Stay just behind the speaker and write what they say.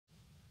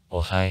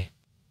Ohio.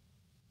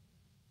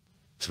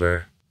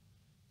 Tver.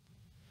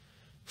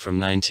 From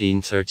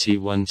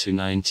 1931 to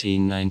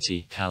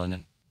 1990,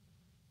 Kalinin.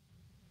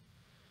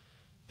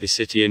 The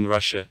city in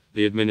Russia,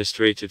 the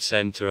administrative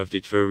center of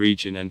the Tver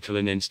region and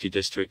Kalininsky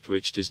district,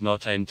 which does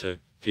not enter,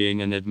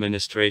 being an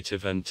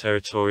administrative and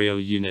territorial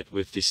unit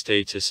with the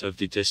status of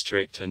the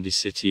district, and the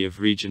city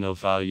of regional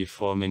value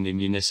forming the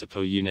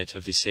municipal unit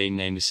of the same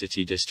name, the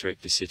city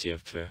district, the city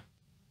of Tver.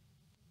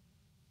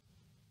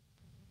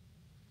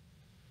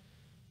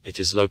 It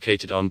is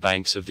located on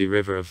banks of the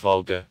river of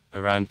Volga,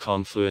 around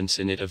confluence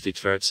in it of the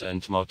Tvertsa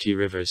and Tmoki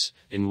rivers,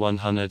 in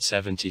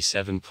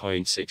 177.6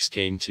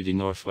 km to the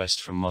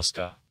northwest from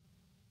Moscow.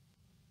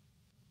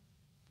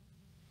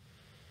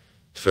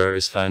 Tver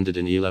is founded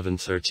in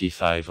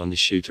 1135 on the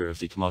shooter of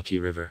the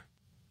Tmoki River.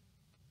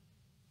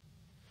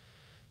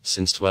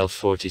 Since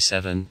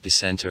 1247, the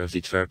center of the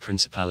Tver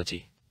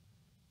Principality.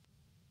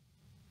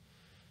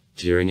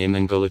 During a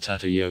Mongol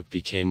Tatar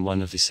became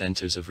one of the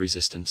centers of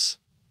resistance.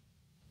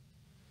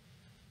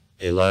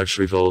 A large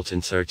revolt in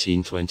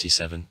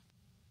 1327.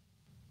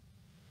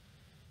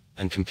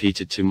 And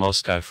competed to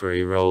Moscow for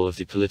a role of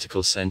the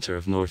political center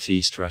of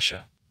northeast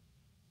Russia.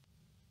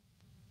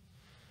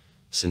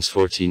 Since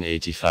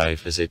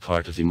 1485 as a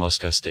part of the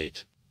Moscow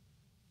state.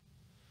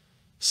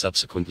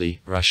 Subsequently,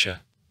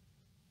 Russia.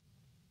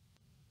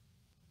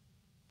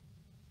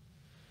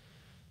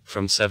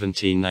 From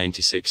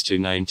 1796 to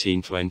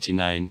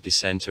 1929, the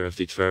center of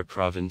the Tver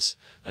province,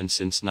 and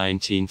since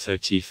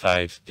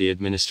 1935, the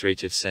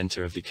administrative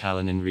center of the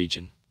Kalinin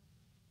region.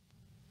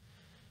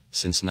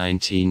 Since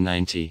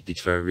 1990, the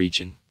Tver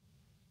region.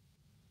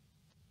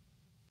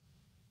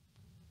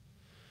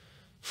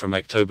 From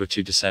October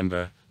to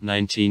December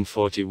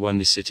 1941,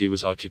 the city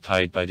was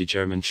occupied by the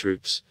German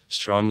troops,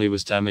 strongly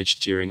was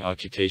damaged during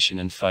occupation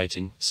and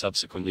fighting,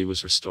 subsequently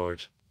was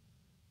restored.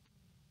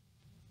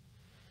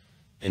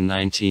 In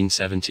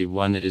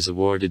 1971 it is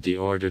awarded the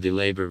Order de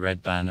Labor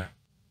Red Banner.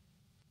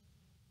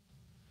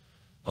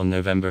 On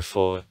November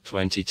 4,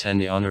 2010,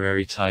 the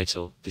honorary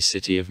title, the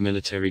City of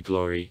Military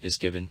Glory, is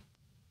given.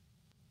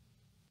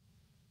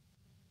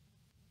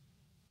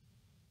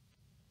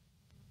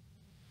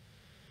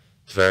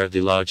 Tver,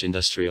 the large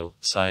industrial,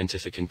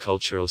 scientific and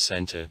cultural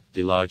center,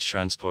 the large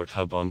transport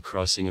hub on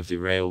crossing of the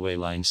railway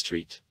line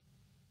Street.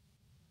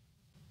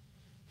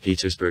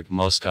 Petersburg,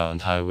 Moscow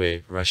and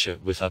Highway, Russia,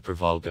 with Upper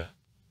Volga.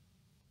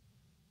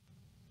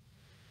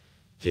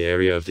 The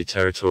area of the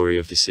territory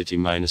of the city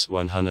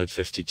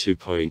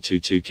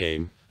 -152.22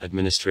 km.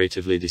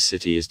 Administratively the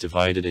city is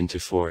divided into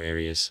 4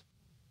 areas.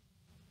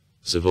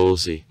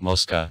 Zavolzy,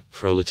 Moscow,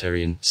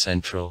 Proletarian,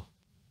 Central.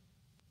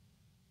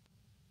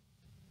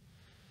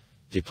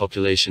 The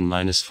population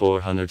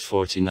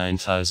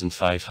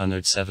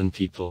 -449,507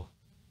 people.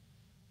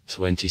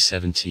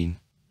 2017.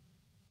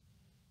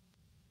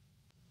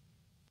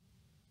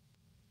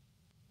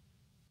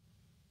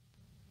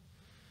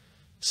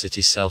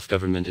 City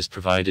self-government is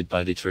provided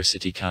by the Tver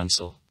City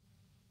Council.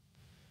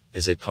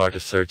 Is a part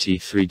of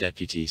 33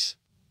 deputies.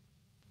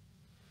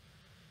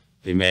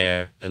 The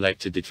mayor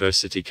elected the Tver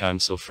City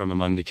Council from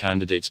among the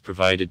candidates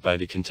provided by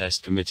the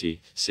Contest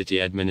Committee, City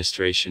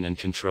Administration and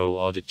Control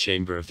Audit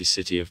Chamber of the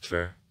City of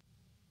Tver.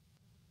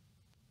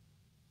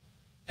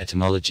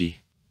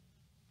 Etymology.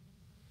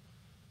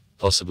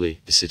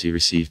 Possibly, the city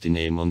received the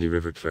name on the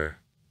river Tver.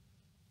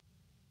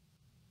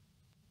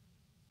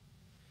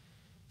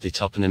 The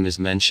toponym is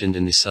mentioned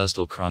in the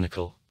Suzdal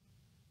Chronicle.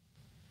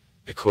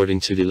 According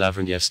to the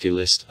Lavrentyevsky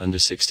list, under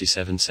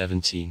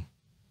 6717,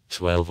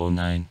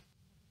 1209.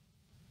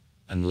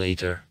 And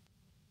later.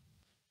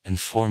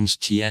 Informs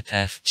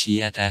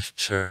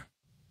Tver.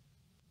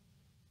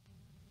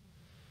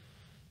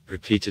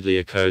 Repeatedly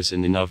occurs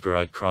in the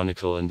Novgorod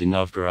Chronicle and the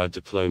Novgorod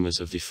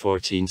diplomas of the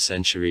 14th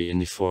century in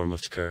the form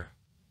of Tver.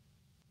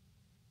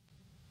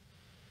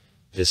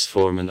 This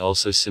form and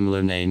also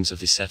similar names of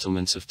the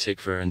settlements of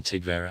Tver and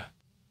Tigvera.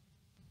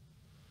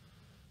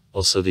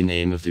 Also the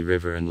name of the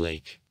river and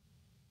lake.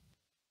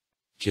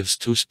 Gives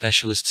 2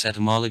 specialists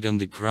etymologum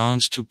the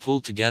grounds to pull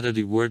together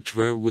the word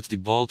Tver with the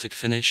Baltic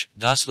Finnish,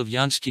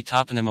 Daslavyansky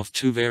toponym of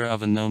Tuvera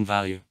of unknown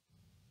value.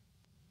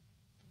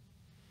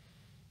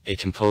 A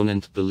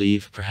component,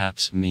 believe,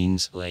 perhaps,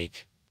 means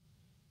lake.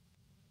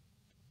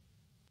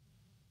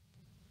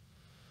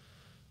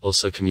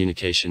 Also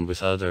communication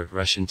with other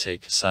Russian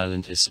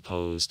silent is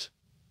supposed.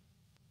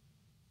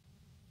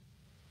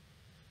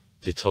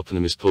 The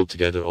toponym is pulled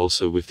together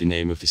also with the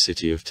name of the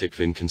city of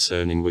Tikvin,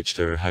 concerning which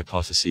there are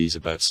hypotheses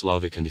about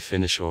Slavic and the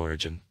Finnish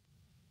origin.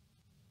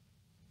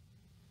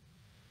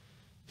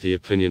 The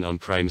opinion on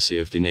primacy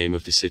of the name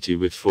of the city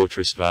with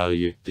fortress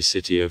value, the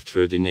city of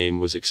Tver, the name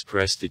was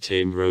expressed the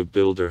tame road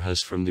builder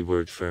has from the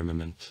word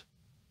firmament.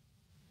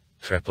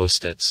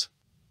 Krepostets.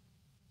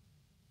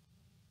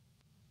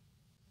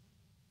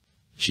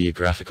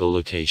 Geographical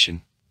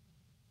location.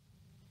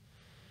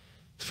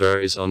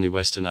 Tver is on the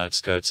western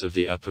outskirts of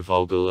the Upper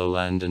Volga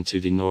lowland and to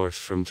the north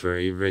from Tver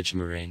a ridge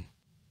moraine.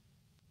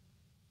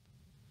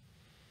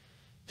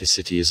 The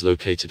city is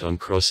located on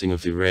crossing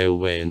of the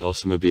railway and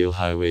automobile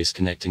highways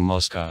connecting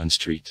Moscow and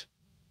Street.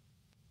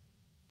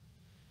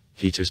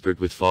 Petersburg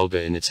with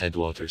Volga in its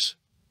headwaters.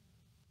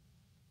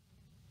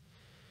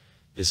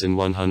 Is in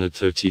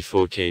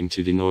 134 km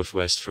to the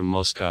northwest from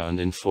Moscow and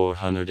in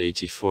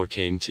 484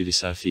 km to the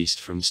southeast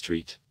from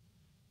St.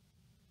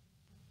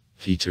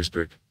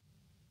 Petersburg.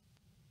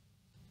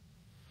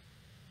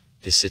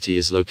 The city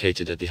is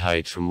located at the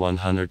height from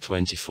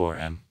 124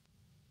 m.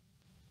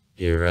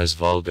 Whereas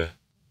Volga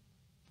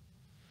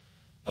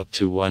up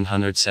to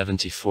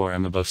 174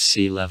 m above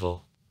sea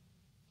level.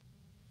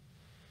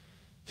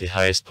 The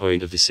highest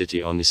point of the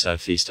city on the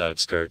southeast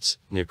outskirts,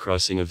 near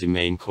crossing of the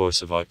main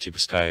course of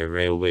Oktyabrskaya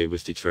Railway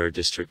with the Tver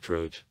district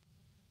road.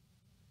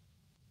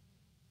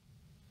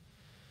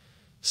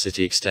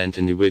 City extent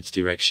in the width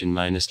direction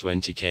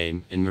 -20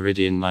 km, in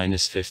meridian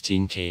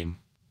 -15 km.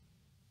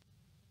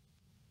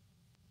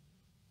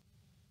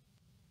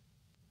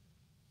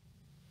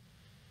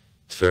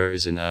 Tver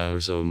is in our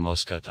zone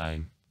Moscow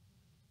time.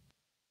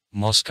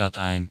 Moscow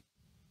time.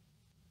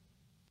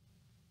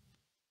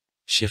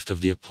 Shift of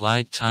the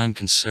applied time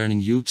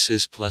concerning UTS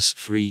is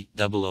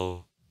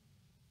 +300.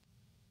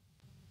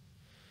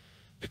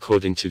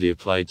 According to the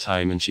applied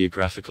time and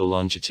geographical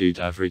longitude,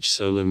 average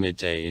solar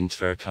midday in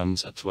Tver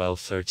comes at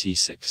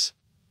 12:36.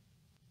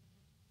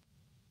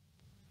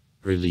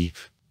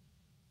 Relief.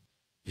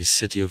 The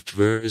city of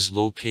Tver is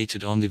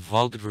located on the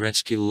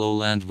Volga-Dvoretsky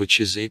lowland, which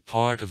is a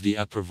part of the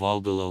upper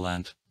Volga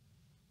lowland.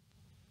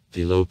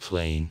 The low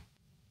plain.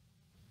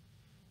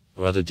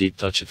 Rather deep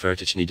Tver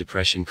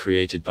depression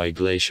created by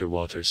glacier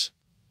waters.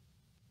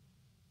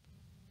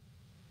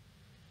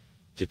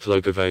 The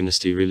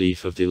Plogovonosty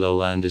relief of the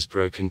lowland is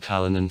broken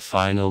Kalan and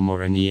final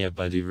Morania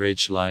by the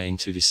ridge lying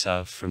to the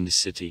south from the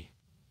city.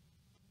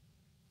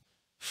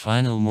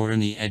 Final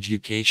Morani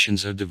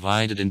educations are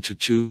divided into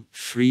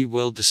 3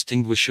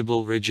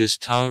 well-distinguishable ridges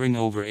towering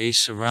over a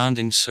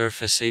surrounding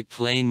surface, a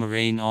plain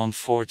moraine on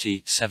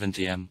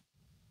 40-70 m.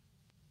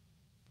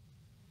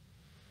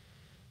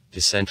 The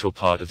central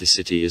part of the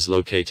city is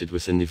located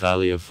within the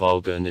valley of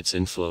Volga and its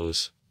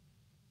inflows.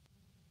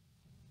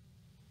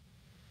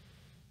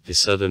 The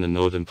southern and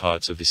northern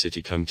parts of the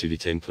city come to the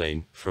Tin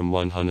Plain, from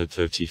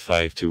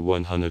 135 to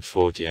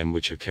 140 m,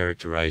 which are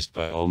characterized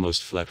by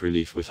almost flat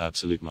relief with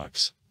absolute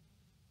marks.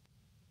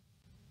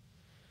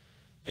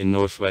 In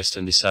northwest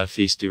and the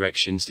southeast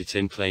directions, the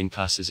Tin Plain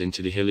passes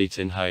into the hilly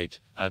Tin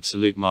Height.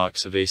 Absolute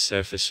marks of a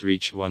surface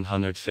reach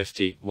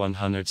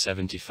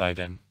 150-175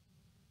 m.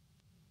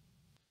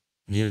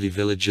 Near the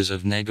villages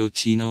of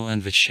Negotino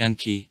and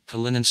Vishenki,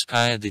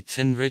 Kalininskaya, the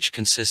Tin Ridge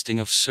consisting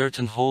of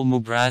certain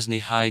Holmobrazny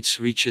heights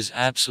reaches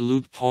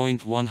absolute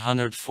point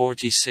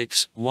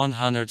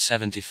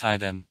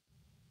 146-175 m.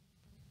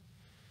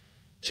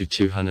 to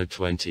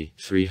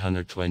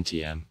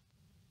 220-320 m.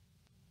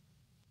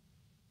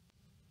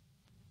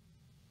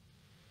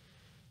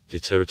 The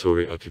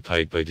territory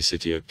occupied by the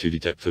city up to the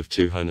depth of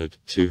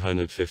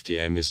 200-250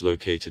 m is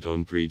located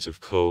on breeds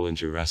of coal and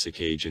Jurassic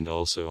Age and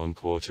also on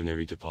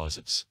Quaternary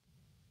deposits.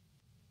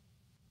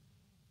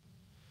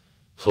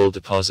 Coal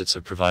deposits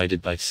are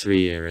provided by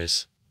 3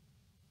 areas.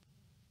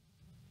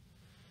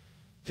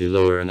 The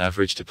lower and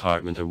average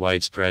department are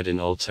widespread in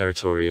all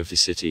territory of the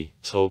city,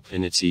 top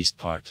in its east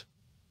part.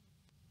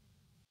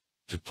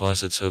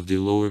 Deposits of the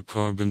lower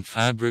carbon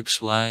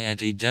fabrics lie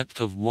at a depth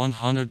of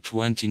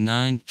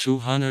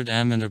 129-200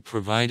 m and are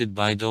provided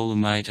by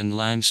dolomite and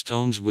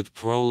limestones with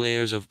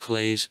pro-layers of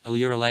clays,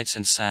 alurolites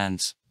and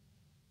sands.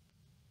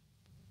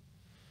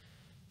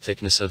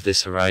 Thickness of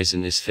this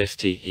horizon is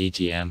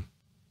 50-80 m.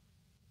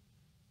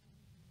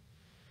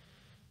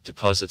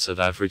 Deposits of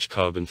average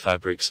carbon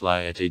fabrics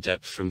lie at a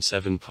depth from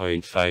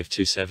 7.5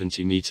 to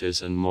 70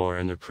 meters and more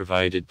and are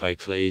provided by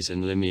clays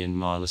and Limian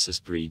molasses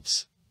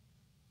breeds.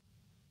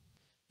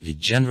 The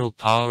general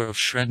power of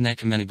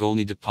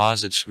Shredneck-Menegolny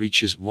deposits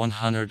reaches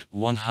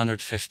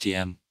 100-150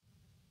 m.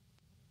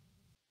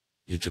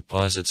 The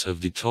deposits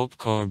of the top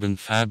carbon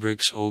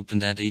fabrics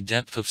opened at a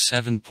depth of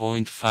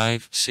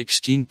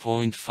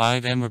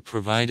 7.5-16.5 m are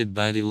provided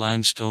by the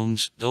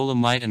limestones,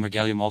 dolomite and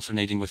margalium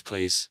alternating with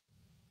clays.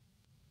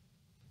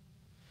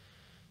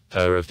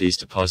 Power of these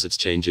deposits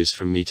changes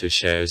from meter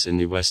shares in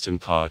the western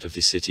part of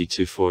the city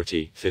to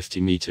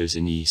 40-50 meters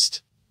in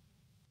east.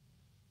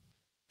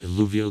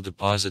 Alluvial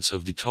deposits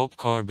of the top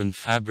carbon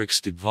fabrics,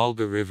 the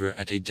Volga River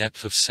at a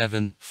depth of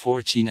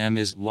 7-14 m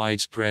is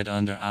widespread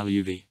under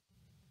alluviae.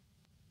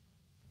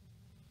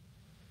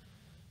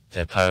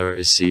 Their power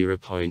is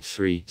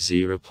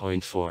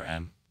 0.3-0.4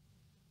 m.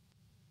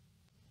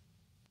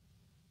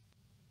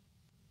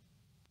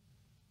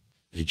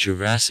 The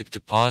Jurassic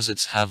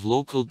deposits have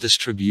local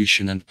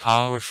distribution and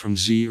power from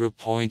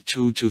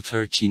 0.2 to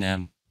 13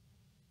 m.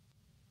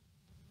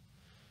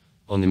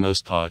 On the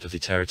most part of the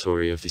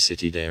territory of the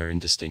city they are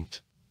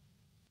indistinct.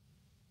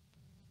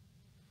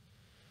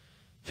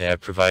 They are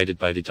provided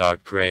by the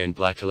dark grey and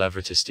black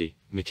elaboratisty,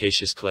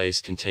 micaceous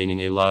clays containing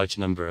a large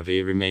number of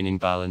a remaining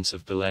balance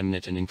of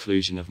belemnite and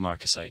inclusion of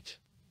marcasite.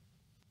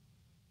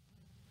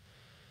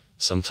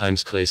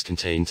 Sometimes clays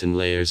contain thin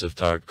layers of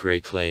dark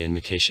grey clay and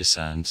micaceous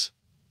sands.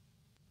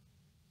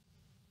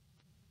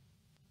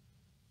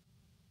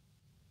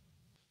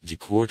 The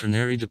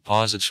Quaternary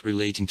deposits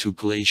relating to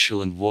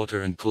glacial and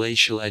water and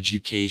glacial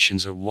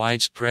educations are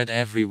widespread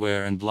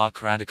everywhere and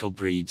block radical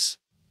breeds.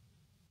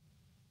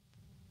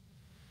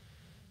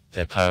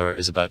 Their power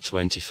is about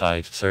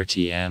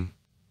 25-30 m.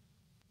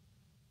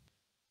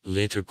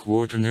 Later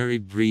Quaternary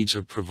breeds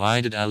are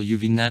provided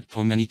alluvial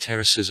po many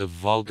terraces of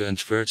Volga and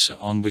Tver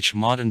on which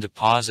modern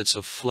deposits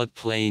of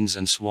floodplains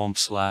and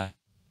swamps lie.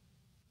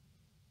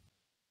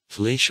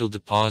 Glacial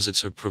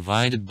deposits are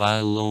provided by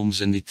loams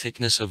in the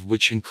thickness of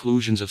which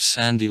inclusions of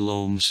sandy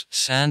loams,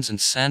 sands and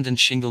sand and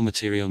shingle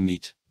material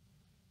meet.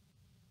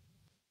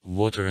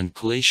 Water and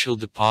glacial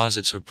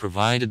deposits are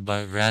provided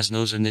by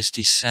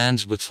raznosernisty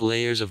sands with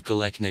layers of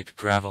galechnic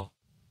gravel.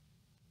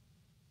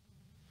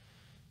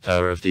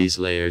 Power of these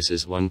layers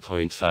is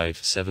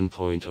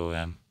 1.5-7.0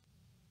 m.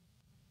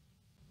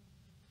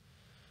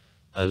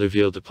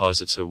 Alluvial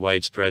deposits are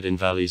widespread in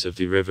valleys of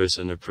the rivers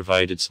and are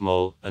provided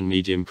small and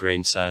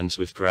medium-grained sands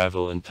with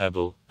gravel and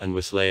pebble, and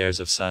with layers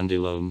of sandy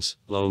loams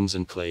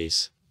and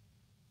clays.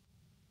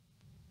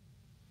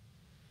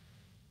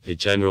 The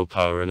general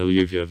power and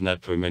alluvia of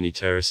Natpo many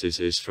terraces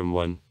is from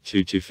 1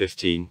 to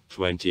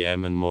 15-20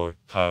 m and more.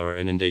 Power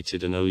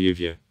inundated and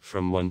alluvia,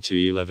 from 1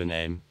 to 11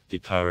 m. The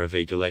power of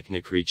a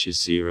galechnic reaches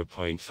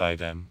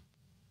 0.5 m.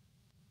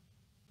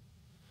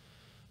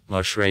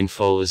 Marsh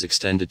rainfall is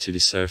extended to the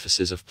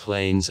surfaces of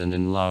plains and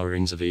in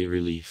lowerings of a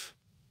relief.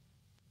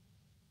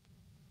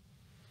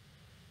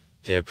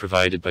 They are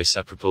provided by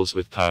sepulchres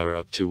with power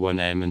up to 1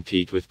 m and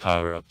peat with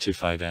power up to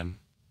 5 m.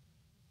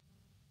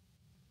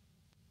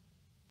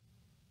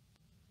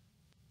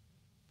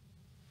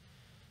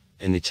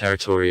 In the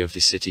territory of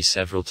the city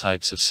several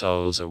types of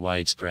soils are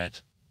widespread.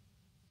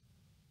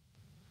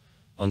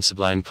 On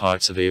sublime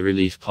parts of a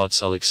relief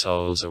podzolic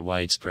soils are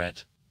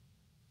widespread.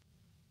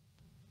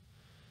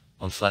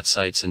 On flat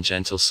sites and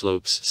gentle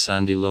slopes,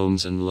 sandy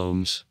loams and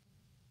loams.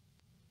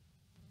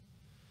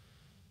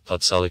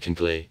 Podzolic and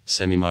clay,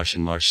 semi-marsh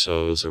and marsh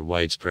soils are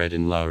widespread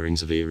in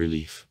lowerings of a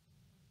relief.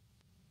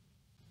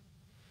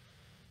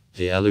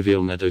 The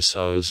alluvial meadow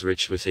soils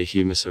rich with a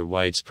humus are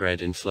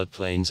widespread in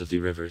floodplains of the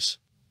rivers.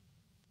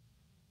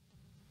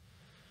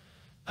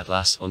 At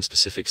last, on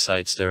specific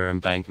sites there are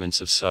embankments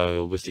of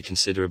soil with the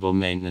considerable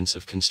maintenance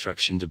of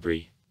construction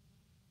debris.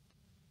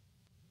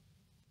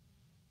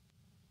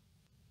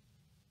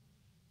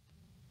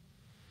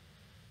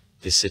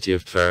 The city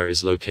of Tver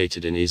is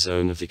located in a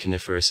zone of the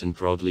coniferous and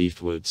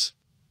broad-leaved woods.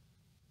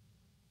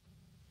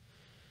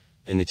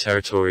 In the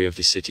territory of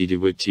the city the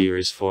wood tier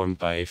is formed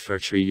by a fir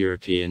tree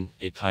European,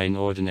 a pine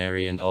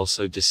ordinary and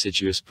also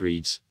deciduous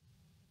breeds.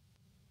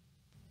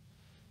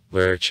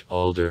 Birch,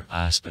 alder,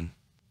 aspen.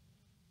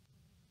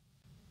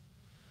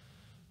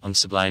 On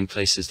sublime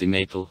places the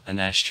maple, an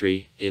ash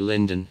tree, a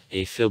linden,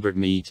 a filbert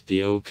mead,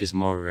 the oak is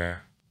more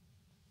rare.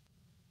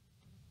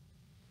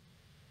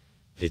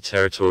 The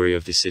territory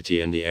of the city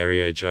and the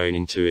area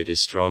adjoining to it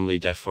is strongly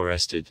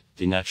deforested.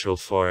 The natural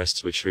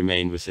forests which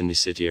remain within the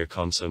city are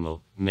Komsomol,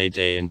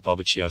 Mayday and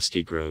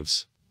Bobochevsky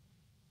groves.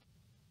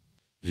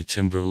 The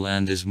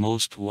timberland is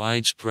most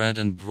widespread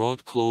and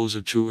brought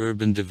closer to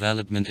urban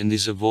development in the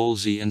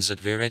Zavolzy and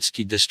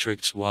Zatveretsky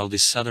districts, while the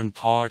southern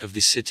part of the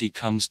city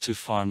comes to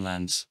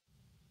farmlands.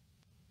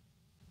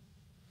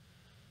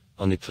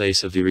 On the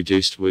place of the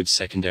reduced wood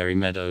secondary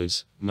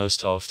meadows,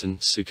 most often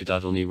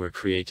sukadadlny were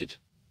created.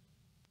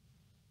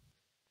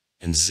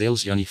 In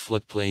Zalesjany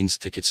floodplains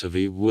thickets of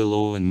a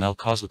willow and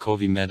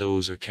Malkozlikovi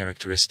meadows are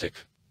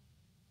characteristic.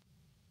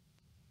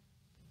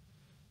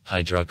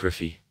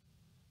 Hydrography.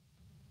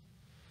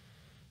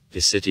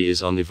 The city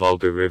is on the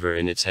Volga River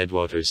in its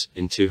headwaters,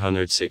 in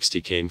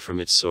 260 km from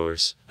its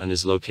source, and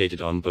is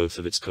located on both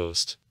of its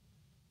coasts.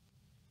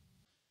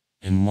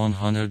 In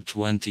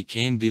 120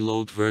 km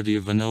below Tver the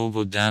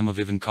Ivanovo Dam of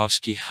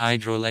Ivankovsky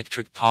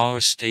hydroelectric power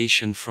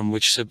station, from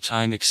which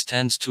subtime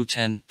extends to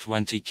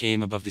 10-20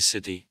 km above the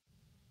city.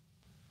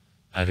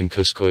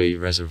 Ivankovskoye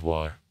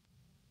Reservoir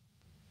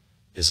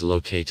is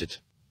located.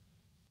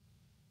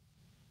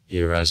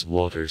 Iraz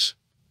waters.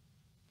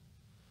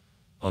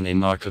 On a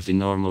mark of the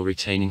normal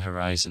retaining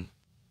horizon.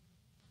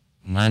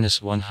 Minus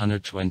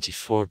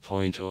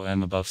 124.0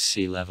 m above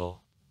sea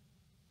level.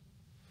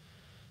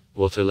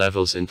 Water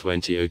levels in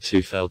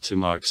 2002 fell to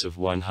marks of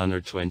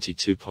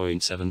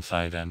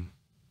 122.75 m.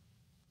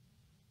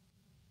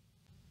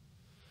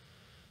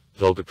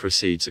 Volga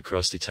proceeds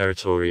across the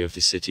territory of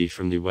the city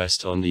from the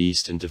west on the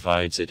east and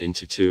divides it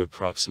into two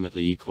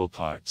approximately equal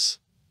parts.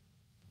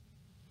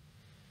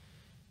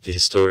 The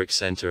historic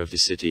center of the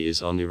city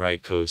is on the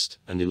right coast,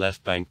 and the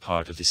left bank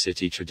part of the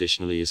city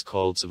traditionally is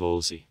called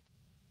Zavolzy.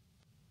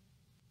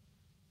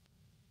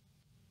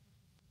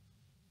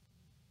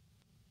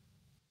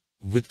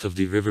 Width of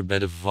the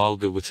riverbed of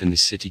Volga within the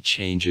city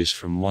changes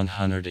from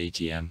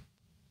 180 m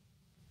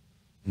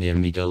near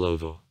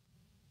Migalovo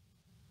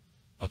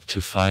up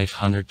to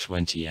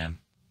 520 m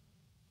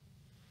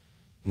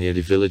near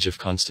the village of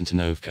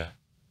Konstantinovka.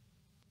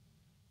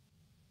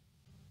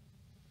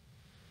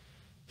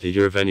 The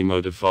year of any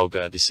mode of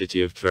Volga at the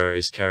city of Tver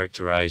is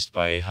characterized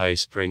by a high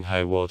spring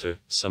high water,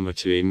 summer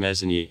to a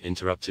mezzanine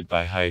interrupted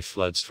by high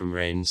floods from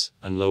rains,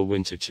 and low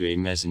winter to a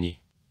mezzanine.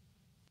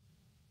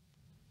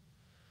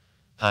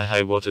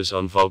 High waters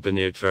on Volga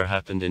near Tver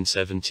happened in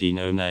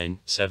 1709,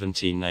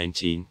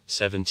 1719,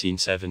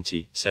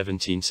 1770,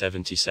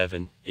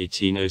 1777,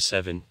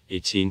 1807,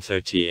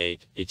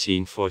 1838,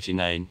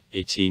 1849,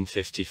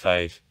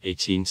 1855,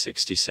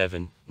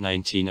 1867,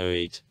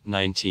 1908,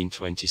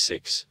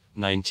 1926,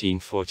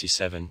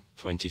 1947,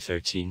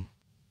 2013.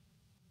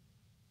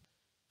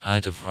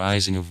 Height of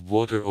rising of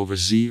water over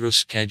zero.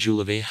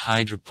 Schedule of a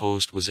hydro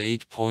post was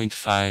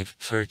 8.5,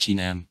 13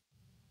 m.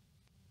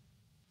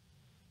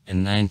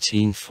 In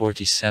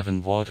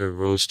 1947 water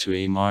rose to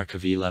a mark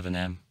of 11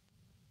 m.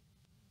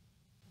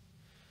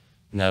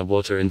 Now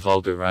water in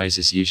Volga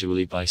rises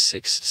usually by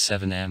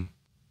 6-7 m.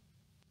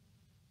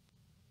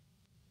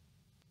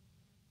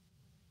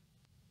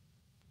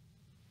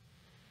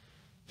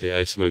 The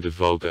ice mode of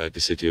Volga at the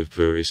city of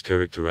Tver is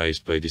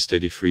characterized by the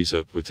steady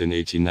freeze-up within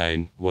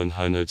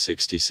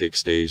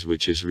 166 days,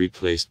 which is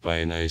replaced by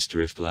an ice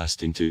drift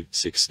lasting to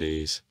 6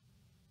 days.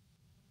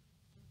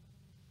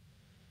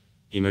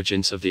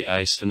 Emergence of the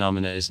ice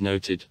phenomena is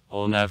noted,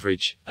 on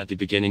average, at the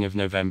beginning of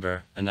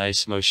November, and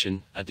ice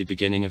motion, at the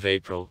beginning of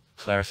April,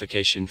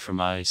 clarification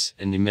from ice,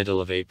 in the middle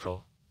of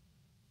April.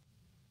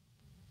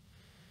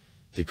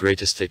 The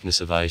greatest thickness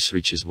of ice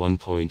reaches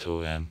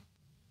 1.0 m.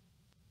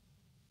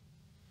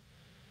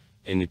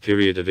 In the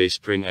period of a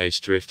spring ice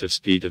drift of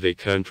speed of a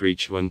current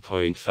reach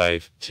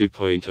 1.5,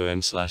 2.0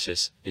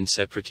 m/s. In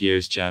separate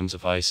years jams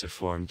of ice are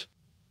formed.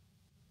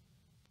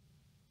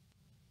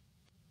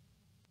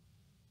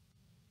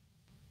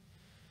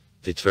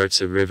 The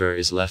Tver River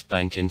is left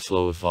bank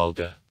inflow of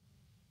Volga.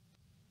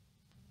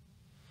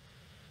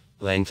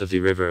 Length of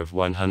the river of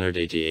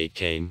 188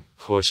 km,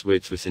 course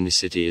width within the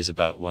city is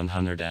about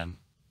 100 m.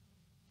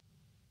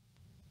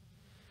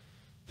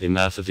 The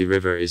mouth of the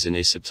river is in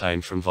a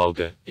subtime from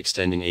Volga,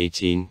 extending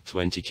 18-20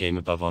 km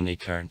above on a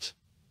current.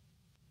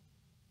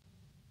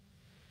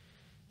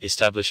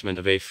 Establishment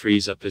of a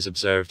freeze-up is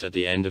observed at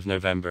the end of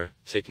November,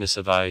 thickness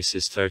of ice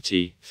is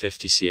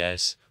 30-50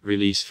 cs,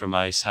 release from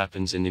ice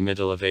happens in the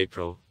middle of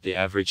April, the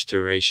average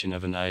duration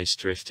of an ice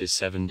drift is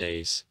 7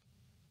 days.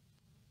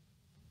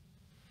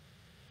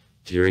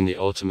 During the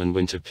autumn and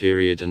winter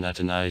period and at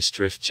an ice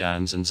drift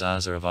jams and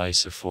zaza of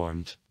ice are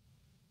formed.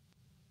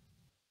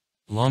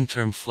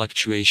 Long-term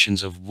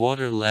fluctuations of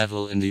water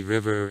level in the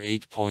river are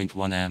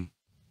 8.1 m.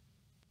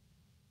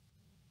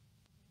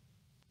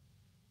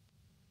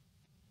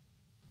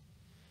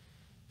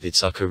 The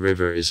Tver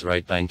River is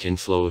right bank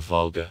inflow of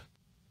Volga.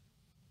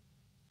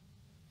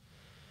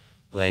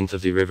 Length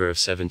of the river of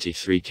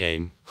 73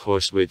 km,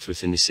 course width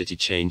within the city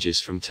changes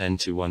from 10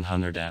 to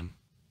 100 m.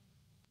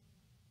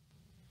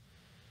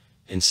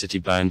 In city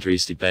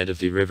boundaries the bed of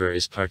the river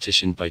is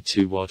partitioned by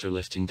 2 water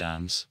lifting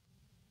dams.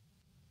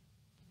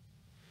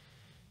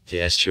 The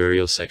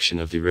estuarial section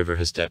of the river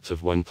has depth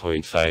of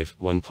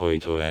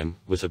 1.5-1.0 m,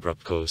 with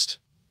abrupt coast.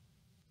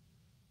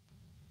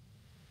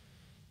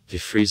 The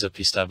freeze-up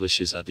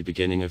establishes at the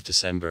beginning of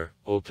December,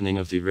 opening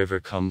of the river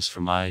comes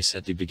from ice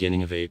at the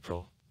beginning of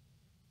April.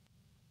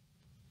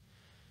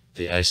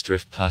 The ice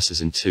drift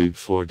passes in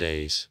 2-4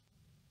 days.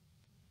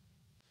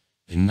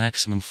 The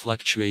maximum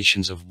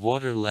fluctuations of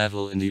water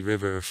level in the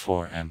river are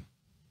 4 m.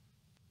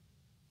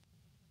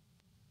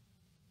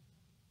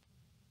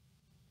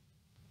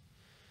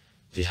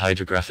 The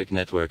hydrographic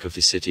network of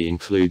the city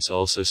includes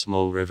also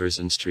small rivers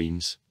and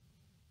streams.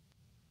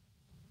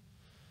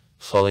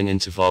 Falling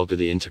into Volga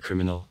the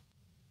intercriminal,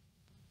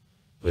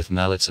 with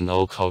Malets and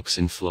Olkhok's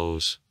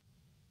inflows.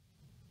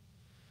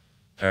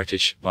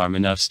 Pertych,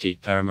 Barmanovsky,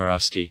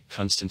 Paramorovsky,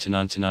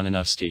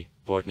 Konstantin-Antoninovsky,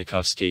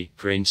 Bortnikovsky,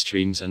 grain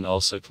streams and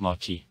also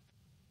Kmoki,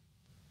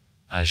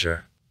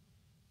 Azure,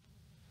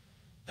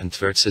 and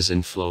Tvertsa's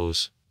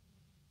inflows.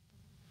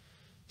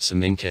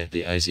 Saminka,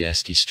 the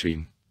Izyaevsky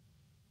stream,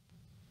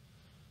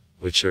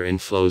 which are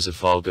inflows of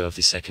Volga of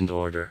the second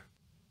order.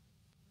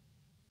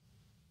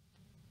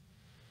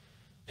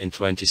 In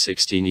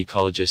 2016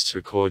 ecologists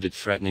recorded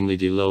threateningly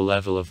the low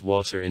level of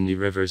water in the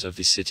rivers of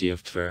the city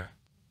of Tver.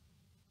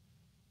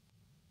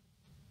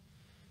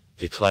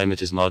 The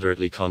climate is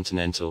moderately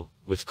continental,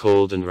 with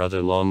cold and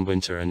rather long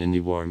winter and in the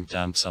warm,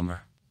 damp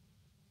summer.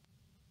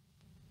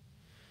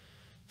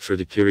 For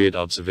the period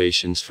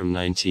observations from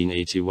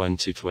 1981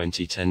 to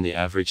 2010 the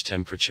average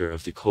temperature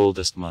of the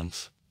coldest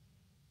month,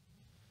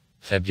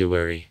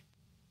 February,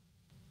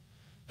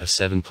 of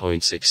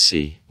 7.6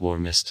 C,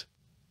 warmest.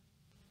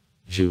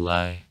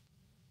 July,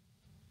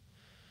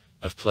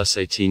 of plus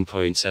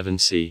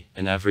 18.7 C,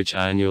 an average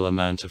annual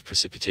amount of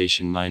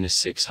precipitation minus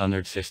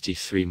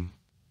 653 m.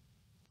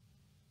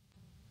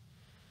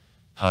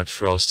 Hard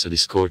frosts are the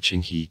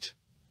scorching heat.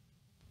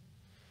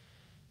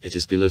 It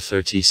is below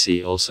 30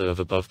 C, also of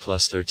above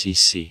plus 30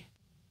 C.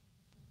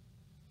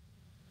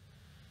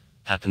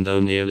 Happen though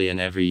nearly in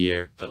every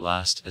year, but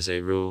last, as a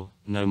rule,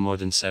 no more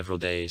than several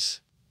days.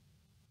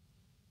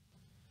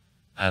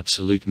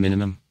 Absolute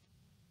minimum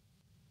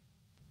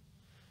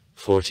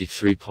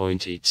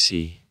 43.8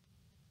 c.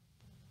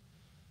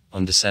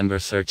 On December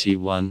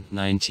 31,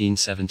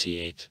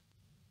 1978.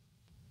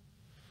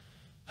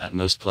 At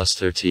most plus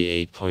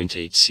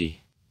 38.8 c.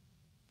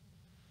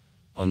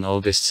 On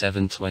August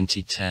 7,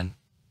 2010.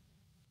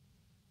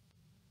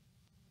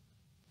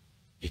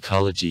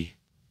 Ecology.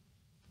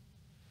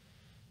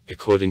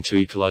 According to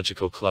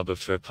Ecological Club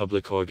of Tver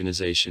Public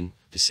Organization,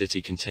 the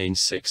city contains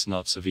 6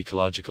 knots of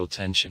ecological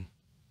tension.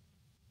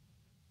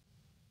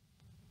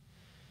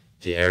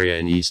 The area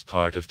in east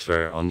part of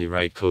Tver on the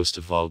right coast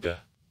of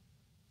Volga.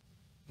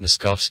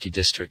 Moskovsky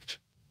district.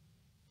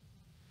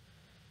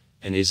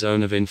 In a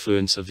zone of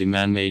influence of the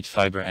man-made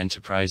fiber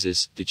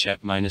enterprises, the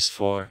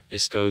CHEP-4,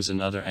 ISCOs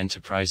and other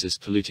enterprises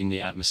polluting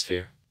the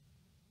atmosphere.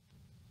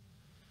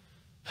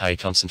 High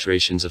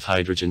concentrations of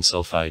hydrogen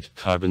sulfide,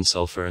 carbon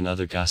sulfur and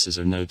other gases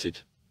are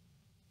noted.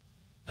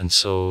 And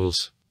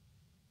souls.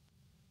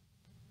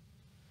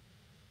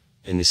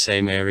 In the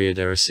same area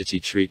there are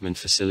city treatment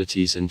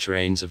facilities and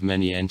drains of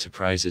many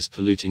enterprises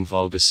polluting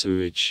Volga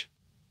sewage.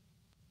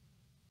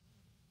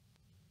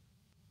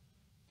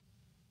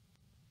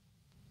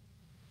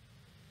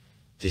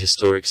 The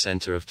historic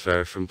center of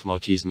Tver from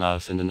Pmoki's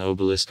mouth and an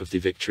obelisk of the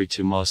victory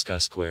to Moscow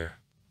Square.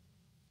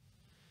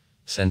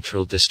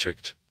 Central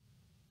District.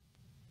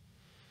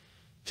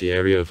 The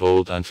area of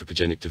old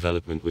anthropogenic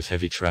development with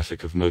heavy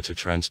traffic of motor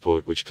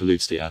transport which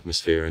pollutes the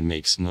atmosphere and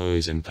makes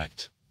noise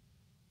impact.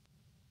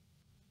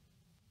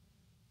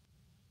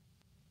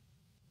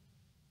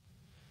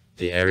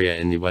 The area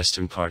in the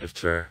western part of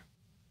Tver.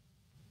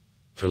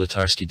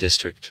 Proletarsky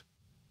district.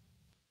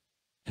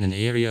 In an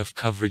area of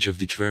coverage of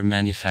the Tver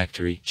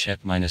manufactory,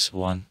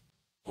 CHEP-1,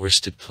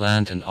 worsted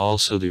plant and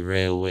also the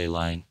railway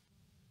line.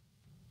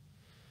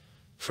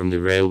 From the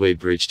railway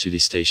bridge to the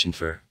station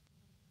Tver.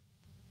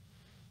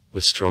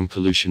 With strong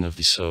pollution of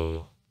the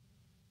soil.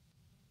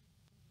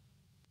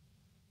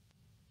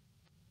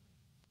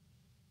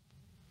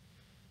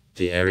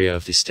 The area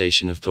of the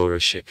station of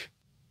Doroshik.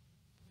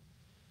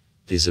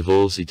 The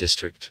Zavolzy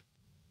district.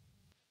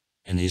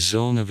 In a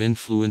zone of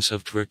influence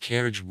of Tver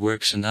carriage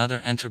works and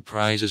other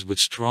enterprises with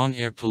strong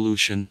air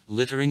pollution,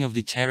 littering of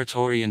the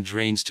territory and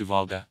drains to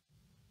Volga.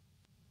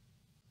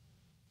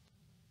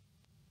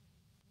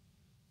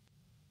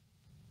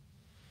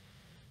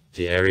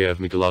 The area of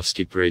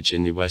Mikhailovsky Bridge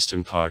in the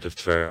western part of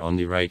Tver on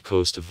the right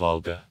coast of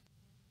Volga.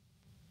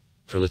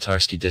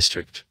 Proletarsky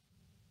district.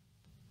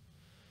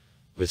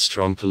 With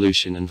strong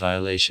pollution and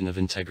violation of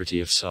integrity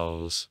of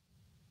soils.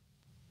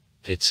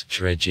 Pits,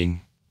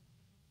 dredging.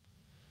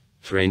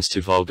 Drains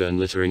to Volga and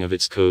littering of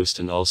its coast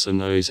and also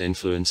noise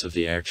influence of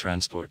the air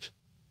transport.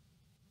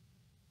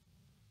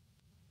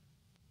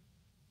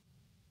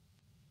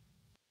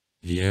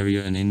 The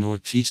area in a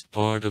northeast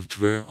part of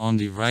Tver on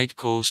the right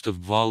coast of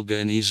Volga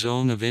in a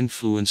zone of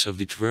influence of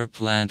the Tver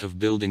plant of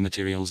building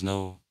materials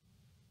No.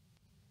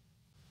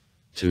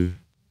 2.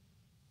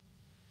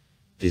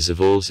 The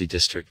Zavolzy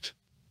district.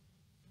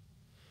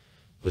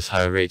 With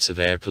high rates of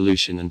air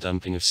pollution and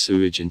dumping of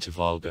sewage into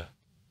Volga.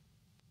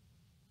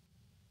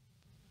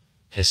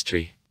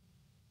 History.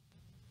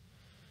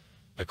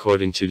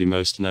 According to the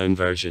most known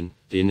version,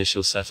 the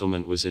initial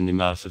settlement was in the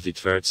mouth of the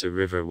Tvertsa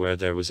river where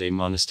there was a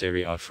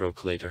monastery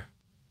Otrok later.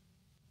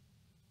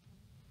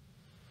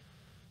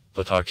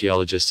 But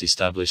archaeologists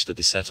established that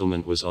the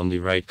settlement was on the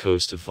right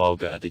coast of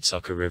Volga at the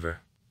Tsoka river.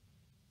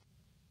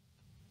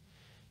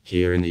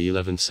 Here in the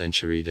 11th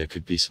century there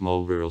could be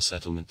small rural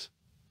settlement.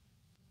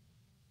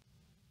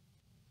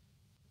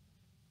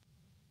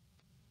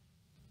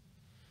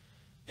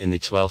 In the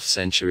 12th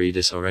century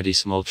this already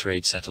small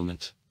trade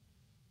settlement.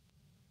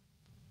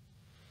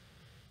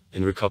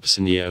 In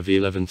Rukopasania of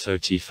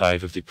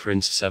 1135 of the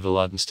Prince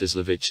Vsevolod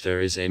Mstislavich there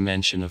is a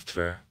mention of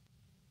Tver.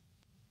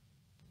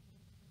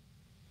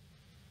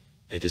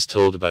 It is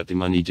told about the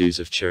money dues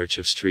of Church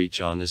of Street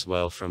John as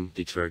well from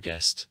the Tver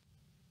guest.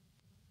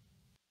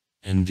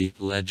 In the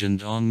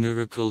legend on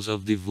miracles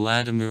of the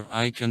Vladimir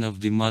icon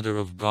of the Mother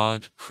of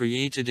God,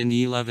 created in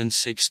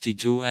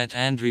 1162 at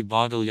Andriy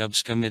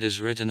Bogolyubskom, it is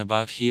written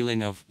about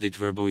healing of the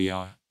Tver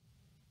boyar.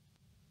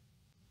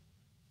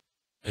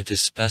 It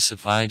is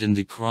specified in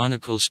the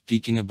chronicle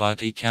speaking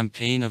about a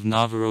campaign of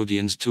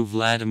Novorodians to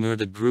Vladimir,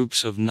 the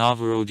groups of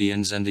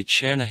Novorodians and the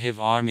Chernihiv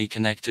army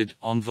connected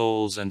on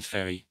voles and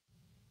ferry.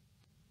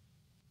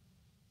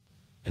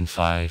 In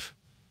 5.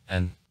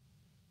 N.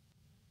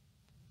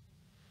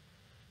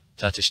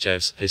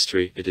 Tatishchev's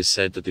history, it is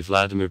said that the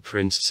Vladimir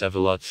Prince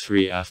Vsevolod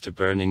III after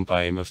burning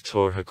Bayam of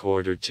Torhuk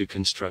ordered to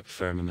construct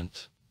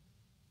firmament.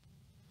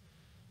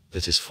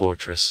 That is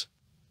fortress.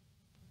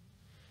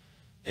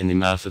 In the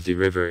mouth of the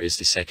river is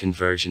the second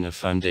version of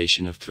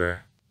foundation of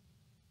Tver.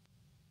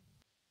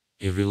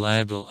 A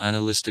reliable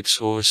analytic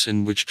source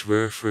in which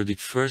Tver for the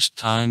first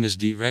time is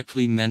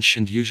directly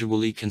mentioned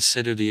usually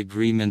consider the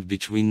agreement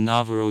between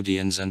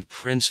Novorodians and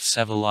Prince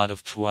Vsevolod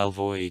of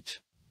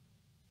 1208.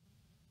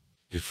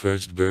 The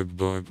first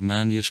Bergborg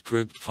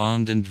manuscript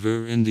found in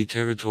Tver in the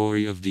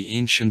territory of the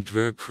ancient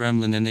Tver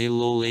Kremlin in a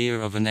low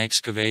layer of an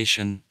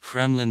excavation,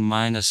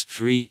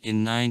 Kremlin-3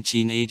 in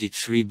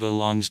 1983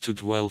 belongs to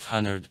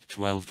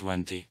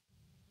 1200-1220.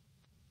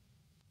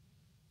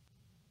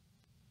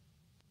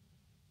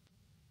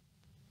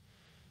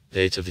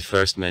 Date of the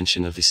first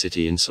mention of the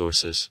city in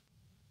sources.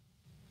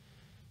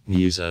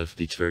 News of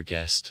the Tver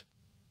guest.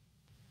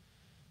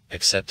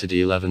 Accepted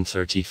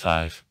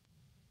 1135.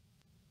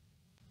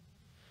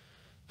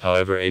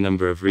 However, a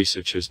number of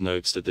researchers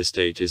notes that this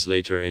date is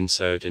later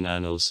inserted in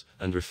annals,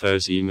 and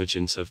refers the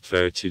emergence of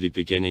Tver to the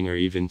beginning or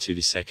even to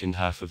the second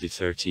half of the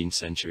 13th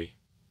century.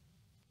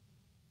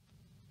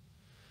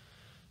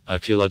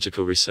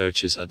 Archaeological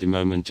researchers at the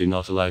moment do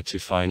not allow to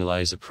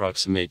finalize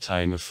approximate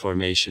time of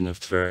formation of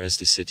Tver as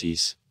the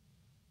cities.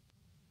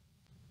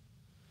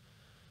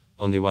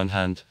 On the one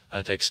hand,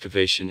 at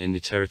excavation in the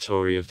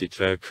territory of the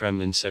Tver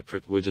Kremlin,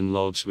 separate wooden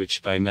logs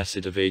which by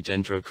method of a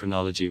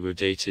dendrochronology were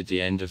dated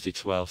the end of the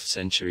 12th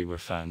century were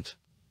found.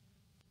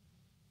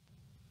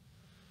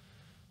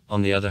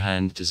 On the other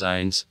hand,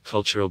 designs,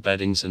 cultural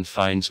beddings and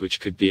finds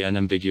which could be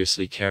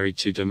unambiguously carried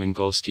to the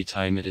Mongolsky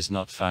time it is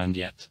not found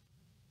yet.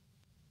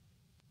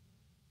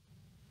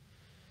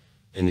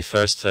 In the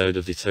first third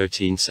of the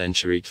 13th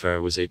century, Tver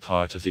was a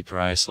part of the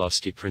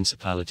Pereiaslavsky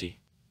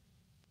Principality.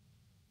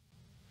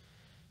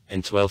 In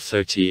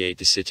 1238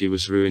 the city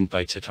was ruined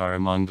by Tatar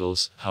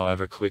Mongols,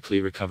 however quickly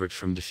recovered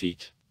from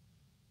defeat.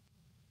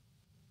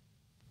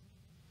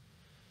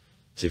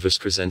 The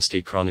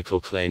Voskresensky Chronicle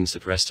claims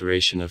that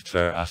restoration of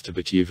Tver after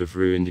Batyuvov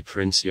ruined the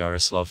Prince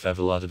Yaroslav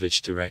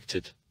Vsevolodovich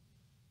directed.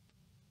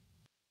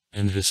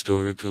 In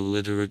historical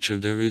literature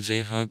there is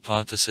a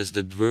hypothesis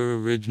that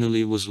Tver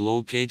originally was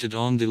located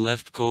on the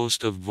left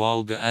coast of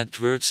Volga at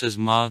Tvertsa's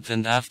mouth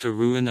and after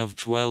ruin of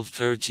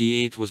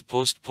 1238 was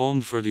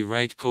postponed for the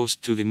right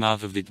coast to the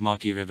mouth of the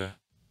Tmoki River.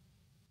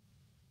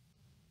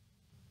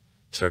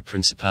 Tver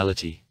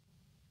Principality.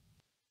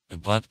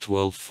 About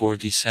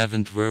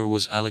 1247 Tver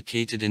was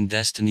allocated in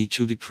destiny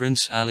to the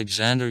Prince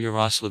Alexander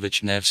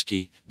Yaroslavich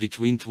Nevsky.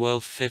 Between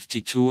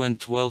 1252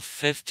 and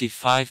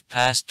 1255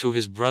 passed to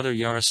his brother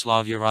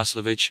Yaroslav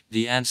Yaroslavich,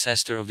 the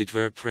ancestor of the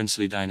Tver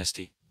princely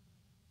dynasty.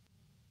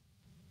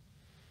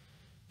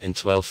 In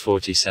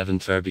 1247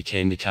 Tver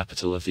became the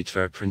capital of the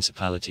Tver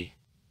Principality.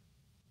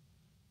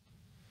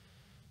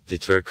 The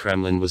Tver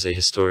Kremlin was a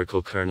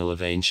historical kernel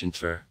of ancient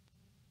Tver.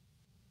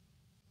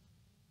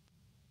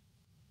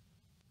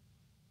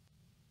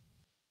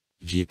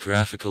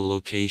 Geographical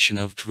location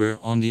of Tver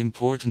on the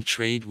important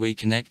tradeway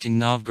connecting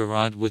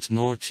Novgorod with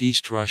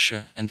northeast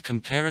Russia and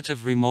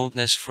comparative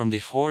remoteness from the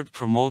horde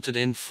promoted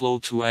inflow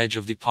to edge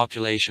of the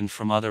population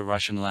from other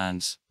Russian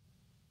lands.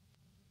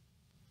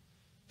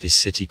 The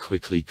city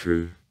quickly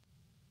grew.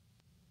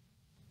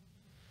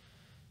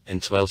 In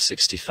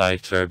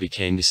 1265 Tver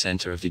became the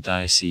center of the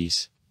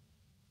diocese.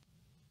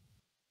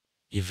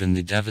 Even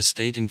the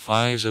devastating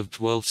fires of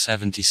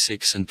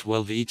 1276 and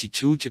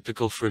 1282,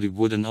 typical for the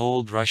wooden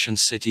old Russian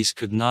cities,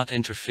 could not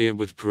interfere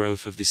with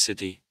growth of the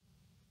city.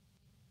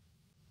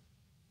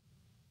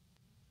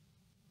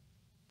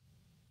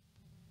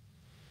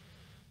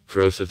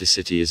 Growth of the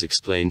city is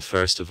explained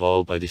first of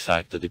all by the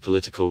fact that the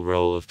political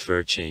role of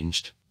Tver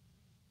changed.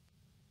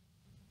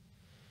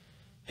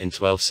 In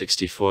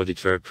 1264 the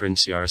Tver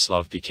Prince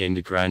Yaroslav became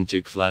the Grand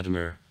Duke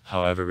Vladimir,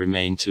 however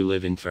remained to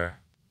live in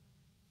Tver.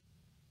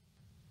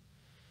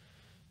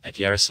 At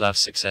Yaroslav's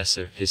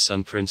successor, his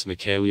son Prince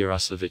Mikhail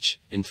Yaroslavich,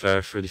 in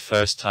Tver for the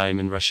first time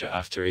in Russia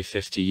after a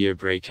 50-year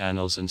break,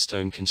 annals and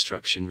stone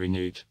construction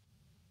renewed.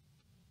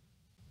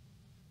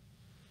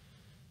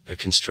 A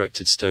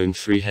constructed stone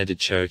three-headed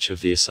church of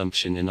the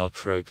Assumption in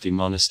Otrok, the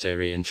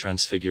monastery and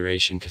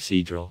Transfiguration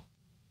Cathedral.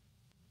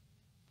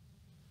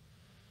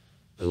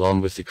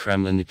 Along with the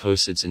Kremlin, the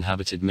Posids,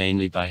 inhabited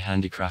mainly by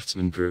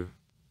handicraftsmen, grew.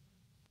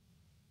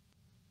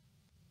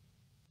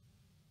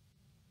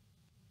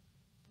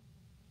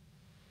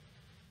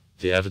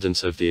 The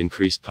evidence of the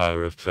increased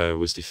power of Tver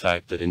was the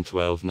fact that in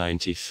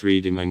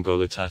 1293 the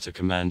Mongolo-Tatar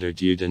commander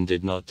Dudin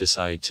did not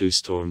decide to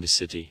storm the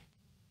city.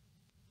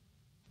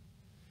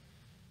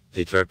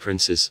 The Tver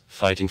princes,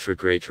 fighting for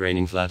great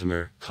reigning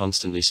Vladimir,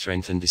 constantly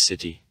strengthened the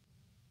city.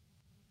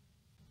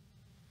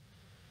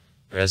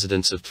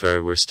 Residents of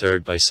Tver were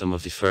stirred by some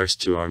of the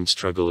first to armed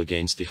struggle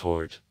against the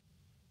horde.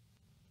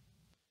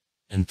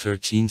 In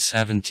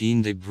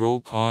 1317 the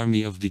broke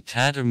army of the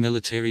Tatar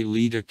military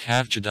leader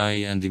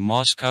Kavchadai and the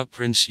Moscow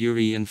Prince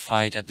Yuri in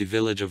fight at the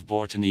village of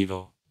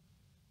Bortanivo.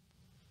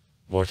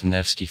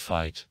 Bortanevsky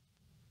fight.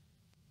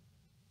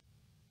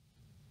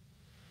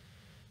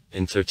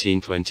 In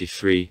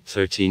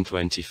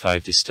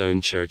 1323-1325 the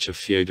stone church of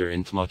Fyodor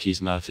in Tmoki's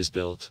mouth is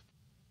built.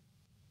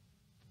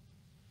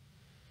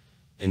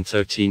 In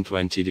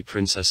 1320 the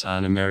Princess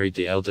Anna married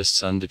the eldest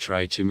son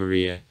Dmitry to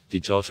Maria, the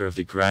daughter of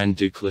the Grand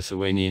Duke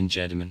Lithuanian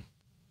Gedimin.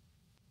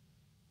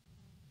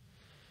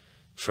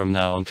 From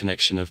now on,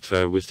 connection of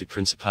Tver with the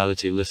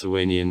Principality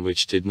Lithuanian,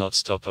 which did not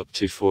stop up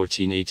to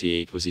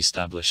 1488, was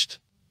established.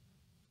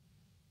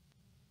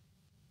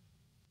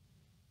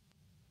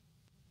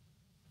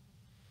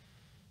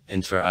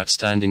 In Tver,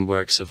 outstanding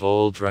works of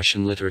old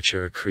Russian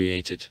literature are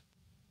created.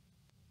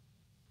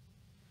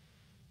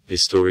 A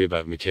story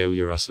about Mikhail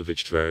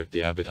Yaroslavich Tver,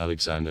 the abbot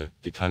Alexander,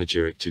 the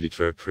panegyric to the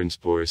Tver prince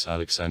Boris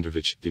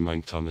Alexandrovich, the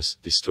monk Thomas,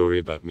 the story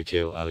about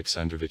Mikhail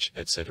Alexandrovich,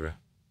 etc.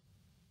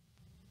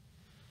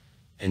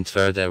 In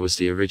Tver there was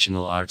the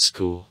original art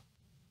school.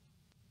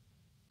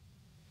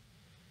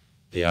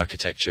 The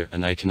architecture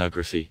and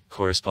iconography,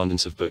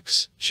 correspondence of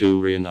books,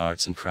 jewelry and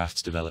arts and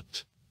crafts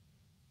developed.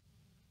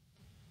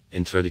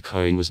 In Tver the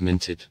coin was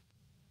minted.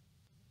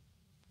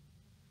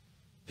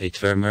 The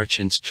Tver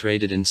merchants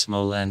traded in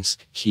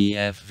Smolensk,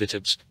 Kiev,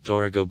 Vitebsk,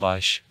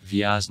 Dorogobash,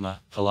 Vyazma,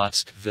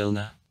 Polotsk,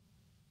 Vilna.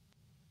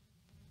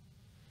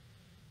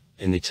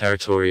 In the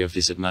territory of the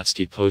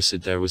Zitmatsky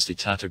Posad there was the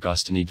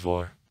Tatargostany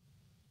Dvor.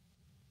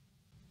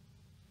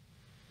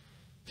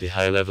 The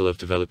high level of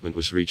development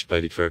was reached by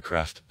the Tver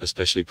craft,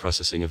 especially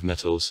processing of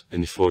metals. In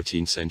the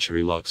 14th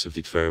century locks of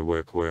the Tver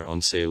work were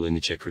on sale in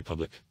the Czech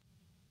Republic.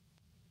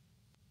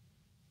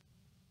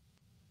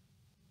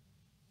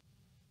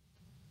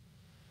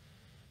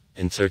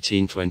 In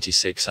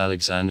 1326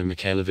 Alexander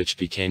Mikhailovich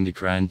became the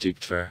Grand Duke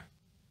Tver.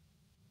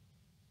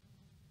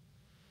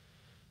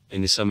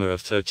 In the summer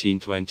of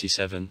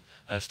 1327,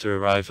 after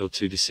arrival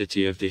to the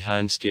city of the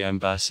Hansky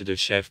ambassador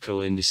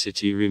Shevkul in the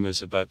city,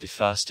 rumors about the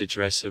fast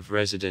address of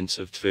residents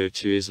of Tver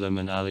to Islam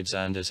and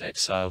Alexander's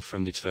exile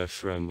from the Tver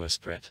throne were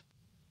spread.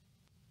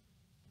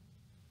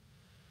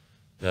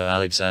 Though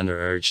Alexander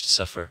urged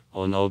suffer,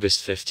 on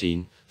August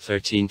 15,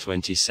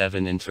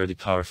 1327 in Tver the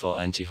powerful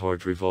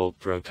anti-horde revolt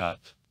broke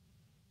out.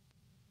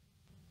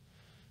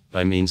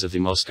 By means of the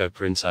Moscow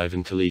Prince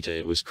Ivan Kalita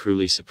it was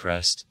cruelly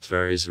suppressed.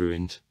 Tver is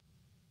ruined.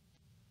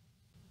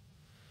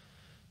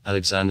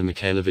 Alexander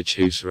Mikhailovich,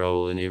 whose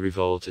role in a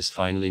revolt is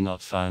finally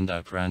not found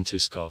out, ran to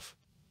Pskov.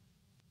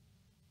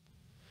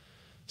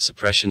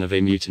 Suppression of a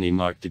mutiny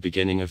marked the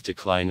beginning of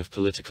decline of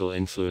political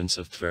influence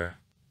of Tver.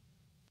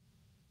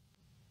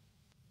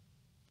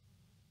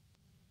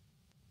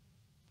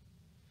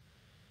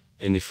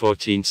 In the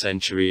 14th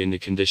century, in the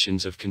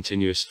conditions of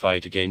continuous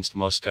fight against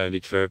Moscow, the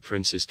Tver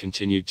princes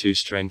continued to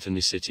strengthen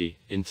the city.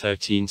 In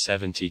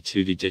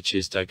 1372 the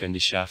ditches dug and the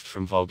shaft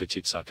from Volga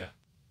to Tsaka.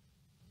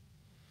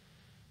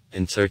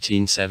 In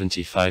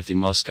 1375 the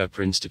Moscow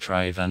Prince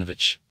Dmitry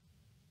Ivanovich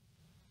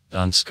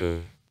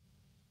Donskoy,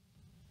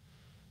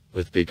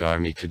 with big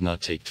army, could not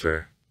take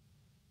Tver,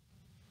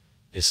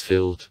 is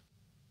filled.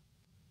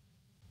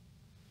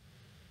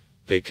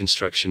 Big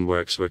construction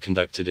works were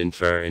conducted in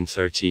Tver in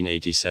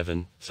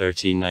 1387,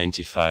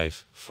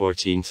 1395,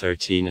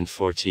 1413 and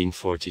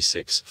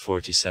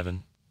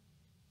 1446-47.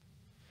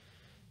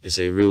 As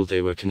a rule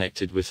they were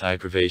connected with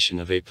aggravation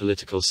of a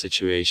political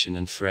situation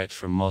and threat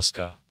from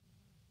Moscow.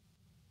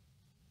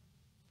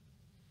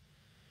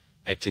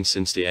 Acting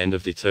since the end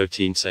of the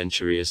 13th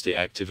century as the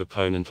active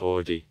opponent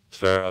Ordi,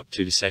 Tver up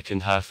to the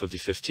second half of the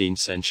 15th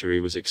century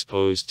was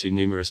exposed to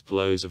numerous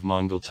blows of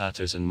Mongol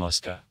Tatars and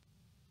Moscow.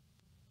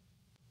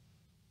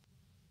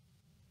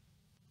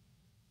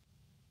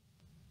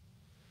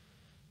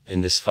 In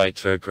this fight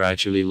Tver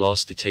gradually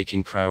lost the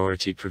taking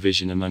priority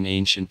provision among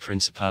ancient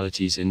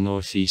principalities in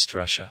northeast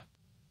Russia.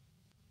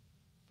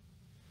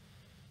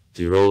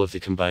 The role of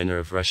the combiner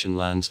of Russian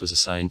lands was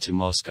assigned to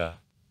Moscow.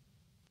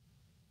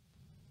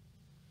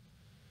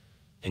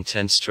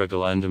 Intense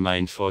struggle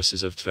undermined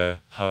forces of Tver,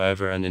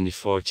 however, and in the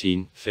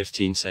 14th,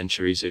 15th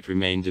centuries it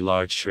remained a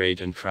large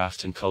trade and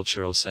craft and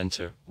cultural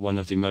center, one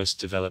of the most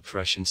developed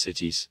Russian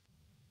cities.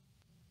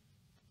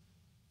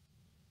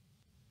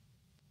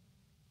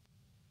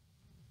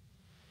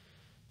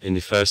 In the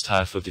first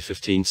half of the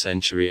 15th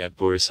century at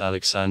Boris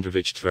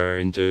Alexandrovich Tver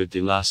endured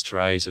the last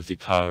rise of the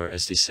power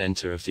as the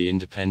center of the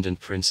independent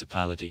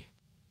principality.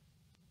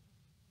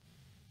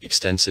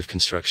 Extensive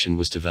construction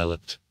was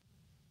developed.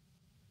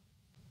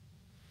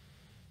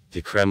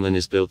 The Kremlin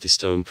is built, the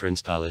stone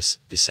Prince Palace,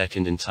 the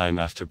second in time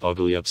after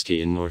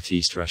Bogolyubsky in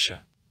northeast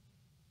Russia.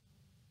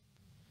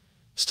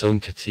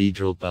 Stone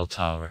Cathedral Bell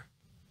Tower,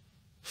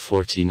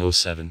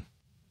 1407.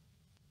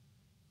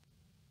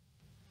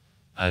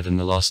 Ivan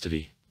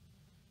Milostovy,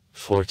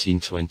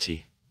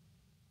 1420.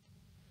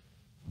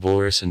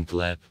 Boris and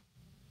Gleb,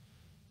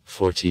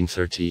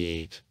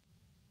 1438.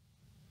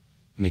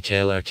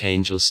 Mikhail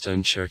Archangel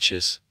stone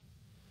churches,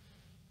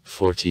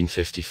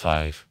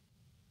 1455.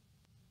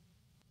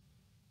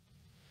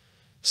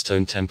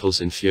 Stone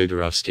temples in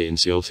Fyodorovsky and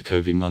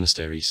Zoltakovy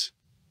monasteries.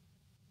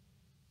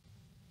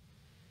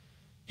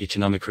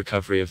 Economic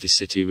recovery of the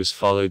city was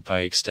followed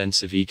by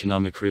extensive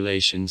economic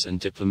relations and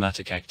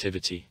diplomatic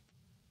activity.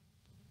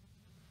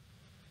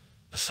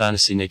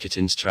 Afanassy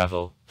Nikitin's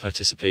travel,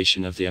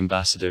 participation of the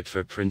ambassador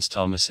for Prince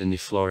Thomas in the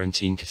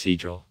Florentine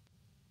Cathedral.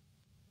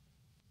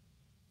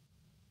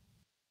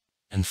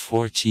 In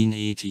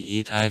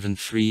 1488 Ivan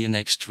III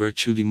annexed Tver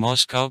to the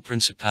Moscow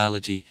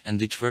Principality,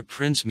 and the Tver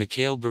Prince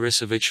Mikhail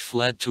Borisovich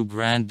fled to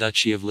Grand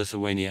Duchy of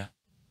Lithuania.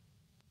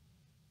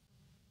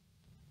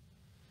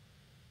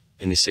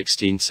 In the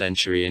 16th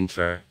century in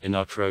Tver, in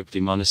Okrok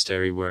the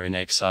monastery were in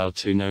exile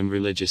two known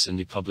religious and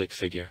the public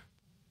figure.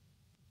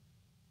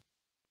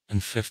 In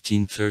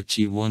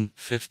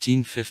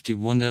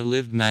 1551 there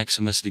lived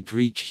Maximus the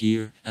Greek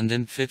here, and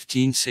in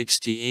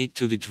 1568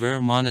 to the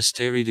Tver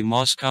monastery the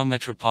Moscow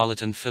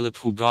metropolitan Philip,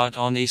 who got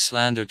on a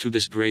slander to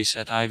disgrace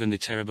at Ivan the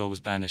Terrible, was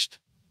banished.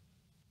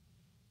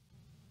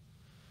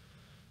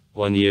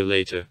 1 year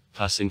later,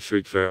 passing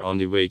through Tver on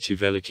the way to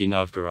Veliki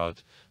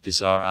Novgorod, the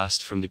Tsar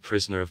asked from the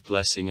prisoner of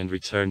blessing and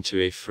returned to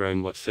a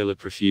throne what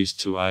Philip refused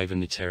to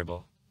Ivan the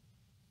Terrible.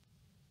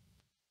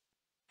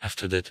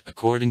 After that,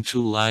 according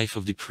to life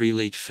of the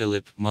prelate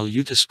Philip,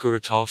 Malyuta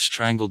Skuratov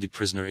strangled the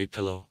prisoner a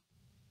pillow.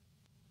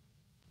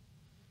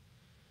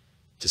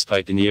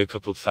 Despite the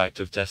near-coupled fact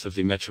of death of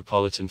the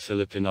Metropolitan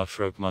Philip in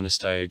Otrok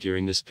Monastery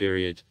during this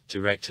period,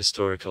 direct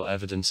historical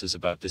evidences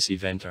about this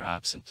event are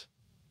absent.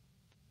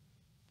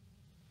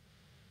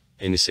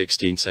 In the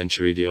 16th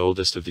century, the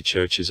oldest of the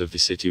churches of the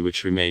city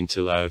which remained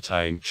till our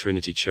time,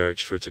 Trinity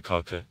Church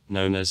Furtakoka,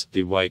 known as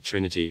the White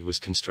Trinity, was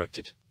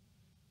constructed.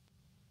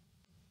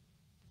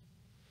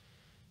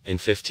 In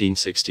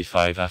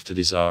 1565, after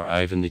the Tsar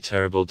Ivan the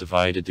Terrible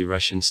divided the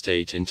Russian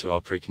state into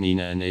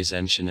Oprichnina and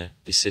Azemshina,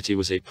 the city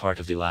was a part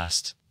of the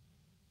last.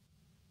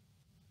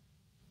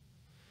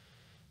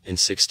 In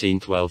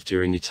 1612,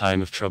 during the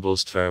time of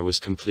troubles, Tver was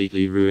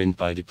completely ruined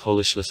by the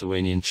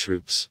Polish-Lithuanian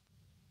troops.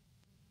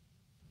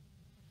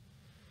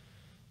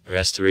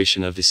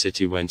 Restoration of the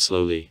city went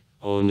slowly.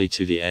 Only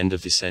to the end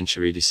of the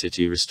century the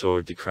city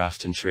restored the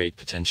craft and trade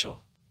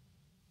potential.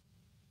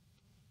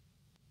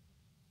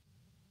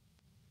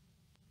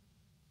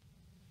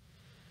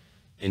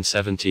 In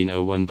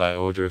 1701, by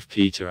order of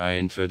Peter I,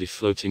 Tver, the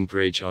floating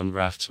bridge on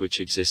rafts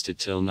which existed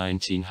till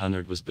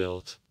 1900 was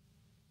built.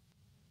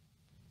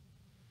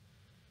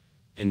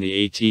 In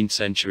the 18th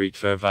century,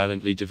 Tver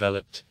violently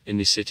developed. In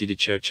the city, the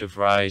Church of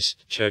Rise,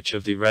 Church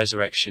of the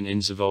Resurrection in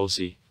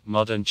Zavolzy,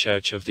 modern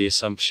Church of the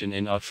Assumption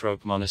in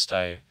Otrok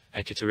Monastery,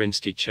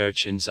 Ekaterinsky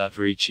Church in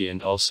Zaporizhzhia,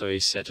 and also a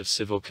set of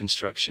civil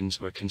constructions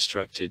were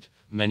constructed,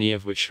 many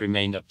of which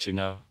remained up to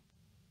now.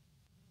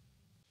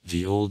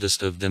 The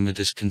oldest of them it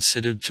is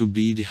considered to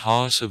be the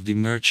house of the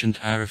merchant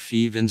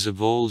Arafeev in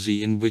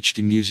Zavolzy, in which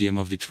the Museum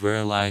of the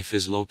Tver life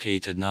is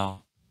located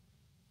now.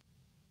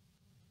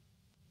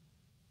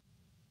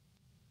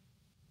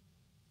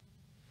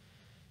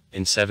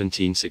 In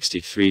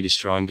 1763 the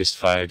strongest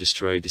fire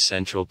destroyed the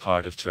central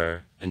part of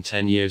Tver, and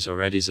 10 years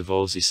already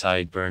Zavolzy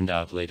side burned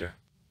out later.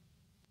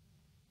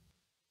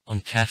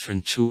 On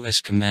Catherine II's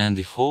command,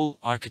 the whole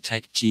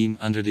architect team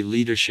under the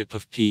leadership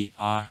of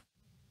P.R.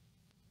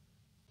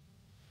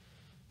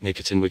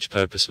 Nikitin, which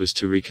purpose was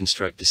to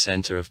reconstruct the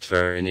center of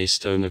Tver in a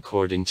stone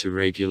according to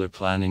regular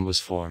planning, was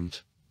formed.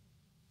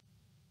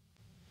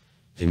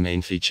 The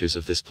main features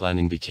of this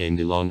planning became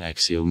the long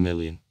axial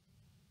million,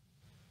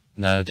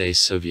 nowadays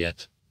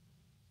Soviet,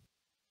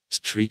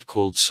 street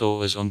called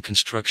so as on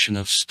construction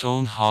of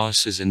stone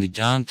houses in the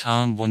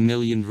downtown. 1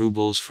 million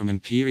rubles from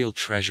Imperial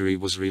Treasury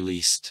was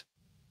released.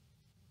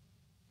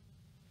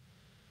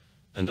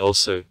 And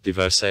also, the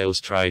Versailles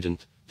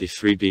Trident, the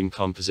three-beam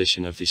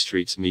composition of the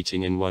streets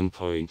meeting in one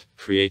point,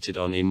 created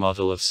on a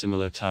model of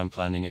similar town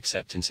planning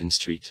acceptance in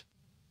St.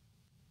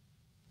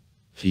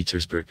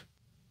 Petersburg.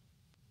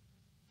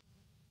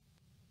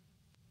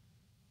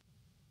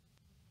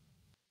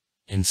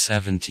 In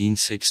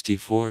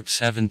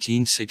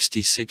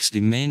 1764-1766 the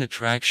main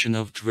attraction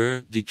of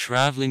Tver, the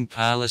traveling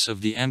palace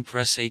of the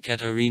Empress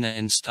Ekaterina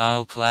in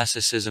style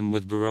classicism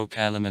with Baroque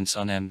elements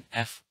on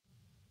M.F.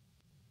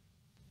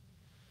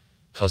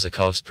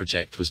 Kozakov's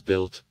project was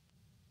built.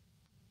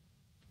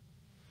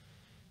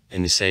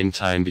 In the same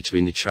time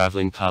between the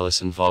traveling palace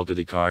and Volga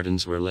the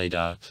gardens were laid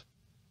out.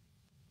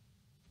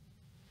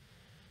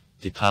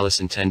 The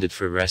palace intended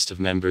for rest of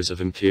members of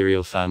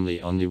imperial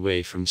family on the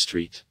way from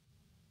St.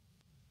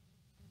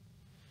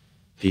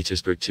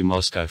 Petersburg to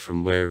Moscow,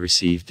 from where it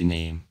received the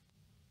name.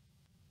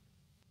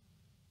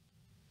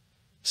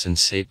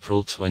 Since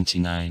April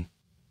 29.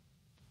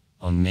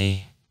 On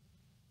May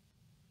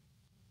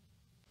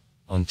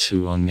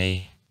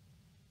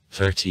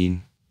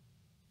 13.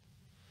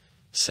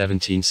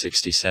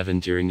 1767,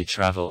 during the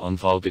travel on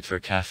Volga Tver,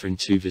 Catherine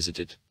II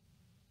visited.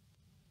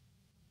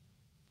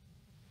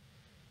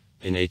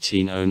 In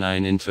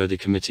 1809 in Tver, the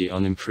Committee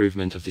on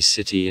Improvement of the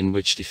City, in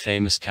which the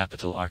famous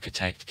capital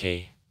architect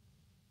K.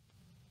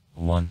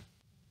 1.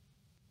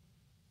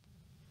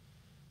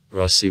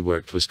 Rossi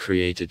worked, was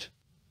created.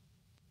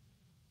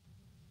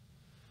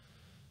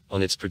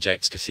 On its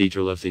projects,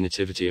 Cathedral of the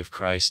Nativity of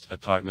Christ,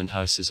 apartment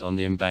houses on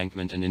the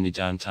embankment and in the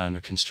downtown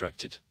are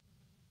constructed.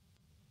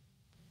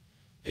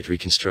 It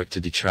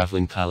reconstructed the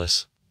traveling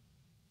palace.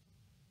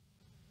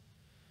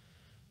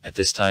 At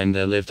this time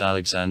there lived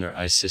Alexander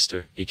I's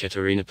sister,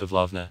 Ekaterina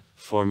Pavlovna,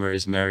 former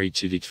is married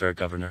to the Tver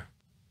governor.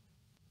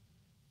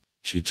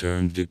 She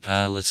turned the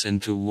palace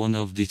into one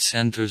of the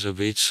centers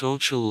of a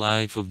social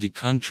life of the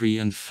country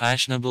and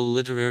fashionable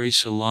literary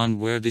salon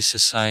where the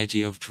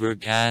society of Tver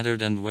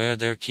gathered and where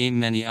there came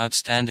many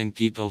outstanding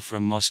people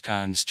from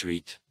Moscow and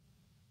St.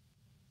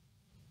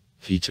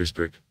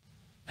 Petersburg.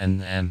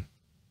 N.M.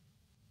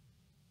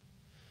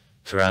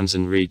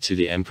 Karamzin read to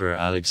the Emperor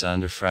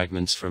Alexander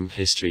fragments from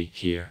history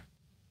here.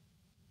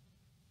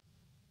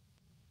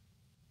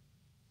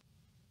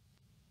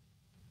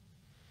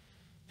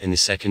 In the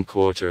second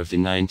quarter of the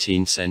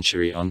 19th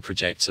century on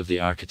projects of the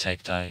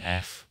architect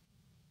I.F.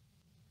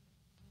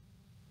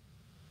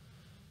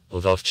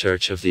 Lvov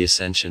Church of the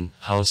Ascension,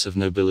 House of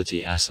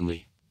Nobility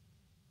Assembly,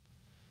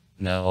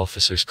 now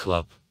Officers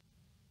Club.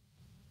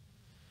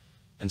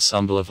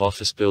 Ensemble of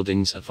office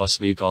buildings at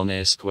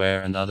Vosmugolnaya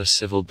Square and other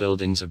civil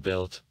buildings are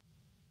built.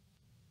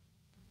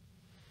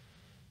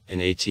 In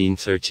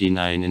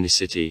 1839 in the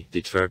city,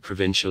 the Tver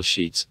provincial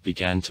sheets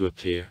began to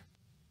appear.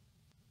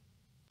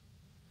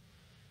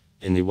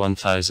 In the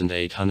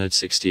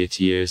 1860th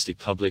years the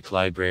public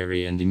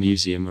library and the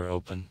museum are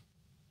open.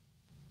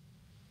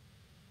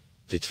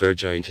 The Tver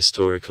Joint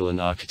Historical and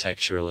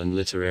Architectural and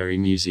Literary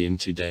Museum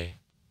today.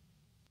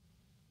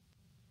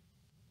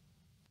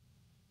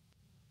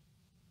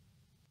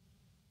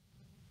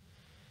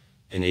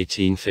 In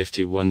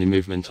 1851 the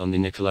movement on the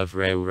Nikolov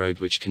Railroad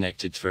which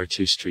connected Tver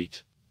to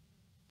St.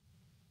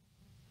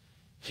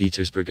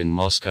 Petersburg and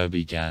Moscow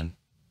began.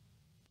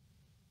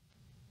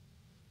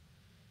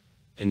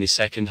 In the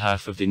second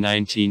half of the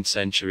 19th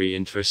century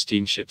in Tver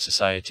Steamship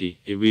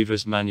Society, a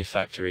weaver's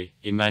manufactory,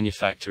 a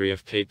manufactory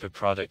of paper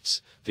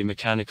products, the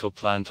mechanical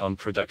plant on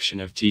production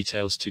of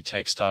details to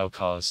textile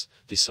cars,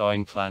 the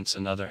sewing plants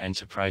and other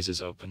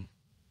enterprises open.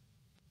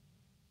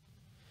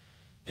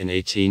 In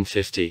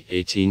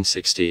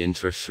 1850-1860 in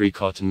Tver 3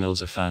 cotton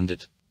mills are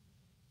founded.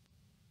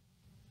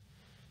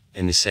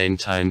 In the same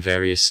time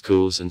various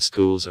schools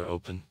are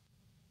open.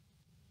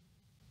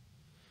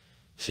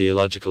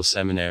 Theological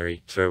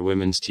Seminary, Tver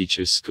Women's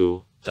Teachers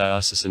School,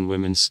 Diocesan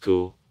Women's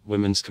School,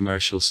 Women's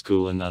Commercial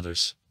School and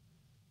others.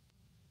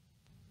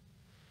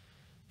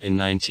 In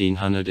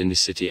 1900 in the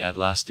city at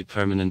last the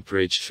permanent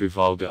bridge through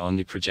Volga on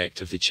the project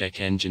of the Czech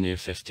engineer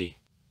 50.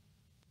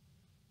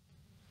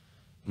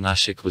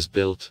 Nashik was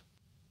built.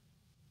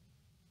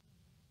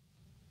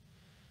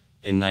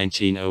 In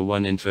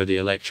 1901 in Tver the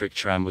electric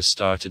tram was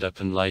started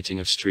up and lighting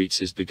of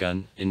streets is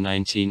begun. In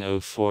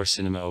 1904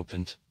 cinema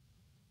opened.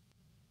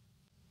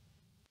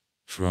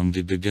 From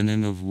the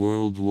beginning of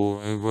World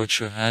War I,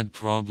 Russia had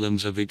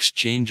problems of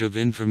exchange of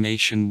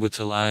information with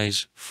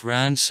allies,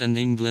 France and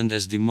England,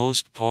 as the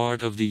most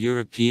part of the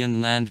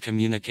European land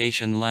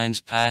communication lines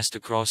passed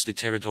across the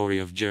territory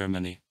of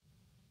Germany.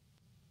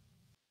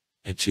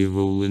 A key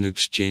role in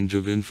exchange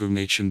of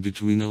information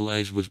between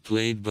allies was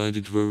played by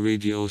the Tver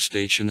radio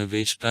station of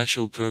a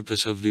special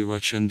purpose of the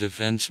Russian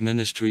Defense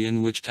Ministry,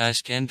 in which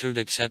task entered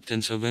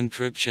acceptance of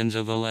encryptions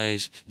of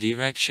allies,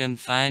 direction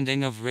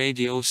finding of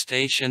radio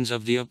stations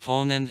of the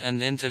opponent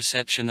and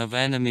interception of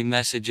enemy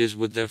messages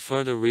with their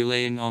further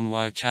relaying on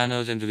wire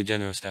channels into the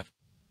general staff.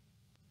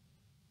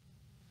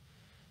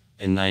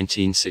 In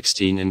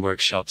 1916 in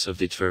workshops of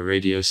the Tver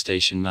radio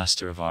station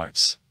Master of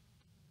Arts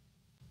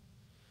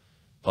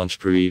Bonch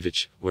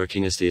Bruevich,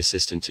 working as the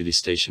assistant to the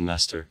station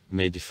master,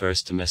 made the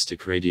first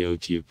domestic radio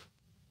tube.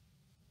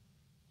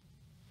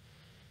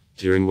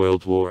 During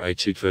World War I,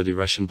 Tver the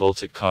Russian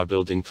Baltic car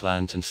building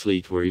plant and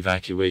fleet were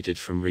evacuated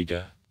from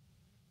Riga.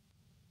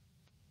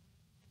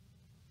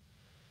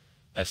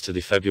 After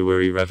the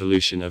February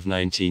Revolution of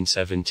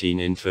 1917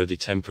 in Tver the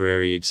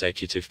temporary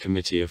executive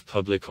committee of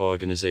public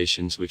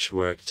organizations which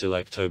worked till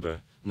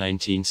October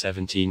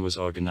 1917 was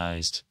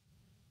organized.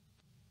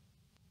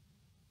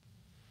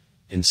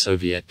 In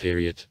Soviet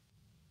period.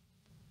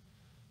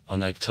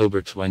 On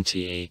October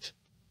 28.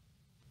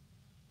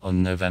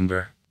 On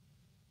November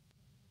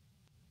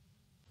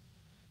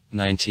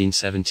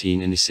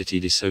 1917 in the city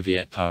the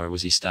Soviet power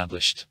was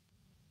established.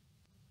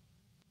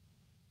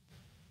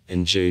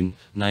 In June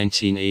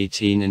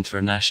 1918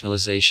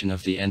 internationalization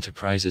of the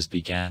enterprises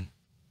began.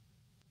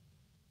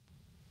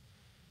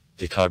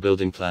 The car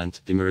building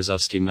plant, the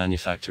Morozovsky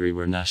manufactory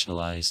were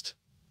nationalized.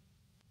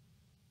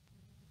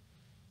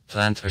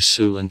 Plant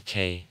Ursul and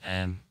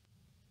K.M.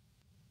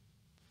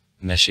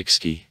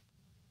 Meshiksky.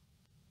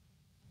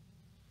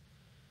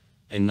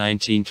 In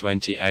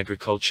 1920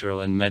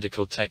 agricultural and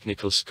medical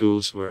technical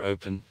schools were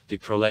open. The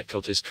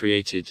Proletkult is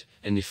created.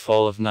 In the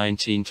fall of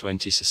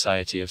 1920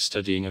 Society of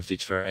Studying of the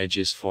Tver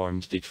Edges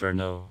formed the Tver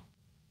No.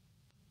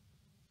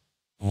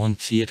 1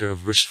 Theatre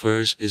of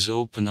Restvers is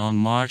open on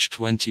March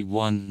 21,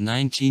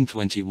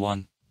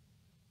 1921.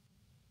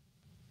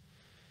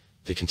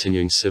 The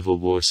continuing civil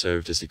war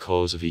served as the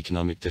cause of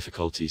economic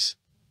difficulties.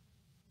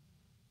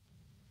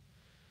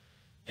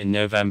 In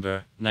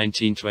November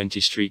 1920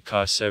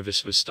 streetcar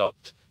service was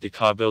stopped. The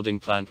car building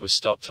plant was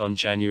stopped on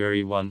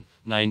January 1,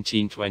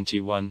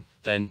 1921.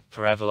 Then,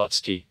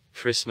 Perevelotsky,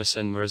 Christmas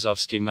and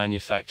Morozovsky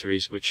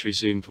manufactories which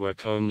resumed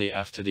work only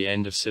after the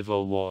end of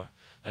Civil War,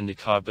 and the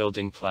car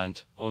building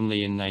plant,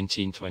 only in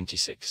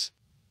 1926.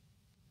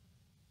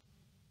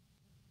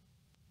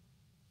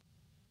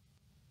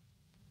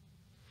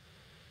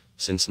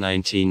 Since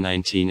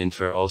 1919 in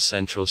Tver all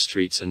central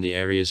streets and the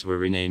areas were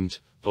renamed.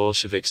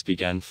 Bolsheviks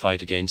began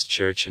fight against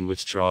church and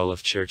withdrawal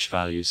of church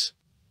values.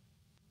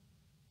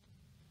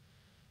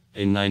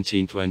 In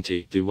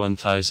 1920, the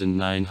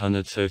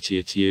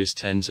 1930th years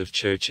tens of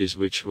churches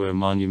which were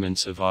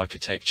monuments of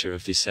architecture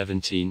of the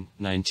 17th,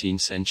 19th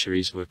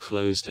centuries were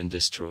closed and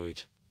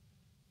destroyed.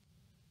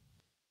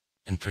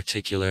 In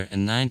particular,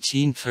 in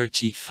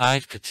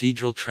 1935,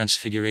 Cathedral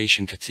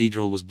Transfiguration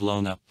Cathedral was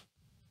blown up.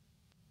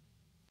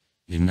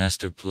 The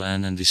master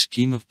plan and the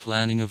scheme of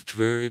planning of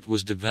Tver, it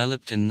was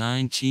developed in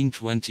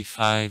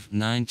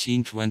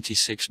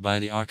 1925-1926 by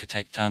the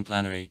architect and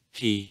planner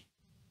A.P.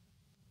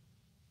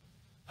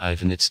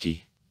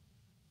 Ivanitsky.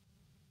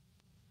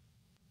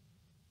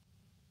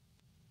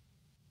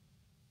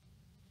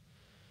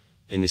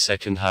 In the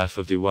second half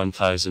of the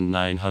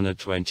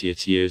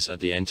 1920th years at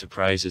the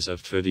enterprises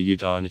of Tver, the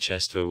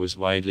Udarniczestvo was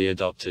widely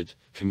adopted.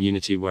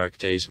 Community work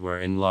days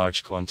were in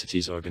large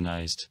quantities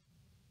organized.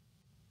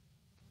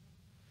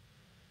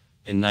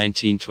 In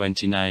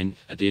 1929,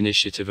 at the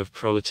initiative of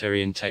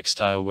proletarian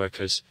textile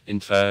workers, in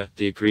Tver,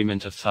 the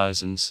Agreement of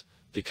Thousands,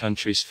 the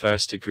country's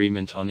first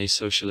agreement on a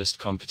socialist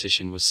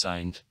competition was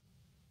signed.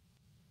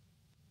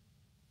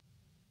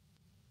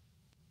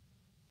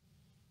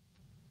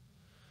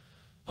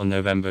 On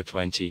November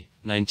 20,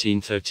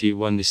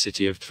 1931, the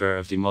city of Tver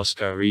of the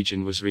Moscow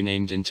region was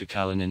renamed into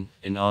Kalinin,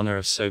 in honor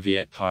of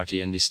Soviet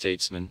Party and the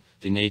statesman,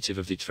 the native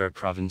of the Tver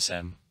province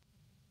M.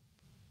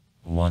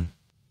 1.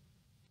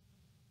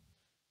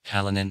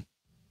 Kalinin.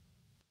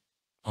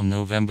 On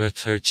November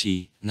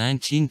 30,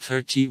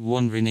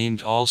 1931,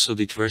 renamed also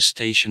the Tver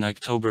station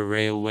October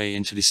Railway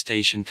into the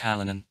station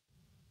Kalinin.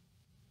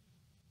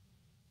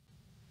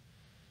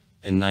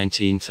 In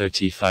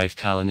 1935,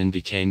 Kalinin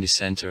became the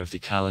center of the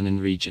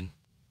Kalinin region.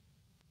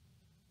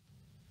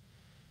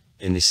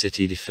 In the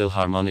city, the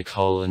Philharmonic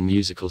Hall and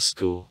Musical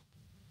School.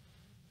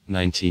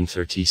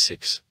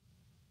 1936.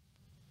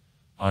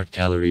 Art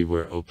Gallery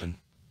were open.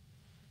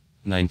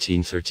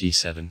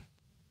 1937.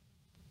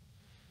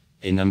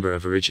 A number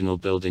of original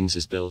buildings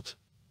is built.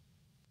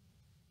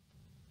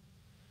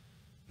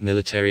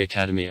 Military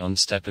Academy on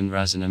Stepan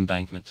Razin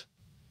Embankment.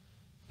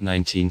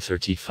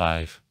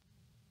 1935.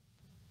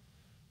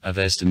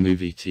 Avesta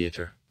Movie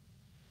Theatre.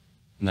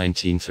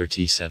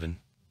 1937.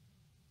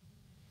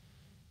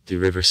 The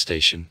River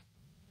Station.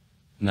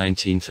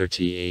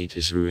 1938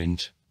 is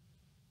ruined.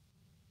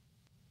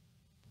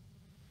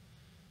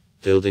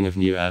 Building of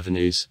new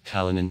avenues,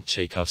 Kalinin,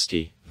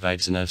 Tchaikovsky,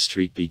 Vagzhanov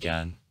Street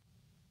began.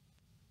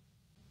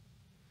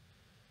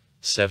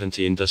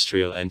 70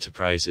 industrial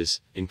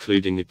enterprises,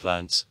 including the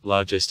plants,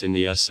 largest in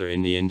the USSR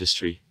in the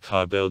industry,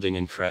 car building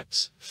and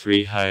crepes,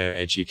 3 higher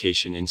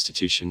education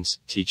institutions,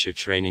 teacher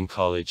training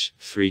college,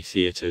 3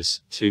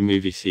 theaters, 2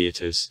 movie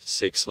theaters,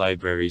 6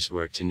 libraries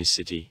worked in the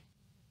city.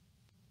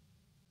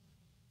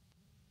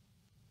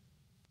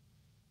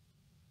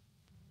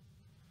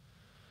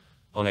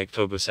 On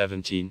October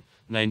 17,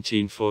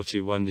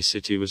 1941, the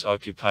city was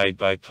occupied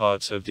by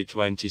parts of the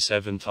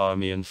 27th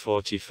Army and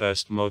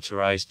 41st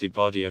Motorized, the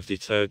body of the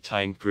 3rd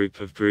Tank Group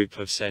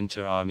of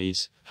Center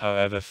Armies.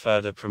 However,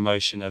 further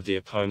promotion of the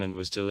opponent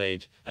was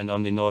delayed, and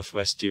on the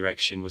northwest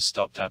direction was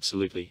stopped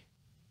absolutely.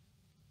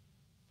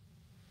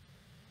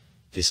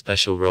 The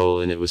special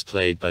role in it was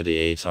played by the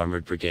 8th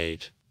Armored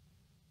Brigade.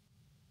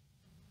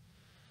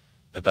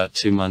 About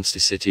 2 months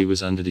the city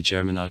was under the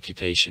German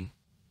occupation.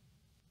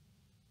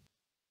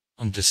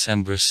 On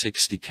December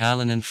 6, the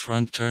Kalinin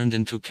front turned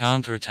into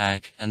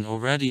counterattack, and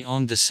already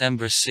on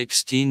December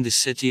 16 the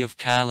city of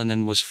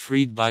Kalinin was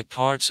freed by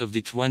parts of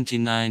the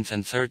 29th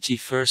and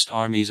 31st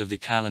Armies of the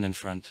Kalinin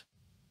front.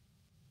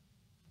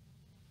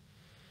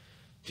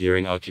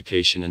 During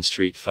occupation and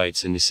street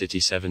fights in the city,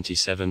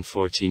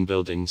 7714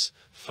 buildings,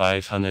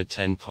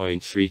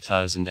 510.3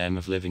 thousand m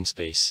of living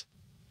space,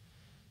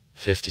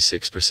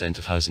 56%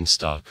 of housing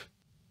stock,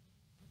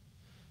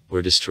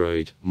 were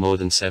destroyed. More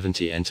than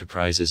 70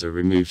 enterprises are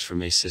removed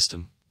from a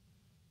system.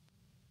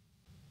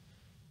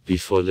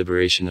 Before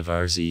liberation of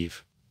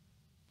Arziv.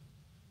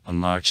 On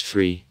March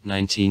 3,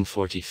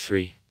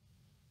 1943,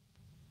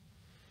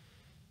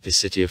 the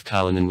city of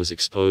Kalinin was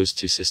exposed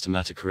to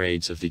systematic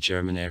raids of the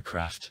German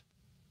aircraft.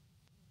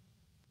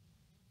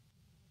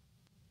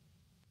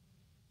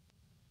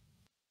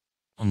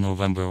 On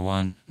November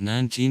 1,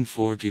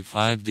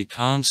 1945, the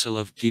Council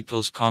of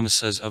People's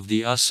Commissars of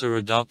the USSR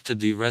adopted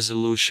the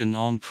resolution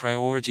on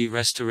priority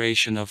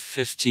restoration of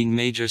 15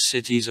 major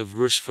cities of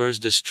Rus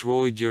first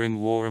destroyed during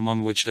war,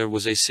 among which there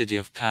was a city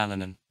of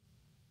Kalinin.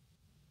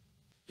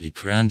 The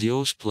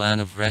grandiose plan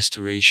of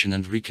restoration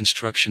and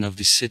reconstruction of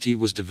the city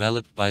was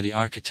developed by the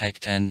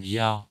architect N.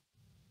 Yao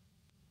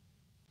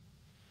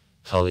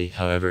Tully.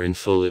 However, in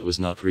full it was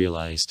not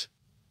realized.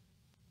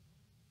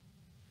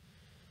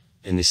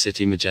 In the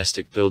city,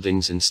 majestic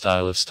buildings in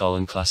style of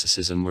Stalin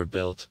classicism were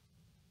built.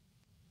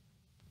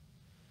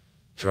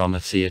 Drama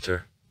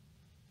Theatre.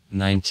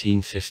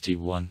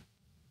 1951.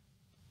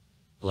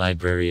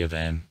 Library of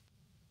M.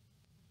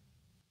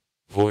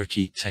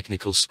 Gorky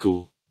Technical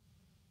School.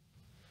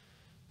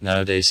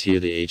 Nowadays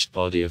here the aged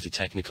body of the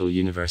Technical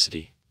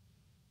University.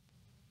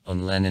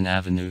 On Lenin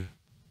Avenue.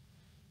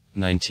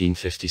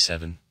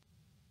 1957.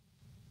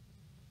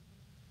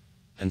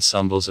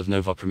 Ensembles of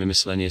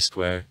Novoprimyslenia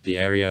Square, the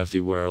area of the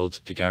world,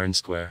 Gagarin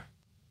Square.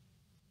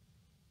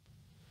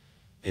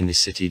 In the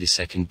city the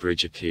second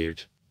bridge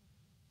appeared.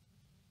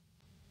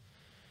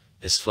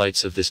 As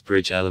flights of this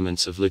bridge,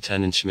 elements of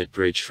Lieutenant Schmidt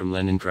Bridge from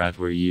Leningrad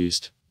were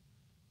used.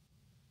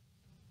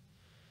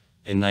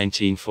 In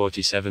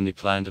 1947 the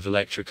plant of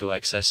electrical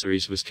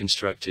accessories was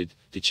constructed,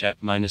 the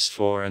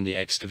CHEP-4 and the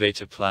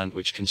excavator plant,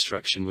 which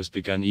construction was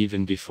begun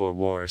even before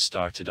war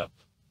started up.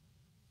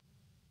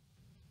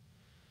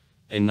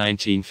 In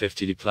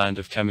 1950 the plant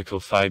of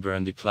chemical fiber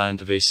and the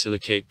plant of a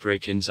silicate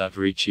brick in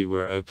Zaporizhzhia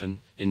were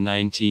open. In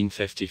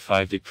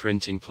 1955 the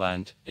printing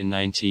plant. In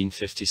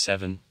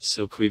 1957,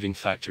 silk weaving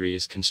factory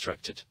is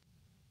constructed.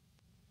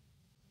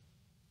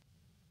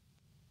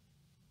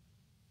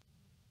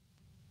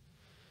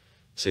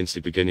 Since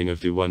the beginning of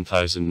the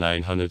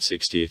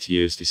 1960th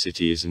years the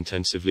city is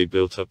intensively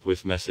built up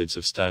with methods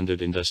of standard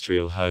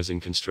industrial housing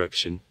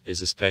construction,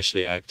 is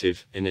especially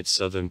active, in its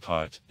southern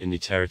part, in the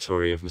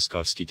territory of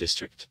Moskovsky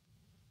district.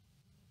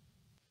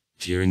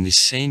 During the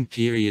same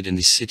period in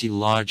the city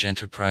large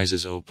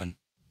enterprises open.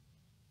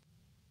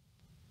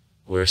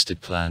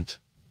 Worsted plant.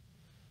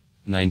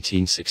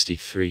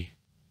 1963.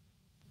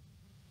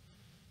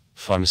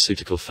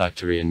 Pharmaceutical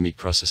factory and meat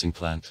processing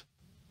plant.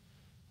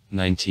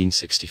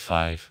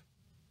 1965.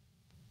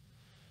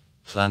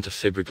 Plant of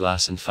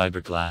fiberglass and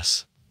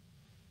fiberglass.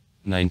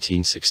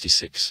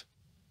 1966.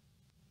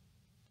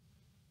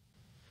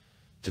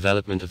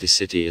 Development of the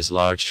city as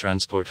large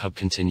transport hub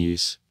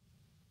continues.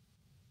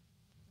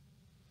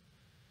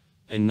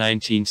 In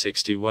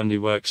 1961 the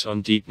works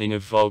on deepening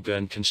of Volga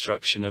and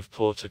construction of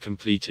port are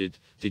completed.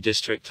 The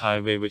district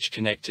highway which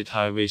connected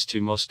highways to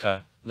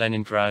Moscow,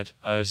 Leningrad,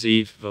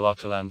 Urziv,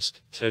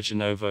 Volokholamsk,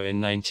 Turgenevo in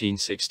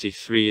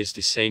 1963 is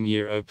the same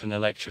year. Open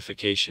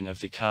electrification of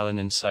the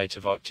Kalinin site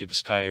of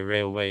Oktябrskaya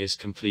railway is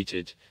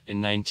completed.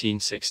 In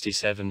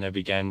 1967 there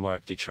began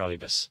work the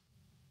trolleybus.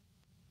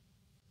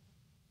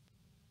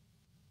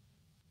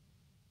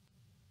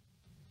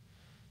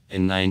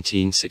 In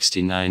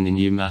 1969 the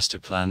new master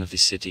plan of the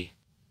city.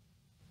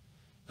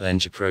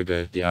 Lenja,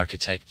 the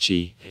architect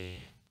G.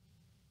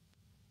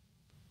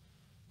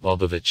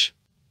 Bobovich,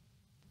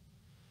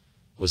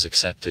 was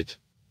accepted.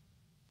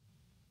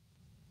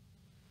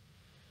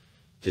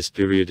 This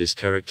period is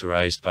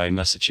characterized by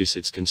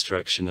Massachusetts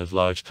construction of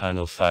large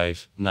panel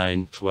 5,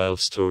 9,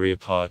 12-story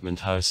apartment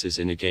houses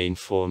in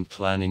again-formed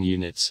planning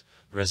units,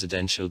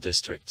 residential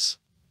districts.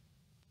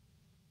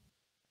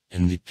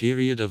 In the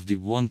period of the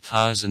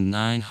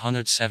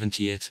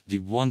 1970th, the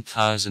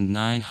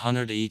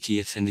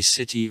 1980th in the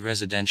city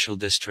residential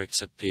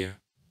districts appear.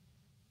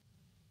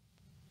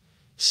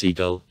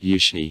 Seagull,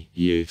 Yushny,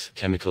 Youth,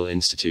 Chemical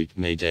Institute,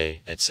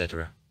 Mayday,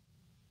 etc.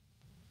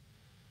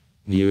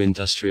 New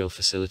industrial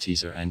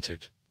facilities are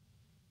entered.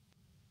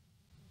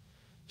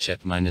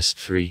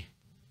 CHEP-3.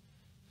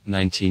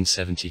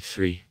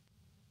 1973.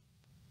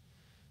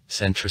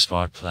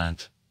 Centrosvar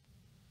plant.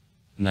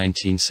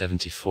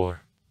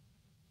 1974.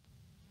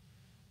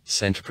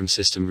 Centroprom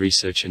System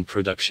Research and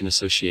Production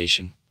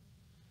Association.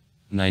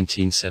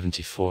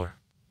 1974.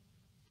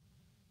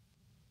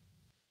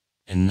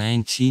 In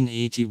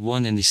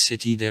 1981 in the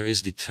city there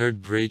is the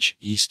third bridge,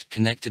 east,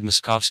 connected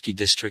Moskovsky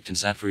district and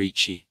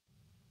Zaporizhzhia.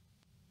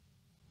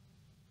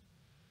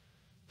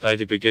 By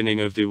the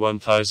beginning of the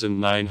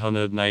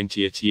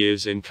 1990th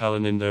years in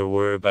Kalinin there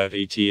were about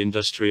 80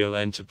 industrial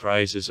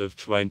enterprises of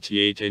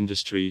 28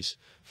 industries,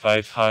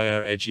 5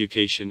 higher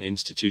education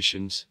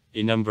institutions,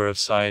 a number of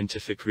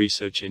scientific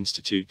research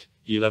institute,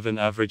 11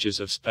 averages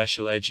of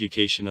special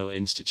educational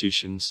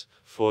institutions,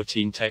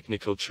 14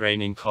 technical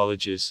training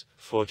colleges,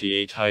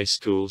 48 high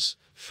schools,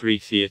 3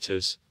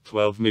 theaters,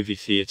 12 movie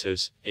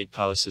theaters, 8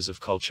 palaces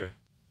of culture.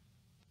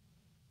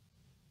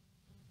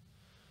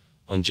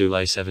 On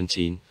July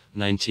 17,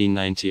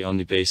 1990, on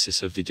the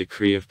basis of the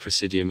decree of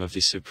Presidium of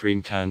the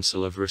Supreme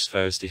Council of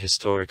Rusfers, the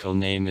historical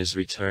name is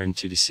returned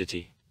to the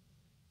city.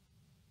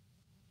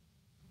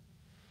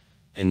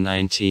 In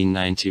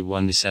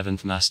 1991, the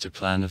 7th Master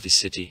Plan of the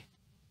city.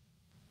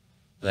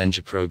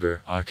 Lenja,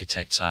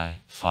 Architects I,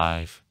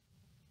 5.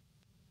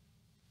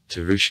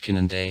 Terushkin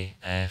and A,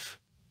 F.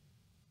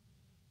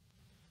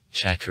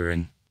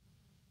 Chakarin.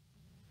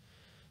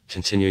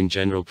 Continuing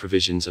general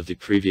provisions of the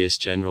previous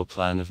General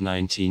Plan of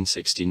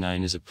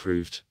 1969 is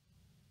approved.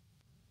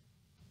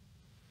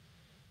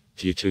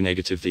 Due to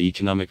the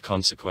economic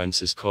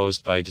consequences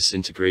caused by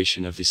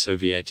disintegration of the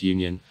Soviet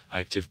Union,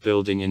 active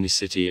building in the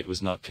city it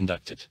was not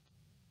conducted.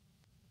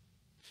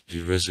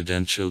 The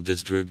residential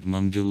district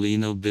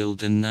Mungulino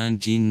built in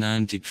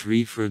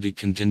 1993 for the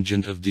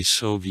contingent of the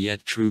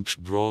Soviet troops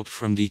brought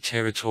from the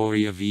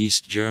territory of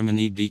East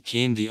Germany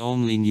became the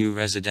only new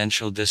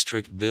residential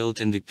district built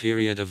in the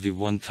period of the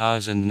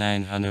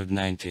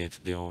 1990th.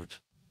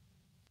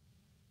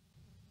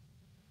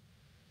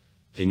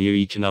 The new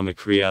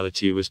economic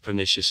reality was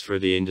pernicious for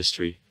the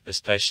industry,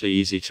 especially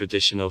easy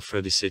traditional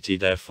for the city.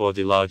 Therefore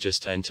the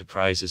largest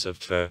enterprises of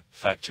Tver,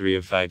 factory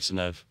of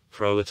Vibsanov,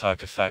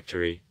 Proletarka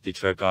factory, the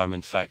Tver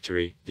garment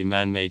factory, the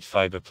man-made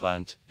fiber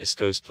plant,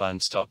 Iskos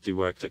plant stopped the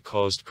work that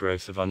caused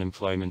growth of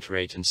unemployment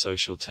rate and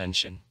social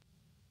tension.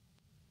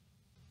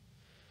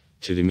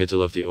 To the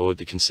middle of the ode,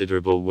 the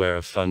considerable ware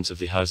of funds of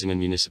the housing and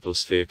municipal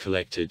sphere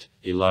collected,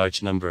 a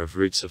large number of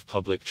routes of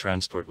public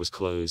transport was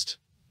closed.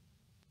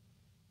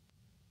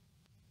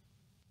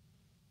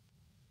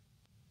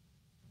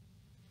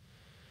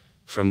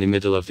 From the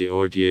middle of the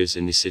ode years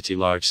in the city,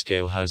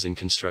 large-scale housing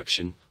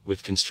construction,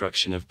 with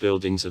construction of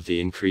buildings of the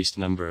increased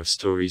number of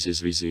stories,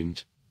 is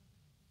resumed.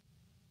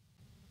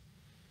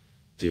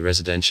 The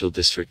residential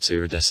districts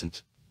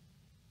iridescent.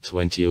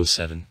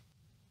 2007.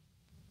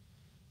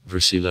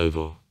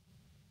 Brusilovo.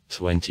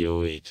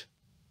 2008.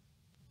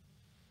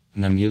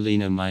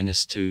 Namulina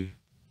 -2.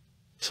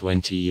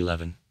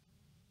 2011.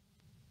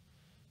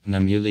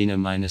 Namulina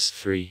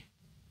 -3.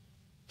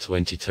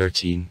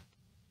 2013.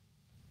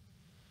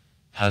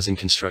 Housing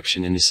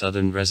construction in the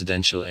southern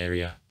residential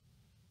area.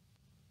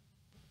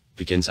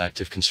 Begins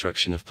active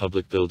construction of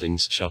public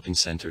buildings, shopping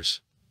centers.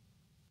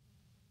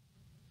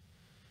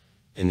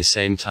 In the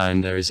same time,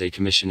 there is a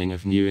commissioning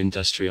of new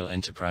industrial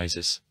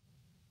enterprises.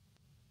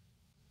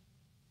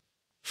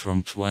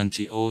 From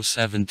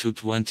 2007 to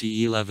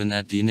 2011,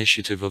 at the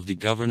initiative of the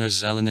Governor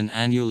Zelenin,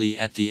 annually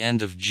at the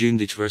end of June,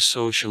 the Tver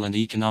Social and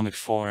Economic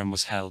Forum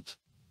was held.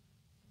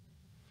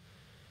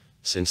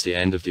 Since the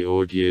end of the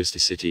old years, the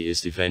city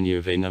is the venue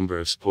of a number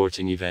of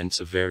sporting events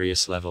of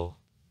various level.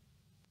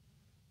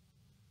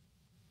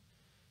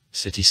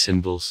 City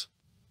symbols.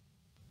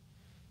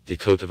 The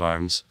coat of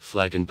arms,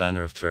 flag and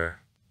banner of Tver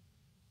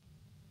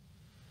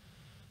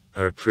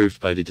are approved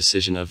by the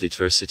decision of the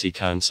Tver City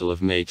Council of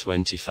May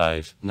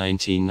 25,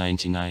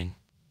 1999,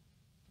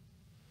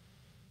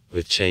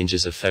 with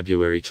changes of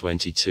February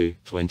 22,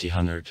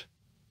 2000.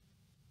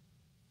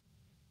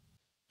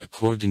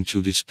 According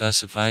to the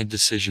specified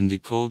decision, the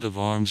coat of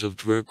arms of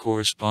Tver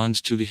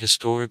corresponds to the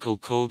historical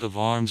coat of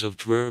arms of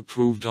Tver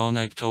approved on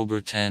October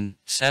 10,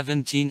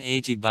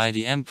 1780 by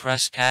the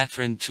Empress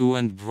Catherine II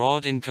and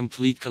brought in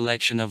complete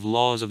collection of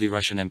laws of the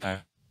Russian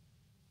Empire.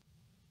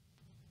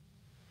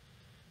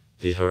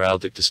 The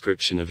heraldic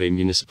description of a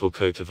municipal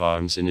coat of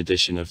arms, in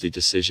addition of the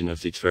decision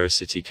of the Tver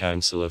City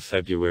Council of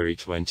February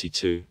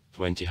 22,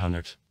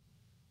 2000.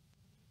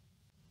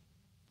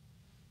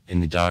 In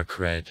the dark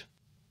red.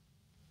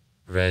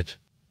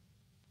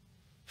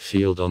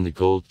 Field on the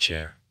gold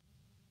chair.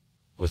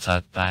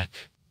 Without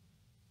back.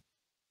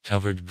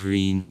 Covered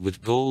green,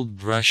 with gold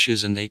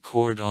brushes and a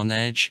cord on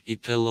edge, a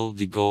pillow,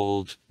 the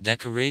gold,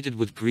 decorated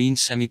with green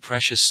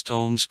semi-precious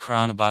stones,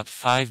 crown about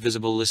 5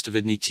 visible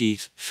listovidny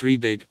teeth, 3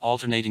 big,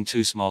 alternating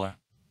 2 smaller.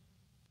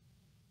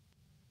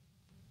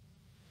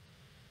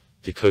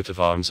 The coat of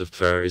arms of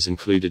Tver is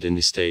included in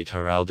the State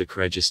Heraldic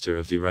Register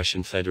of the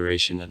Russian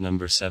Federation at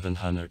number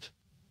 700.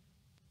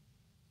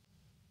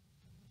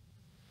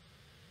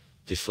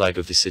 The flag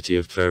of the city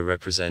of Tver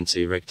represents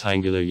a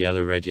rectangular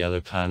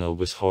yellow-red-yellow panel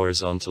with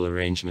horizontal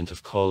arrangement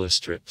of collar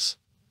strips.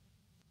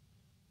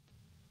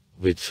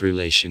 Width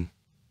relation.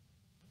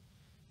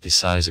 The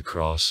size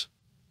across.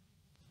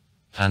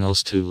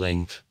 Panels to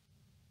length.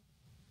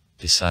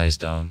 The size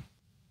down.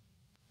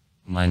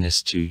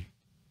 -2.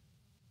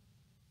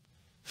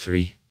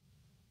 3.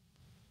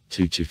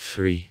 2 to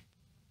 3.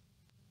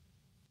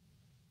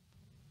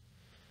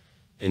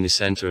 In the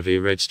center of a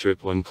red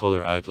strip, one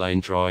color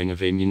outline drawing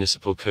of a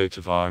municipal coat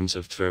of arms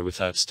of Tver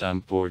without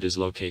stamp board is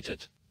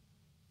located.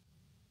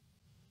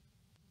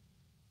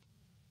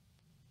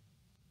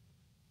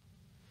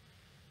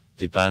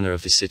 The banner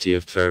of the city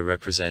of Tver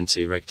represents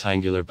a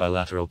rectangular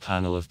bilateral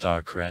panel of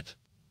dark red,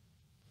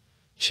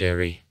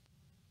 cherry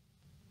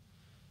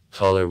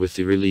color with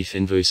the relief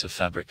invoice of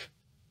fabric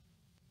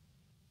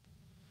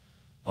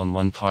on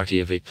one party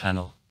of a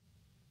panel,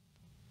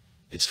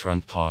 its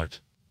front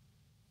part.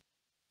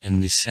 In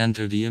the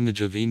center, the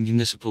image of a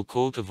municipal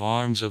coat of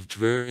arms of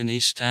Tver in a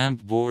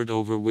stamp board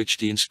over which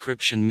the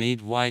inscription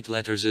made white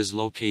letters is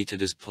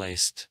located is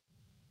placed.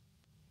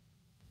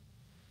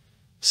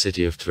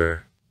 City of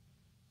Tver.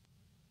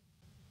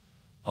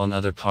 On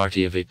other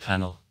party of a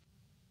panel,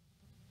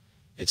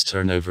 its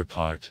turnover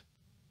part.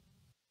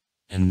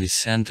 In the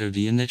center,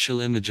 the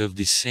initial image of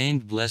the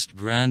Saint Blessed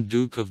Grand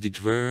Duke of the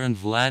Tver and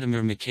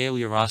Vladimir Mikhail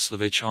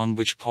Yaroslavich, on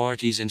which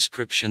parties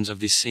inscriptions of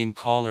the same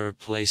color are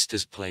placed,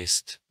 is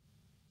placed.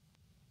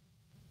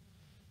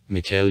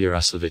 Mikhail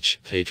Yaroslavich,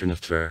 patron of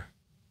Tver.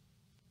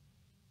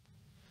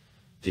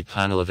 The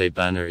panel of a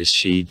banner is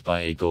sheathed by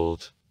a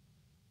gold,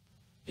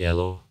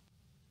 yellow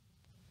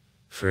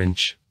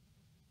fringe.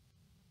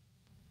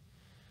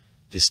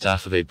 The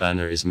staff of a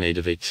banner is made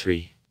of a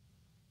tree.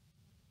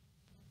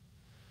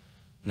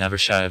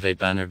 Navrashai of a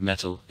banner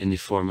metal in the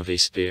form of a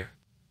spear.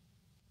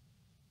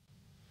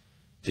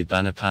 The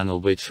banner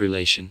panel width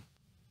relation.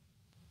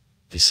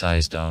 The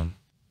size down.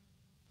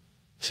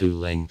 To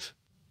length.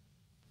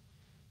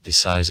 The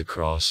size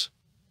across.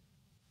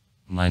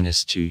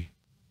 -2.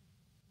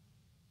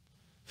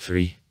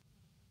 3.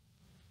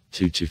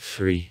 2 to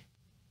 3.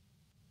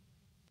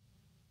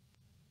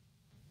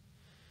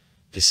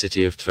 The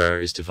city of Tver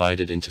is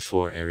divided into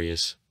 4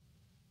 areas.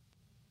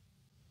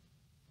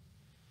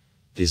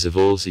 The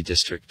Zavolzy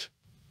district,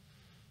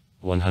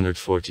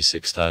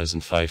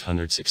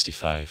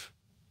 146,565.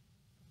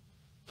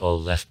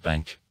 All left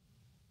bank,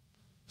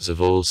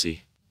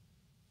 Zavolzy.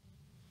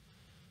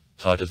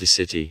 Part of the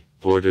city,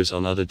 borders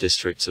on other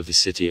districts of the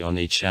city on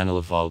a channel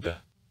of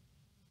Volga.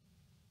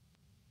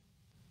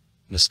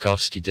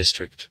 Moskovsky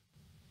district.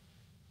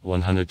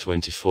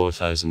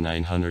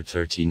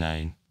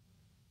 124,939.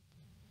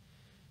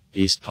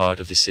 East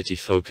part of the city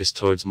focused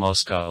towards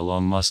Moscow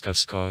along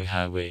Moskovskoye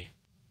Highway.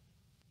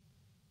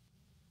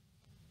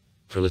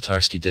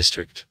 Proletarsky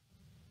district.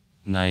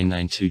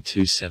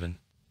 99227.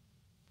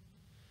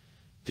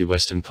 The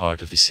western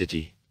part of the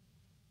city.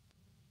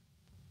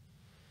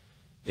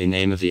 The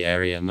name of the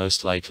area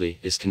most likely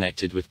is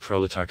connected with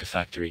Proletarka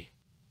factory.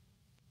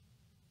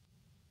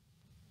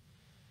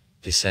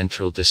 The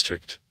central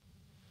district.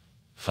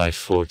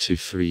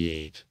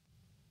 54238.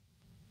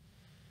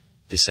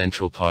 The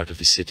central part of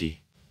the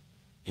city,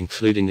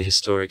 including the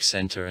historic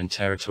center and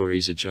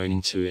territories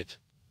adjoining to it.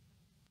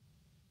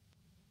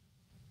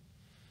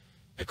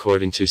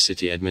 According to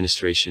city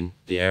administration,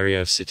 the area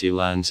of city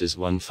lands is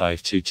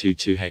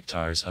 15222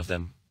 hectares of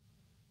them.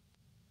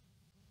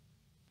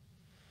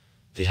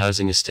 The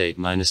housing estate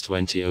minus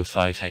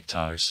 2005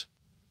 hectares.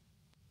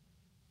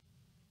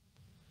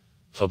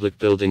 Public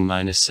building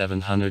minus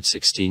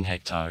 716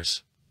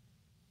 hectares.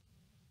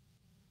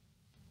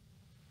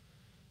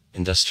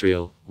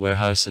 Industrial,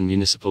 warehouse and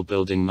municipal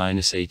building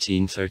minus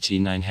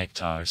 1839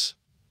 hectares.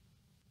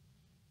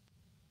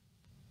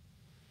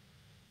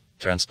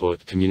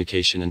 Transport,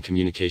 communication and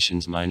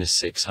communications minus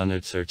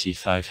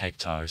 635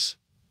 hectares.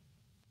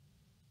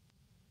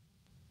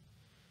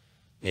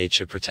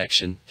 Nature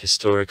protection,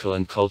 historical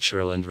and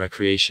cultural and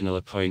recreational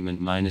appointment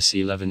minus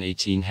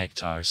 1118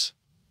 hectares.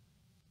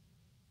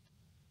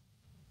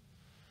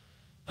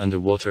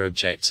 Underwater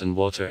objects and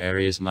water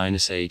areas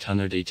minus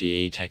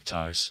 888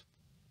 hectares.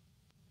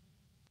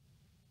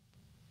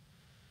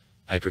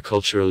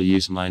 Agricultural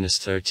use minus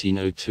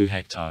 1302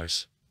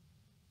 hectares.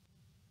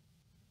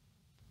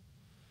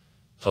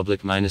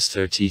 Public minus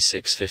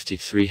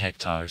 3653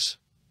 hectares.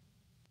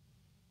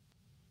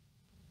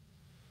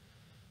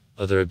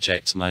 Other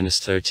objects minus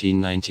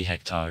 1390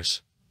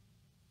 hectares.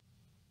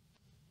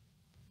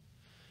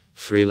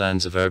 Free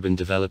lands of urban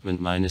development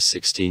minus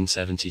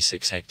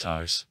 1676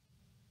 hectares.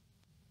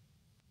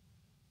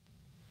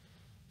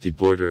 The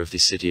border of the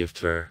city of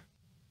Tver.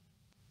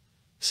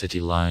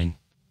 City line.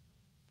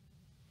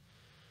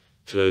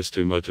 Close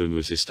to Mutton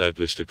was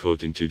established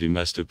according to the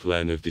master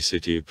plan of the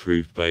city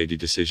approved by the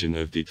decision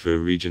of the Tver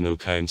Regional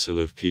Council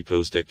of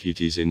People's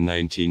Deputies in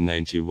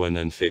 1991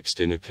 and fixed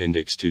in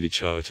appendix to the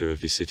charter of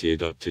the city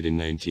adopted in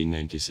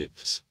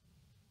 1996.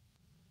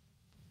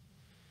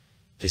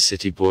 The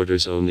city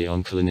borders only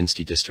on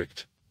Kalininsky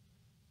district.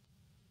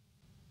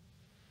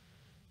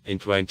 In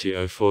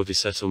 2004 the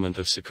settlement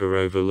of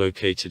Sakharovo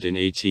located in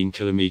 18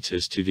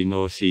 kilometers to the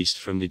northeast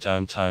from the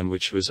downtown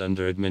which was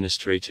under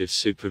administrative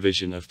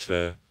supervision of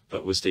Tver,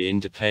 but was the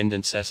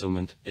independent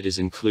settlement, it is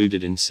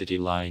included in city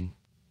line.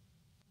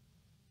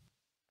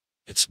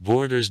 Its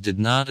borders did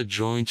not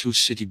adjoin to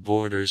city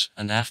borders,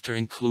 and after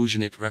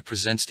inclusion it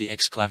represents the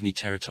exclavny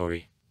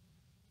territory.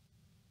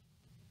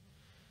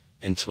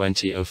 In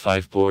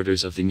 2005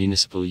 borders of the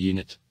municipal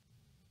unit.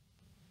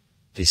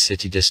 The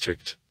city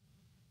district.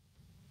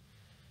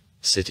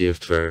 City of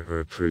Tver were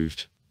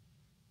approved.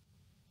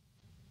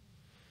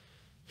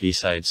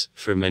 Besides,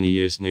 for many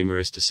years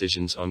numerous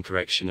decisions on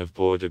correction of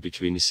border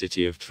between the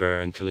city of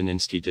Tver and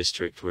Kalininsky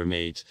district were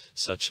made,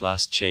 such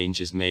last change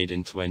is made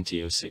in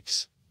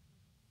 2006.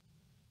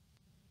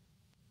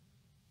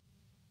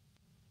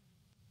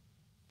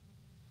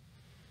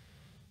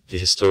 The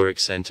historic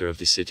center of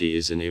the city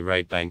is in a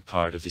right bank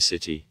part of the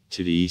city,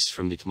 to the east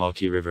from the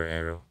Tmoki River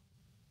arrow.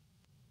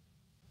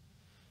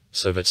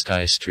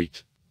 Sovetskaya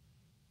Street.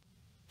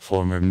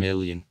 Former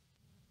Million.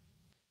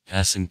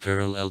 Passing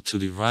parallel to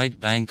the right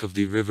bank of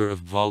the river of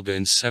Volga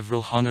and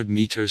several hundred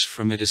meters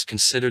from it is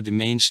considered the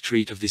main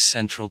street of the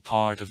central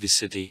part of the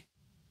city.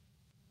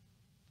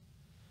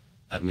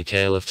 At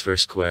Mikhailov Tver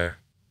Square.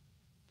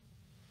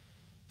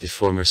 The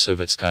former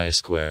Sovetskaya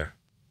Square.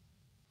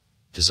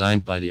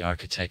 Designed by the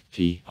architect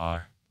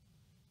P.R.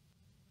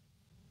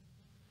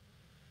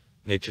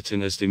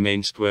 Nikitin as the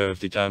main square of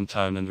the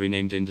downtown and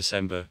renamed in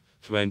December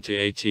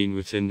 2018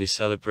 within the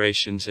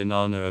celebrations in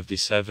honor of the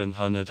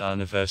 700th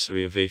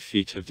anniversary of a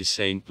feat of the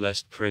Saint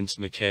Blessed Prince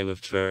Mikhail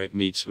of Tver. It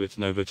meets with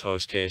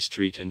Novotorskaya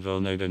Street and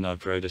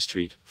Volnodo-Novgoroda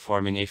Street,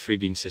 forming a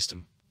freebie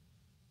system.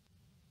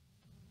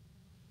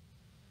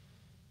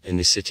 In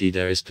the city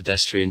there is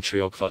pedestrian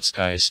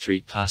Triokvotskaya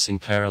Street passing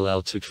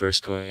parallel to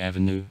Tverskoye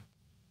Avenue.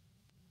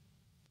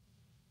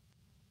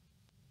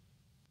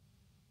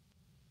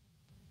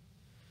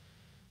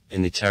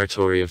 In the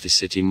territory of the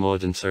city more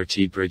than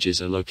 30 bridges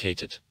are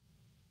located.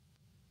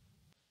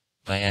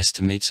 By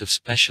estimates of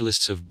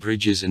specialists of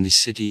bridges in the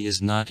city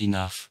is not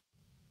enough.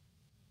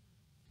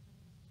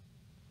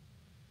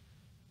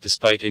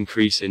 Despite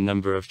increase in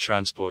number of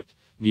transport,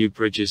 new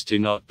bridges do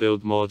not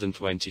build more than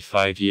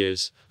 25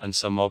 years, and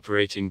some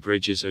operating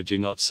bridges do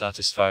not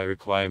satisfy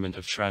requirement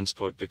of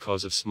transport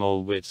because of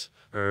small width,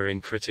 or are in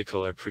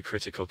critical or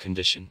pre-critical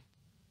condition.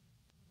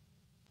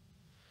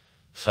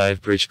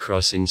 5 bridge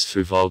crossings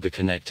through Volga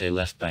connect a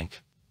left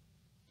bank.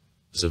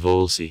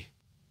 Zavolzy.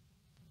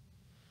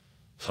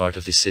 Part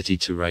of the city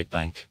to right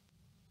bank.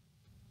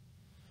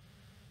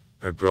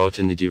 Are brought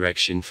in the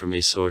direction from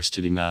a source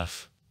to the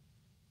mouth.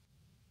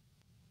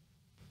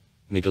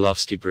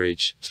 Migalovsky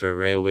Bridge, Tver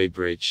Railway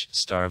Bridge,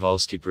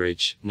 Starovolsky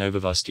Bridge,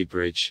 Novovosky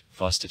Bridge,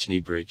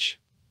 Vostochny Bridge.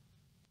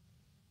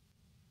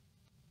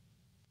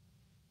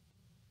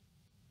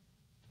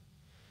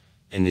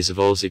 In the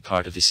Zavolzy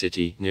part of the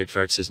city, near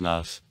Tvertsa's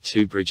mouth,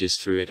 2 bridges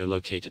through it are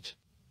located.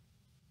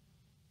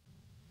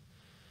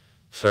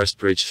 First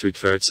bridge through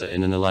Tvertsa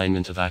in an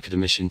alignment of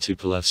Akademician to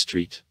Pulav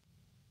Street.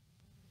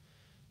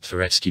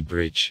 Tveretsky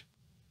Bridge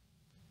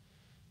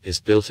is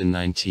built in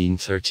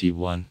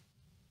 1931.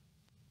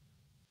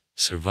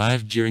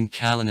 Survived during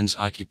Kalinin's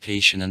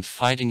occupation and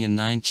fighting in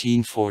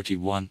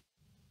 1941.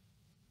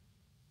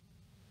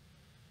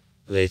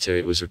 Later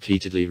it was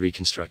repeatedly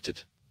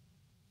reconstructed.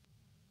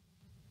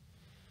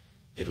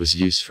 It was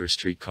used for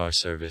streetcar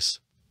service.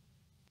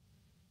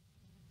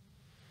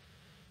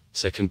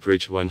 Second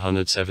bridge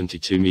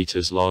 172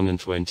 meters long and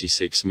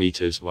 26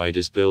 meters wide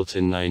is built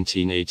in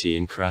 1980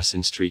 in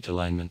Krasin Street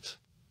alignment.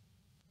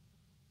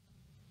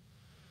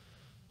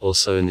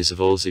 Also in the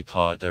Zavolzy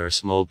part there are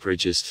small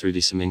bridges through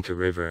the Seminka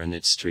River and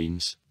its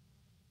streams.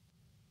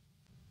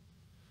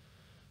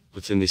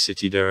 Within the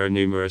city there are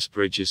numerous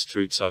bridges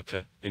through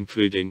Tsoka,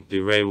 including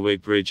the railway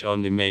bridge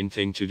on the main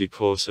thing to the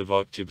course of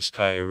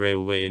Oktябrskaya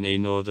Railway in a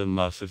northern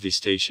mouth of the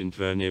station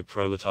Tver near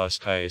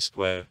Proletarskaya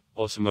Square,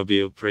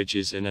 automobile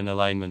bridges in an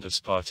alignment of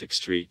Spartak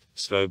Street,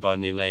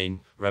 Svobodny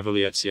Lane,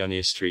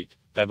 Revolutionary Street,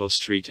 Bebel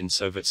Street and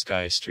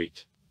Sovetskaya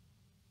Street.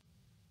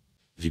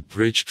 The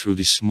bridge through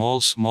the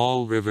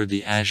small river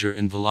the Azure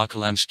in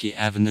Volokolamsky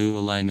Avenue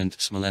alignment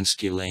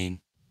Smolensky Lane.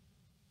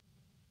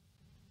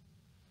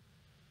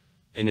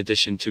 In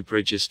addition to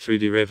bridges through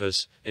the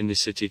rivers, in the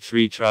city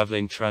 3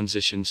 traveling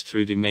transitions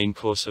through the main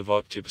course of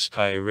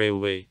Oktябrskaya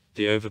Railway,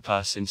 the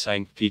overpass in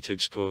St.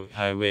 Petersburg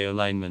Highway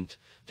alignment,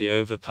 the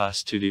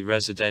overpass to the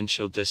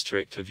residential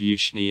district of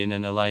Yushny in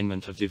an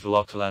alignment of the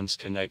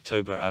Volokolamsk and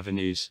October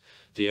avenues,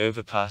 the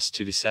overpass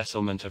to the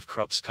settlement of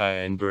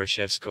Kropskaya in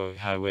Burashevskoy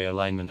Highway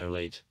alignment are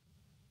laid.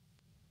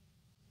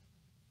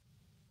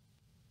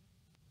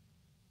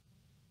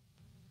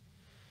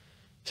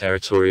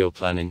 Territorial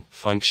planning,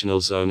 functional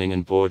zoning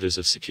and borders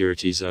of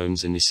security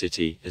zones in the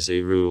city, as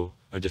a rule,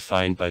 are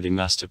defined by the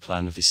master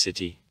plan of the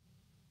city.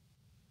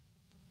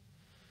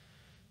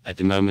 At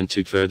the moment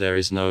to Tver there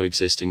is no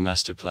existing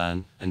master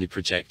plan, and the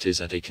project is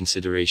at a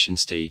consideration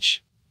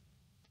stage.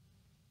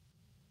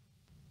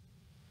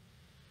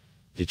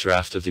 The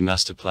draft of the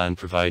master plan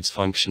provides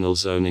functional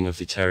zoning of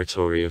the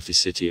territory of the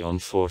city on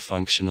 4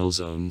 functional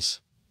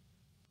zones.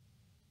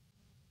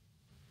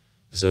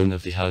 Zone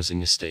of the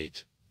housing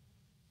estate.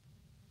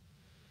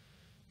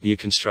 New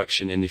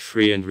construction in the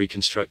free and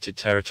reconstructed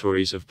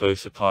territories of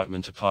both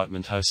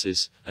apartment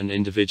houses, and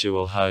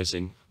individual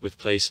housing, with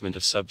placement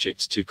of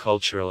subjects to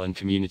cultural and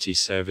community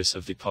service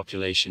of the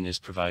population is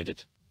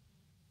provided.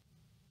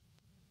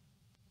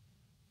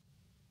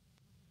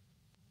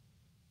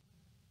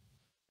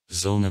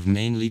 Zone of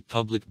mainly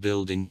public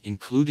building,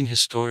 including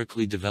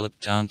historically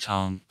developed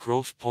downtown,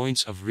 growth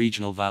points of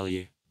regional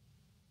value.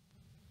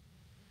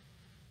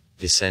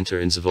 The center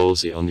in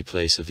Zavolzy on the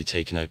place of the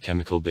taken out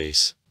chemical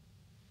base.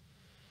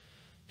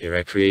 A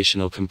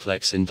recreational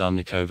complex in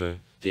Domnikovo,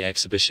 the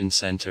exhibition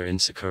center in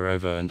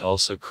Sokurovo and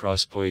also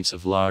cross points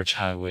of large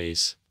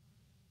highways.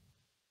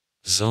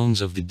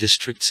 Zones of the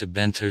district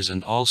centers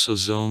and also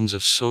zones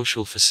of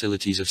social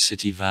facilities of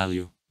city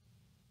value.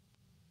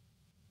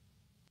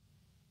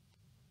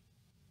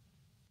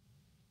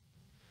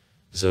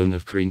 Zone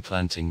of green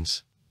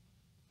plantings.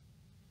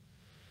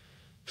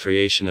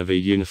 Creation of a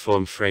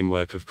uniform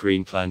framework of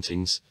green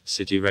plantings,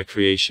 city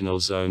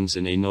recreational zones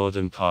in a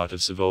northern part of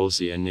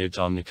Zavolzy and near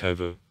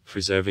Domnikovo,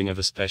 preserving of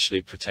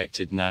especially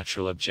protected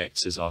natural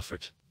objects is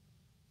offered.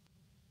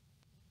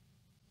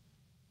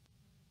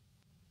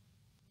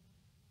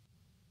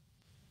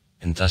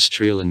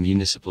 Industrial and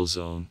municipal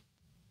zone.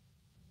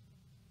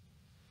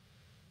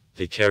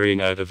 The carrying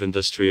out of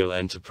industrial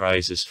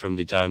enterprises from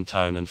the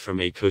downtown and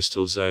from a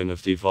coastal zone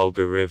of the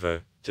Volga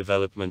River,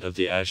 development of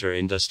the Azure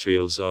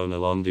Industrial Zone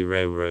along the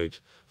railroad,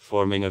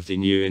 forming of the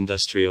new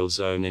industrial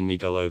zone in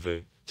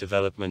Migalovo,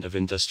 development of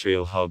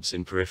industrial hubs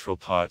in peripheral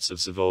parts of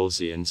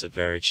Zavolzy and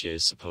Zatverichia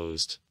is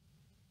supposed.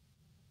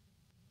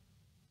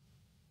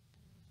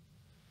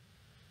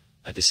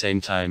 At the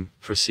same time,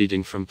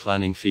 proceeding from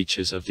planning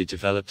features of the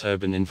developed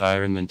urban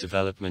environment,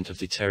 development of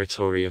the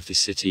territory of the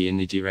city in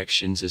the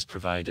directions is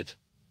provided.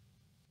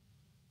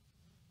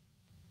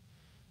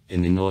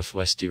 In the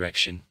northwest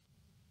direction,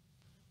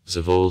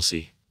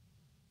 Zavolzy.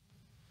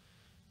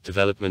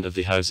 Development of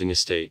the housing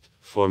estate,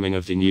 forming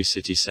of the new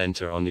city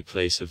center on the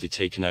place of the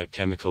taken out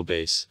chemical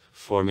base,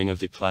 forming of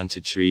the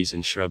planted trees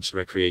and shrubs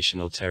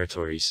recreational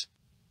territories.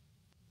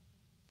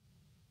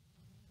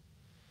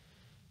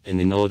 In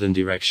the northern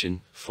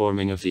direction,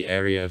 forming of the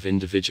area of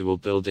individual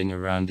building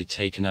around the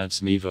taken out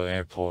Zmivo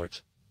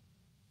airport.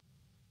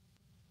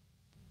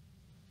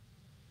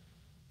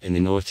 In the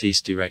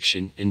northeast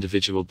direction,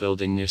 individual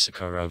building near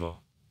Sakharovo.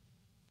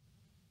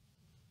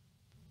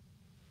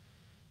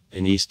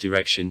 In east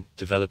direction,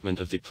 development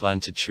of the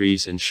planted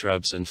trees and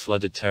shrubs and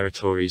flooded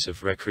territories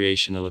of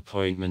recreational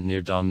appointment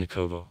near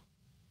Domnikovo.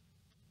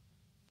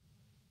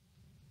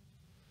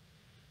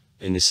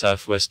 In the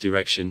southwest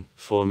direction,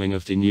 forming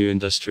of the new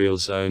industrial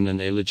zone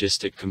and a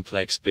logistic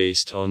complex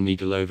based on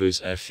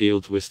Migalovo's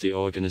airfield with the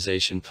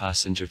organization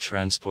passenger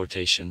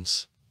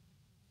transportations.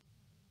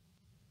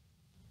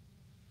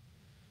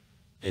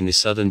 In the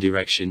southern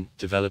direction,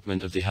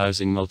 development of the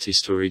housing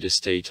multi-storied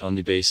estate on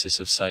the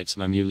basis of sites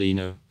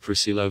Mamulino,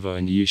 Prusilovo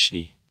and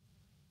Yushny.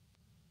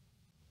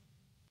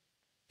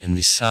 In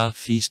the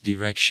southeast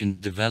direction,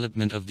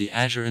 development of the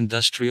Azure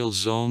industrial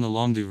zone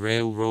along the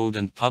railroad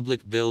and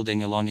public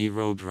building along a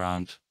road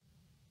round.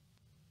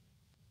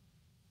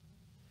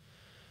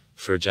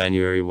 For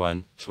January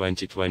 1,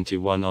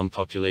 2021 on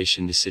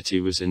population, the city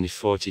was in the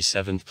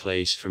 47th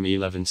place from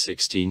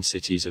 1116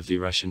 cities of the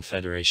Russian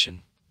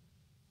Federation.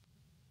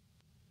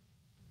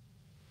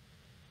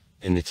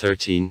 In the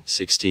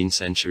 13th-16th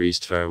centuries,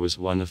 Tver was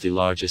one of the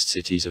largest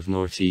cities of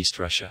northeast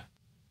Russia.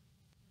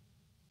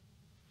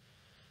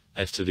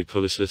 After the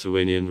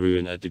Polish-Lithuanian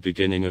ruin at the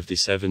beginning of the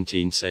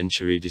 17th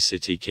century, the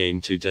city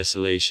came to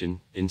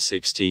desolation. In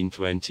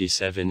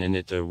 1627 in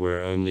it there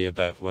were only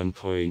about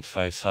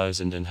 1,500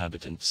 thousand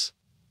inhabitants.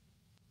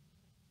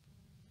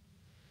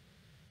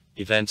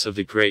 Events of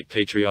the Great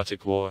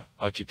Patriotic War,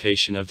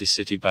 occupation of the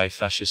city by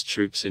fascist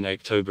troops in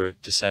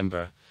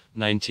October-December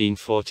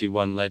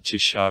 1941 led to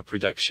sharp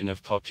reduction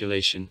of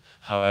population.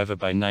 However,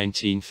 by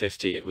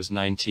 1950 it was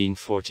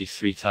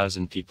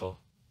 1943,000 people.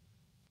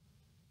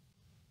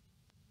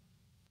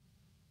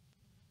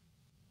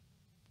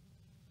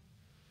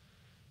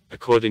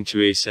 According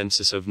to a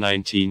census of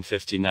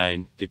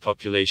 1959, the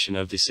population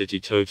of the city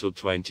totaled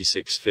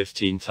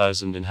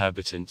 15,000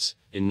 inhabitants.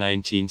 In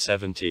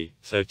 1970,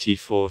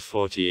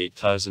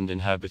 48,000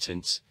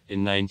 inhabitants.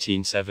 In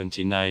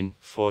 1979,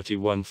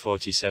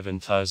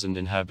 47,000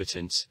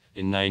 inhabitants.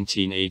 In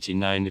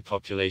 1989 the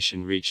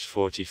population reached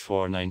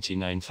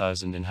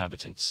 99,000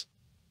 inhabitants.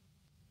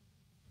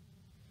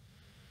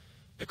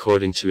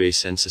 According to a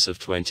census of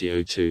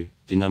 2002,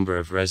 the number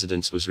of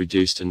residents was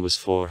reduced and was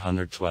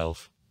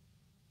 412.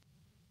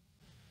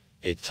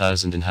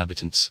 8,000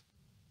 inhabitants.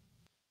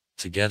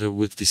 Together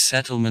with the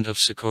settlement of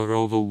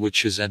Sakharovo,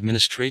 which is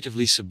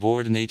administratively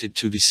subordinated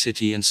to the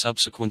city and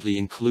subsequently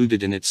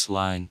included in its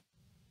line,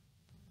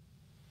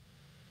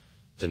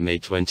 that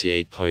made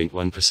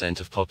 28.1%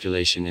 of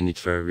population in the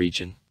Tver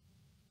region.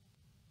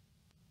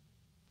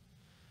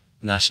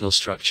 National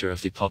structure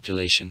of the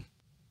population.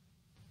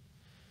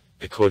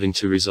 According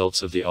to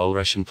results of the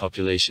All-Russian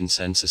Population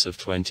Census of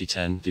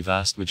 2010, the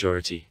vast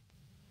majority,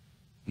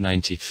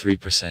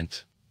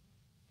 93%,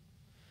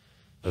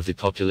 of the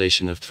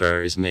population of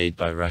Tver is made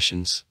by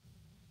Russians.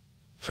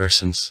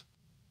 Persons.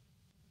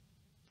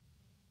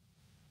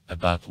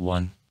 About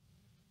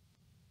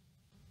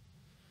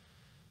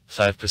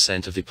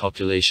 1.5% of the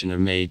population are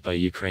made by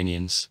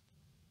Ukrainians.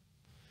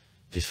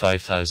 The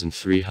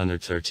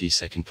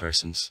 5,332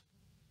 persons.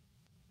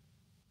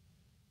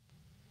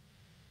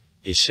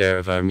 A share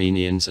of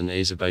Armenians and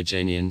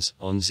Azerbaijanians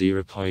on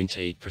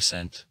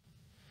 0.8%.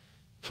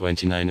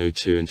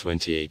 2902 and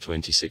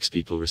 2826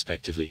 people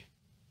respectively.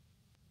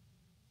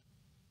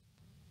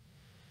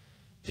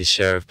 The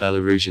share of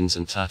Belarusians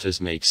and Tatars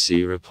makes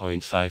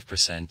 0.5%.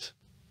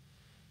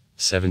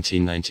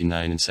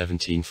 1799 and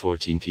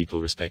 1714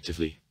 people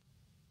respectively.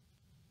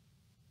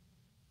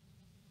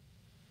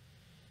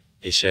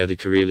 A share the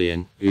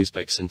Karelian,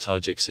 Uzbeks and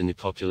Tajiks in the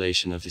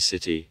population of the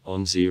city,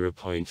 on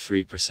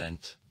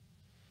 0.3%.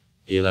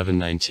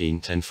 1119,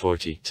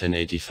 1040,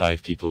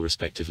 1085 people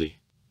respectively.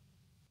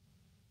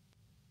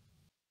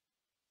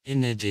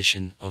 In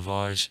addition,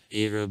 Avars,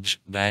 Arabs,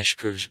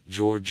 Bashkirs,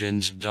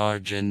 Georgians,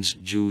 Dargins,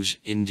 Jews,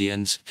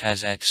 Indians,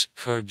 Kazakhs,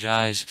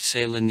 Kyrgyz,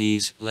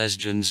 Ceylonese,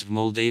 Lesbians,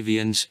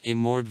 Moldavians,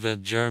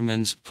 Mordva,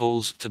 Germans,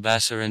 Poles,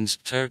 Tabasarans,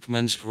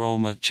 Turkmens,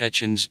 Roma,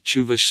 Chechens,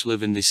 Chuvash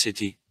live in the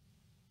city.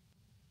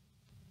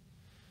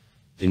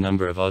 The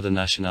number of other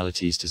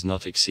nationalities does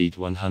not exceed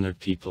 100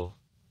 people.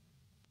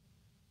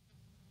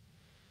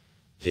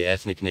 The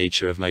ethnic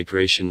nature of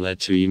migration led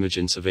to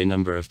emergence of a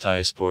number of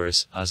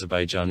diasporas,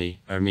 Azerbaijani,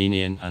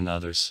 Armenian and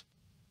others.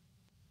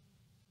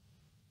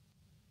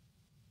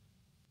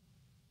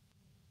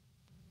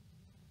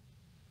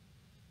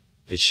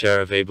 Its share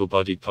of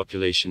able-bodied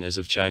population as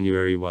of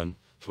January 1,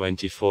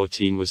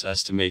 2014 was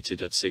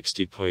estimated at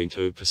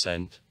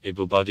 60.0%,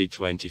 able-bodied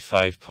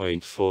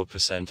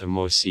 25.4% or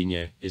more,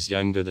 senior, is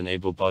younger than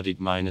able-bodied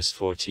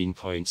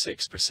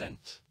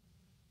 -14.6%.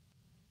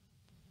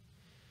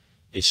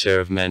 Its share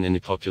of men in the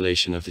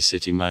population of the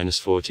city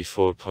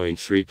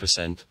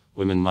 -44.3%,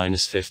 women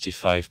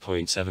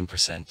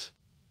 -55.7%.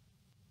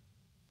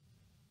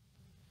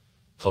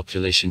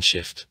 Population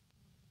shift.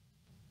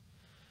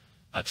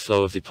 At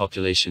flow of the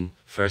population,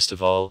 first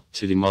of all,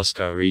 to the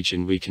Moscow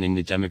region, weakening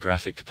the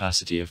demographic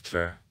capacity of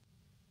Tver,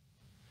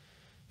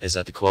 is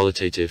at the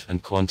qualitative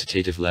and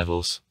quantitative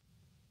levels.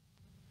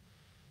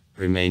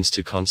 remains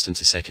too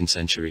constant a second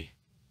century.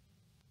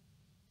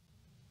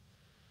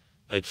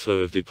 Outflow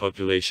of the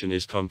population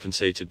is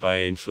compensated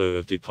by inflow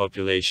of the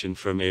population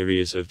from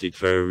areas of the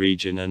Tver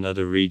region and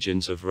other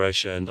regions of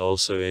Russia, and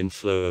also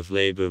inflow of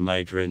labor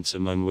migrants,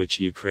 among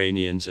which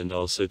Ukrainians and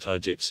also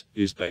Tajiks,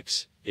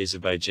 Uzbeks,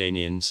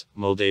 Azerbaijanians,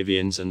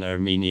 Moldavians and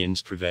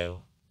Armenians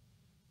prevail.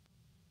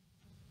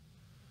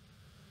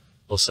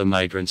 Also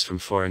migrants from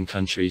foreign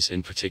countries,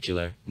 in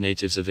particular,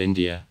 natives of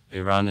India,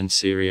 Iran and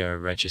Syria, are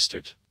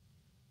registered.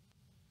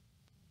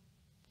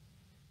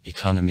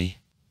 Economy.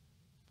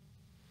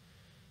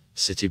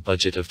 City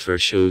budget of Tver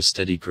shows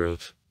steady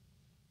growth.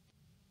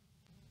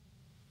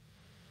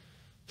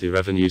 The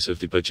revenues of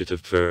the budget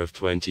of Tver of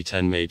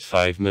 2010 made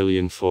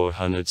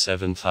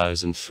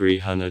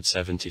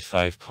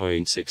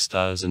 5,407,375.6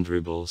 thousand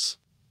rubles,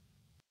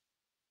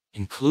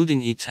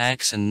 including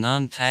e-tax and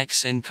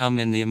non-tax income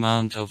in the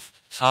amount of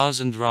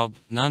 1,000 rub,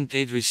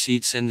 non-paid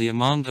receipts in the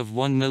amount of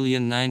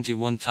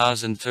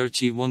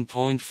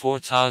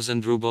 1,091,031.4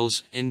 thousand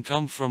rubles,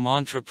 income from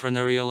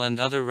entrepreneurial and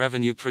other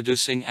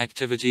revenue-producing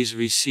activities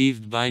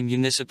received by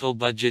municipal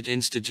budget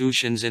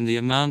institutions in the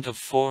amount of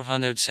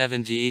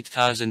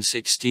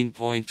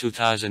 478,016.2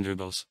 thousand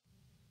rubles.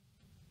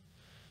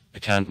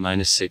 Account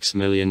minus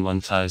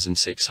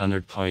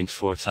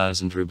 6,001,600.4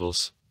 thousand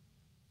rubles.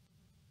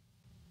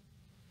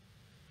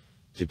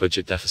 The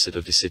budget deficit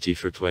of the city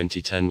for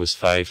 2010 was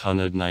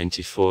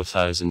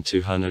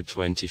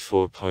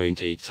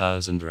 594,224.8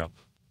 thousand rub.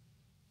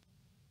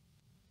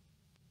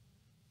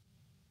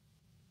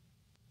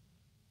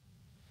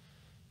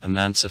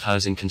 Amounts of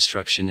housing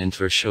construction in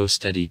Tver show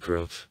steady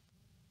growth.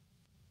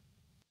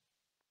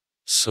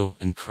 So,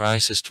 in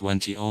crisis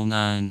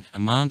 2009,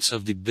 amounts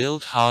of the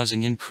built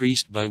housing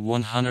increased by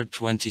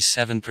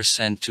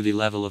 127% to the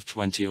level of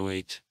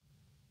 2008.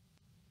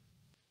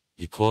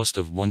 The cost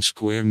of 1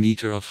 square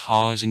meter of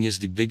housing is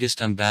the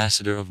biggest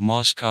ambassador of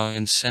Moscow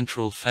in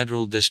Central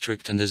Federal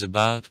District and is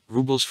about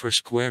rubles per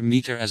square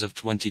meter as of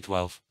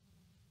 2012.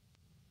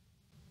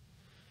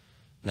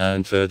 Now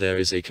in Tver there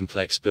is a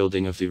complex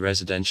building of the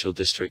residential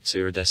districts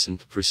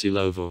Iridescent,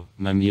 Brusilovo,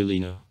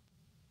 Mamulino.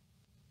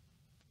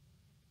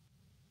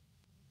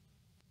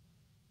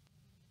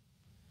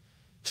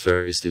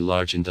 Tver is the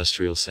large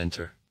industrial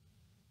center.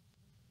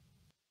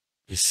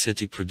 The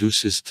city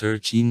produces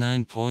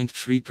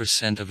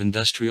 39.3% of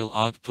industrial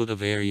output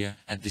of area.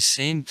 At the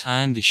same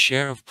time, the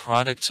share of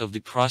products of the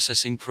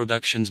processing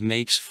productions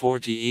makes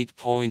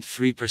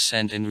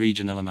 48.3% in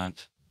regional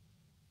amount.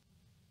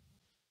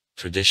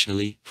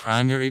 Traditionally,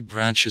 primary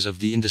branches of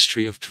the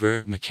industry of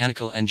Tver: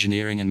 mechanical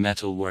engineering and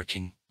metal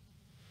working.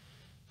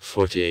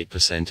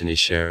 48% in a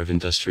share of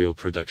industrial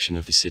production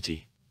of the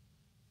city.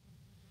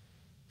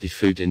 The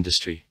food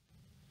industry,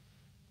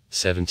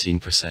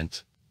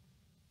 17%.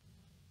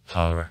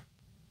 Power,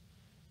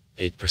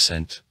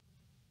 8%.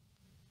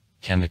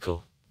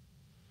 Chemical,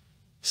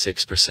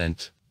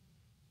 6%.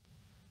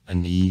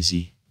 And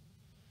easy,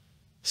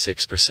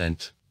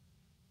 6%.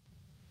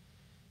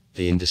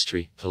 The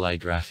industry,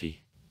 polygraphy,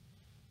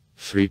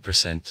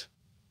 3%.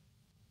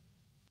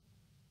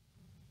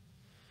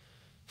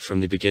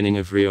 From the beginning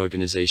of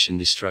reorganization,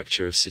 the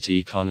structure of city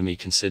economy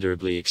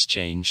considerably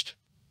exchanged.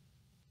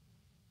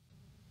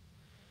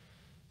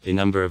 The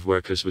number of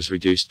workers was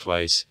reduced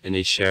twice. In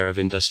a share of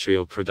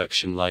industrial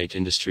production, light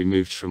industry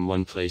moved from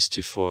 1 place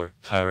to 4,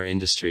 power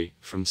industry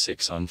from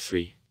 6 on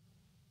 3.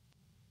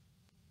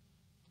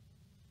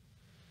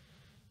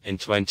 In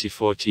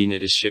 2014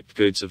 it is shipped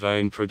goods of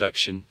own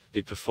production,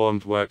 it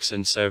performed works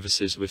and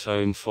services with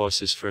own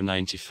forces for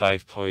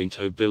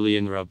 95.0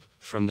 billion rub,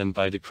 from them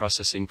by the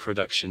processing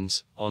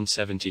productions, on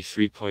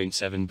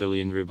 73.7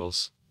 billion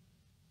rubles.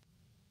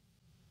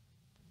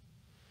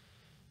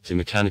 The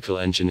mechanical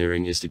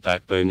engineering is the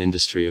backbone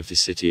industry of the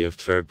city of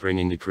Tver,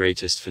 bringing the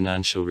greatest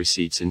financial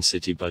receipts in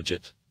city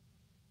budget.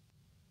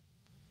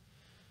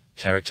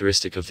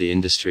 Characteristic of the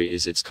industry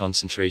is its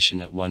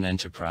concentration at one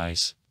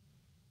enterprise.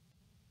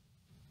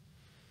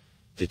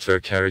 The Tver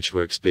Carriage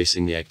Works,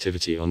 basing the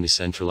activity on the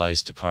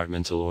centralized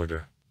departmental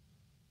order.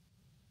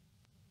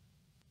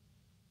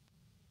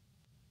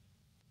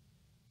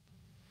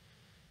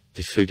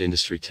 The food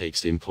industry takes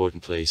the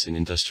important place in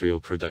industrial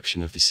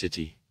production of the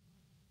city.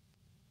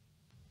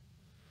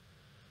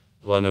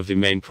 One of the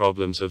main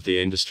problems of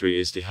the industry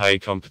is the high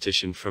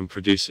competition from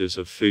producers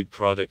of food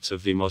products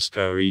of the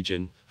Moscow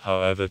region,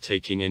 however,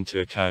 taking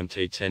into account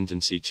a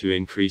tendency to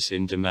increase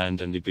in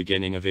demand and the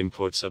beginning of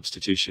import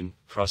substitution,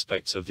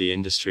 prospects of the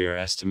industry are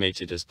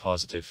estimated as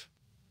positive.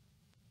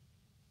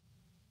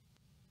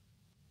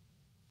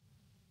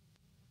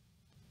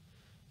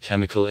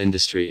 Chemical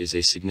industry is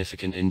a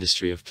significant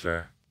industry of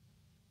Tver.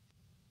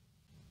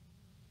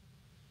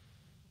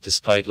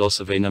 Despite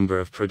loss of a number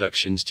of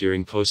productions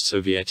during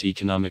post-Soviet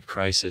economic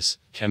crisis,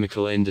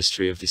 chemical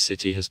industry of the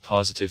city has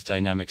positive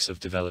dynamics of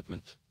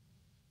development.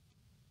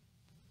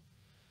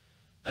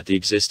 At the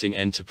existing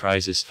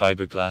enterprises,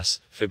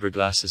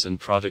 fiberglasses and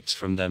products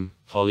from them,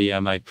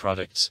 polyamide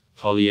products,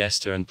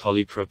 polyester and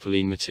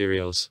polypropylene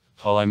materials,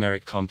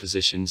 polymeric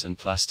compositions and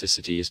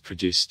plasticity is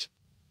produced.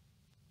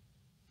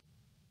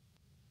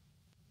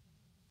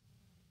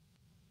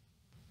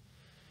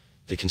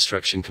 The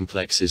construction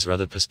complex is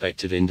rather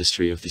prospective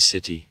industry of the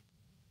city.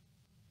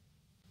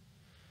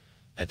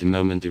 At the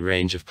moment the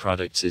range of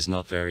products is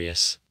not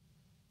various.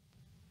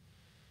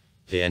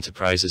 The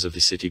enterprises of the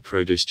city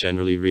produce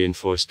generally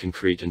reinforced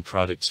concrete and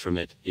products from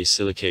it,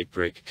 silicate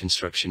brick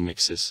construction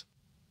mixes.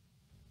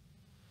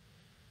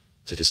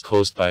 That is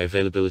caused by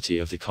availability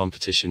of the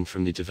competition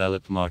from the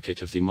developed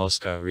market of the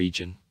Moscow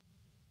region.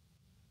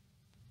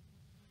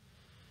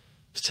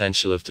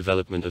 Potential of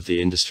development of the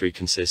industry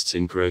consists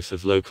in growth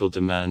of local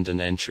demand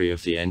and entry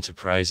of the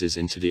enterprises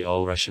into the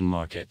all-Russian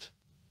market.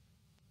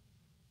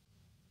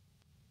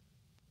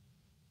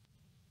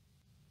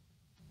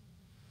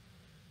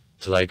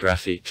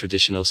 Telegraphy,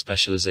 traditional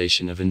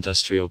specialization of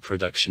industrial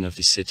production of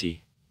the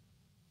city.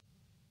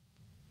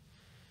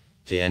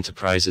 The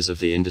enterprises of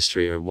the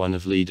industry are one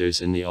of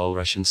leaders in the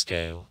all-Russian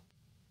scale.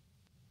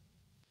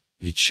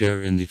 The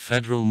share in the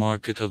federal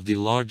market of the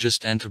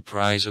largest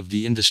enterprise of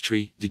the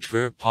industry, the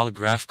Tver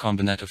Polygraph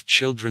Combinat of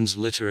Children's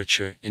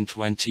Literature, in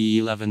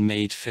 2011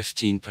 made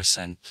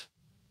 15%.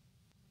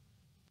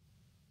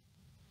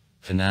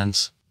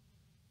 Finance.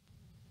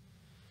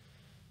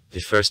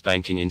 The first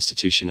banking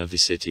institution of the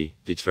city,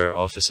 the Tver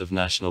Office of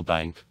National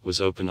Bank,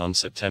 was opened on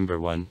September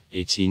 1,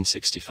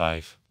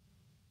 1865.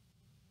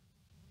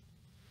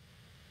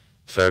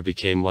 Tver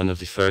became one of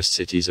the first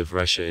cities of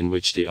Russia in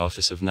which the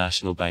Office of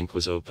National Bank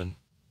was open.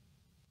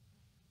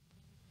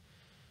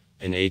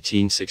 In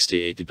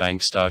 1868 the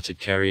bank started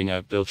carrying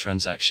out bill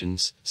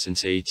transactions,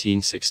 since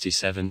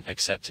 1867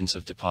 acceptance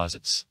of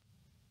deposits.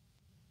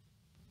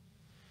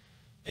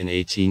 In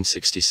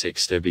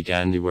 1866 there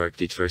began the work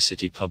the Tver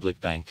City Public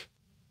Bank.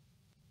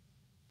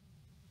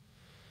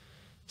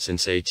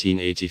 Since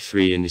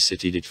 1883 in the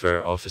city the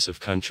Tver Office of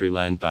Country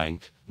Land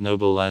Bank,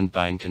 Noble Land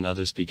Bank and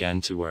others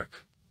began to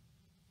work.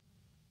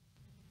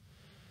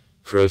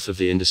 Growth of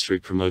the industry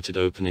promoted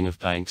opening of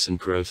banks and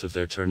growth of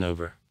their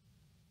turnover.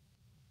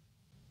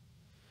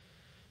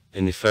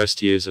 In the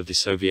first years of the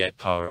Soviet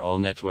power all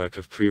network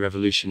of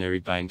pre-revolutionary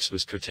banks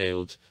was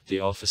curtailed,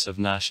 the Office of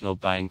National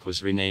Bank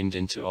was renamed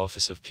into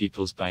Office of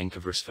People's Bank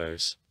of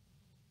Rusfers.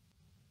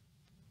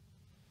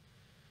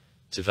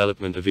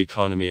 Development of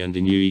economy and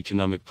the new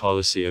economic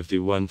policy of the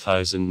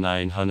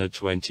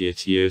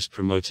 1920th years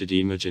promoted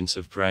emergence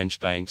of branch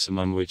banks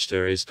among which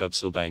there is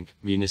Gubselbank,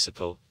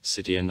 Municipal,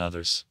 City and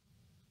others.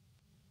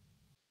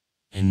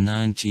 In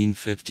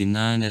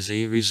 1959 as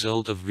a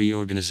result of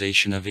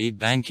reorganization of a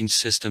banking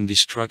system the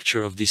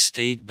structure of the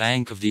State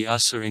Bank of the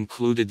USSR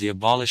included the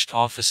abolished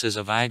offices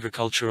of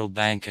Agricultural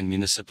Bank and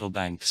Municipal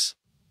Banks.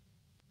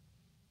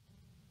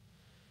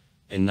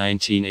 In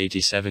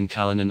 1987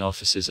 Kalinin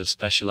offices of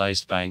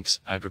specialized banks,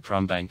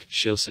 Agroprom-Bank,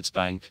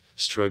 Shilsitsbank,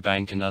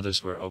 Stroybank and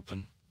others were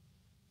open.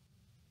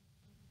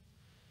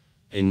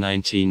 In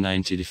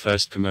 1990 the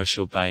first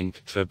commercial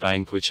bank, Tver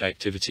Bank, which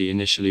activity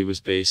initially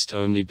was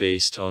only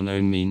based on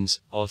own means,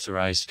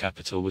 authorized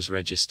capital was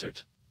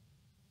registered.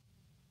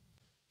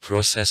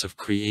 Process of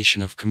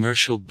creation of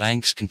commercial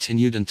banks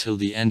continued until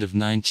the end of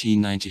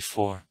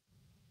 1994.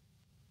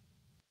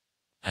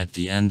 At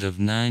the end of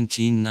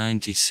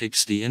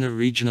 1996 the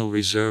Inter-Regional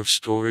Reserve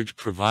Storage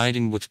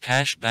providing with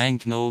cash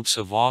banknotes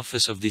of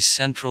Office of the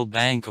Central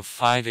Bank of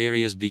 5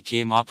 areas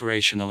became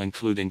operational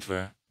including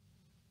Tver.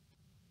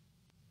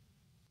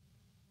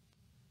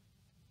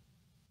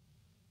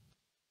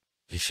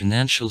 The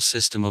financial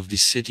system of the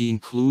city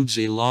includes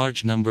a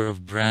large number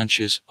of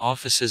branches,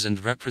 offices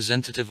and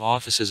representative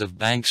offices of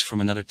banks from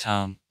another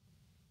town.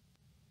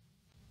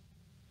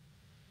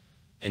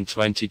 In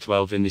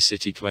 2012 in the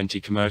city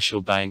 20 commercial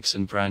banks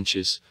and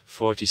branches,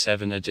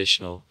 47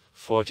 additional,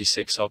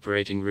 46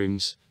 operating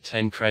rooms,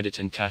 10 credit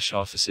and cash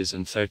offices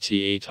and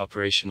 38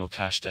 operational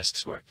cash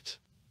desks worked.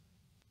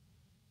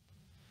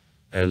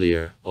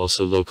 Earlier,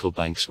 also local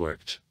banks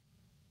worked.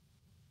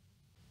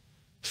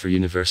 For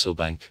Universal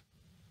Bank,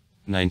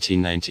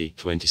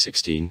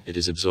 1990-2016, it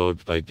is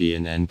absorbed by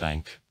B&N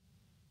Bank.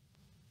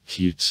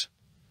 Hughes,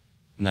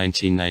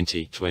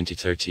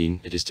 1990-2013,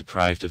 it is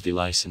deprived of the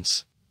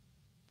license.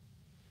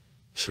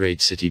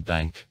 Trade City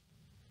Bank,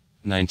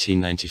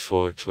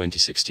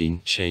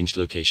 1994-2016, changed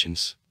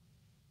locations.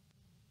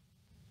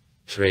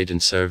 Trade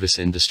and service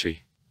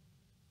industry.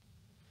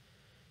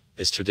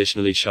 As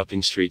traditionally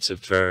shopping streets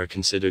of Tver are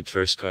considered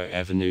Tverskaya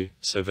Avenue,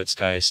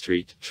 Sovetskaya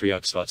Street,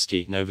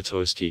 Tryoksvatsky,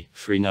 Novatorsky,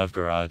 Free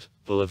Novgorod,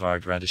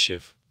 Boulevard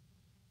Radishev.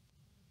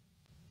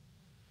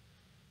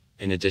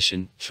 In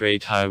addition,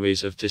 trade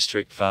highways of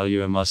district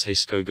value are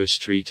Mozhayskogo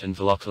Street and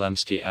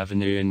Volokolamsky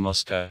Avenue in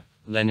Moscow,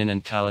 Lenin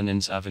and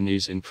Kalinin's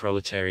avenues in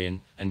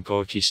Proletarian, and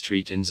Gorky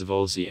Street in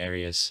Zavolzy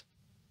areas.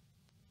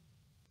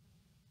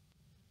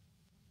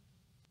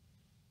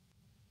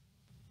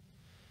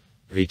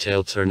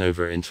 Retail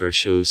turnover in Tver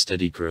shows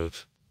steady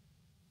growth.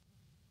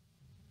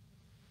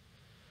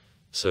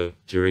 So,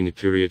 during the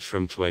period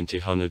from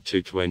 2000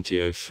 to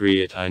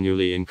 2003 it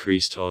annually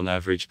increased on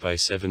average by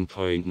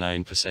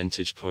 7.9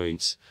 percentage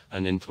points,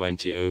 and in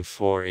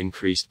 2004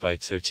 increased by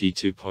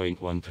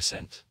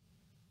 32.1%.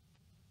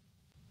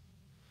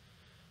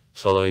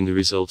 Following the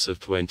results of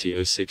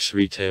 2006,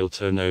 retail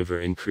turnover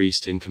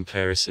increased in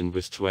comparison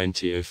with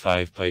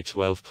 2005 by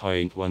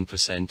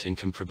 12.1% in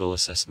comparable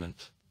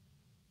assessment.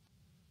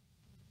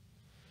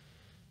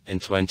 In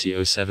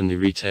 2007, the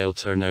retail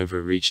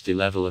turnover reached the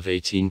level of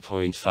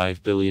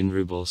 18.5 billion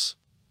rubles,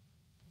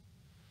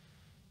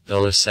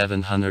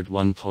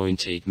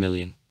 $701.8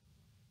 million.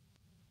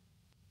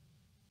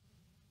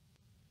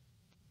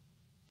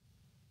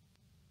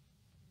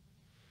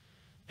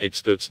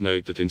 Experts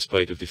note that in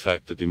spite of the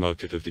fact that the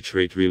market of the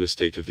trade real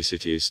estate of the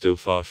city is still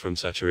far from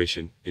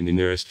saturation, in the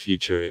nearest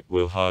future it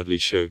will hardly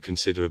show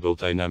considerable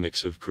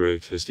dynamics of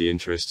growth, as the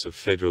interests of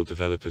federal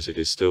developers it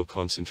is still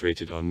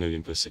concentrated on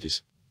million-plus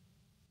cities.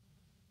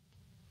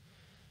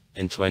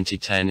 In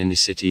 2010 in the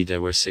city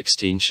there were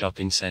 16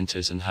 shopping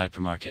centers and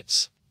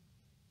hypermarkets.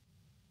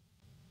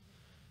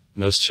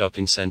 Most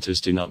shopping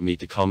centers do not meet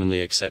the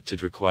commonly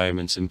accepted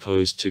requirements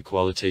imposed to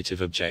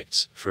qualitative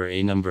objects, for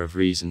a number of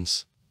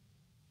reasons.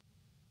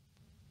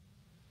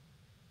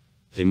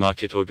 The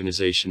market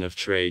organization of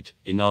trade,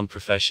 a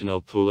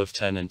non-professional pool of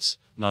tenants,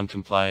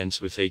 non-compliance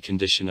with a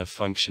condition of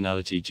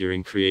functionality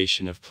during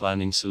creation of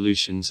planning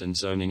solutions and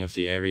zoning of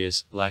the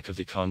areas, lack of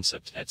the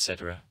concept,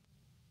 etc.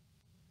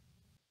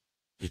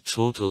 The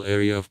total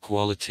area of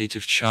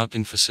qualitative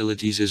shopping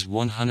facilities is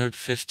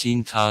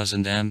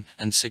 115,000 m,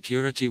 and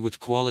security with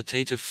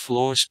qualitative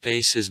floor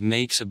spaces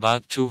makes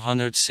about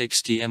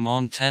 260 m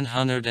on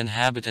 1,000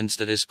 inhabitants.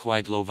 That is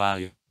quite low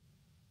value.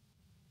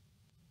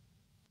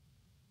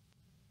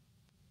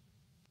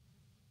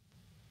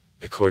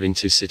 According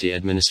to city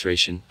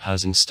administration,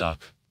 housing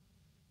stock.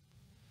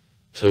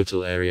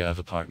 Total area of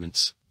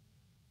apartments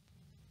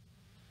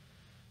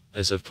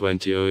as of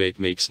 2008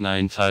 makes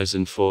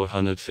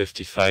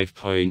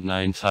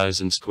 9,455.9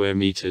 thousand square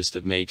meters,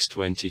 that makes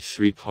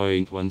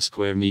 23.1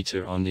 square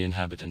meter on the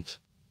inhabitant.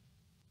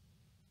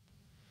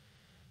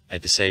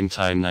 At the same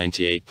time,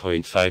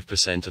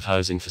 98.5% of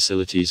housing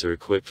facilities are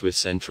equipped with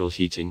central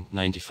heating,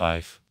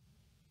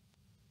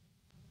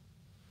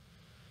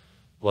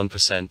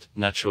 95.1%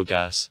 natural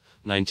gas,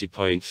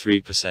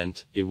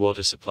 90.3%, a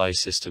water supply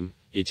system,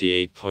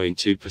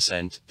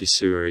 88.2%, the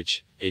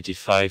sewerage,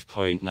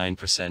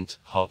 85.9%,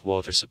 hot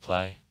water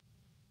supply.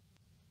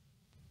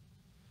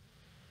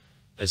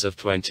 As of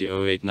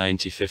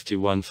 2008,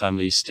 51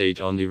 families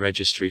stayed on the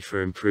registry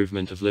for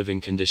improvement of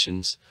living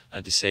conditions.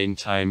 At the same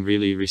time,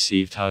 really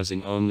received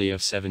housing only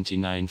of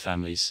 79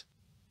 families.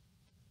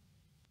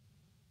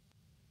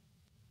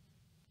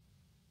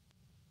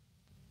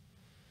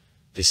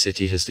 The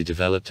city has the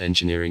developed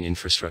engineering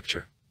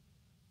infrastructure.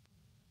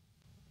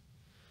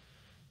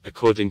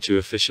 According to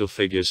official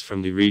figures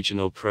from the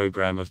Regional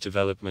Program of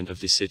Development of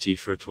the city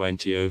for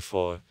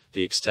 2004,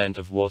 the extent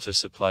of water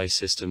supply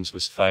systems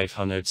was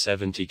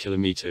 570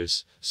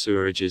 kilometers,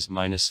 sewerages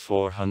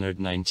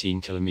 -419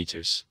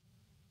 kilometers.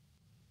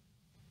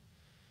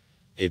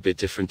 A bit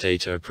different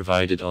data are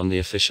provided on the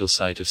official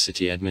site of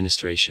city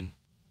administration.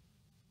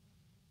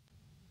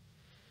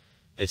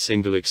 A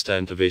single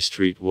extent of a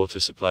street water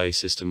supply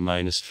system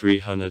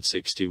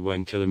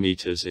 -361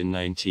 kilometers in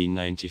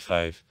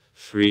 1995.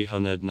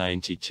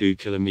 392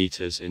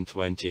 kilometers in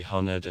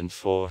 2000 and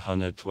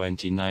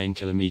 429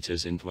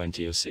 kilometers in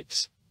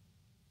 2006.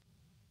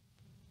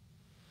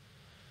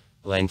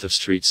 Length of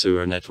street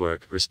sewer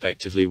network,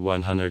 respectively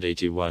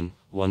 181,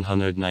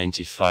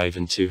 195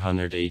 and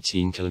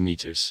 218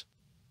 kilometers.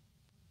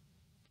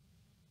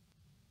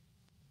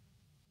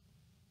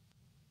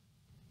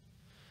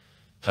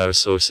 Power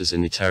sources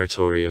in the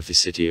territory of the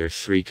city are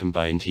 3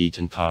 combined heat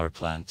and power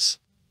plants.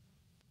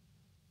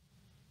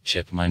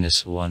 Chip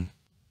 -1.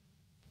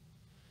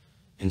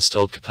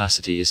 Installed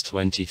capacity is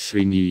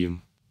 23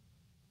 MUM.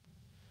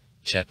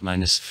 Chep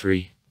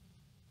 -3.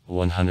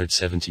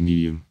 170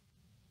 MUM.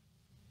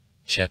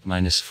 Chep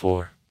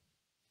 -4.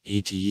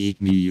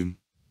 88 MUM.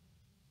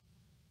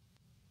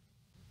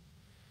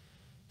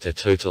 The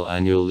total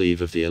annual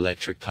leave of the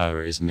electric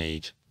power is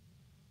made.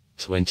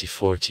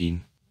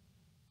 2014.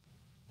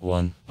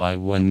 1 by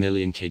 1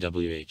 million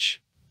kWh.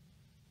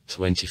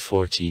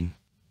 2014.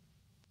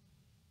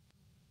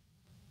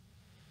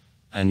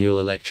 Annual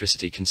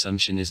electricity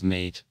consumption is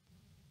made.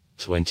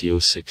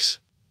 2006.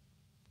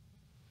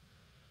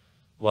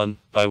 1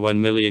 by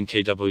 1 million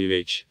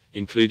kWh,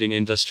 including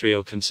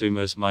industrial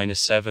consumers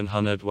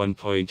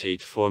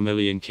 -701.84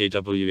 million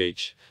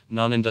kWh,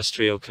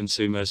 non-industrial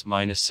consumers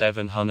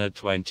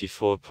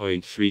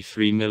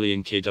 -724.33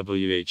 million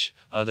kWh,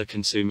 other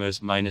consumers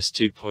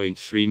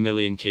 -2.3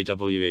 million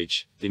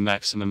kWh, the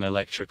maximum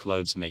electric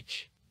loads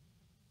make.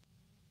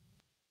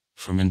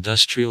 From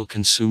industrial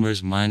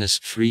consumers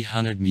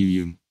 -300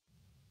 MUM.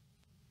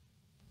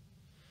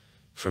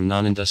 From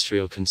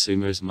non-industrial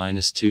consumers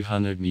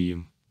 -200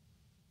 MUM.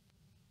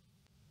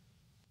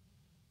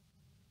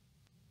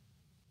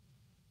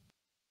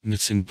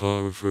 Missing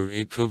power for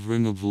a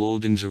covering of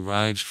loadings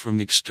arrives from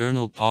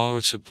external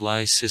power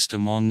supply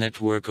system on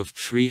network of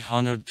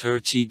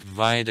 330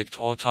 viaduct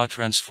auto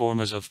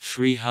transformers of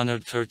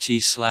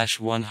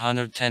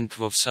 330/110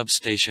 kV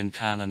substation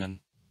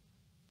Kananan.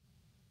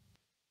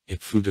 A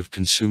food of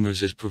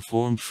consumers is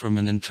performed from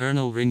an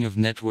internal ring of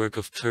network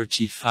of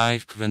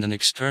 35 kV and an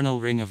external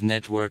ring of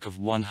network of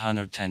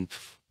 110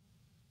 kV.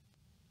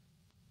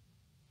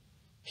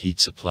 Heat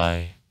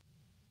supply.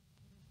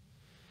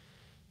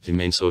 The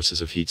main sources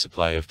of heat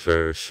supply of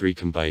Tver are 3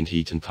 combined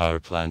heat and power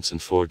plants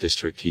and 4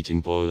 district heating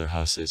boiler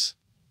houses.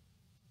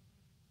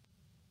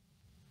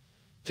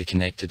 The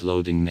connected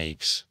loading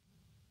makes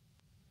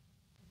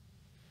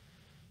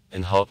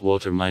in hot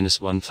water minus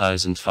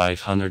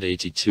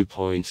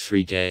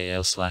 1582.3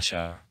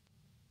 GAL/hour.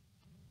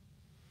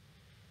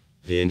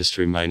 The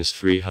industry minus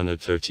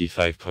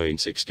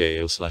 335.6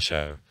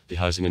 GAL/hour. The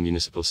housing and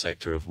municipal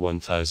sector of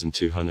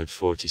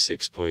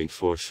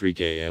 1246.43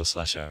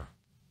 GAL/hour.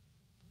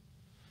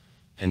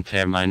 And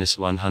pair minus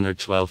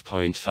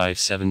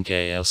 112.57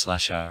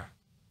 GAL/hour.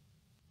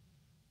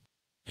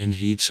 In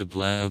heat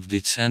supply of the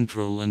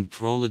central and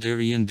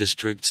proletarian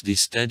districts, the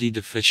steady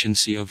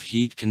deficiency of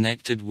heat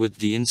connected with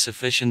the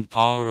insufficient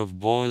power of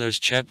boilers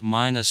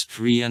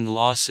CHEP-3 and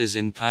losses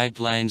in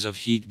pipelines of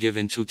heat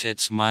given to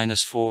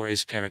TITS-4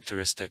 is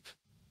characteristic.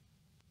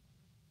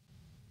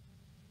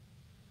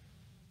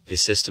 The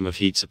system of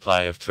heat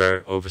supply of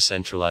Tver,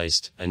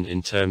 over-centralized, and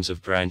in terms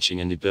of branching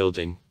in the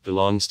building,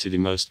 belongs to the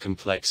most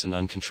complex and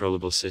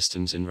uncontrollable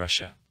systems in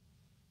Russia.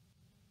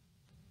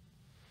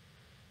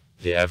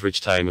 The average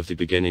time of the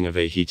beginning of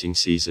a heating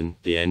season,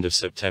 the end of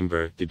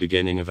September, the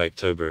beginning of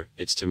October,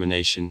 its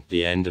termination,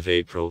 the end of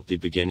April, the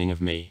beginning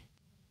of May.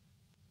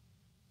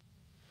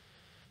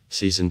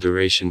 Season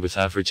duration with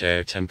average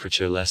air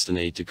temperature less than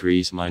 8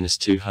 degrees minus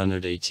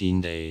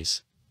 218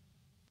 days.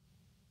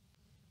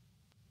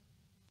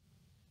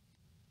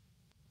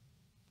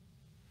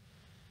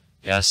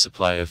 Gas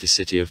supply of the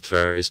city of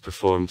Tver is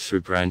performed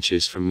through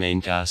branches from main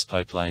gas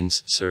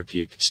pipelines,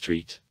 Serpuk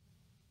Street,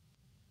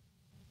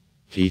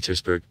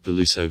 Petersburg,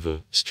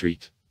 Belusovo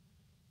Street,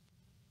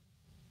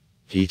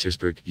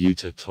 Petersburg,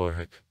 Yuta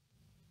Torhuk.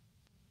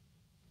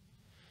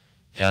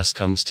 Gas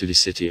comes to the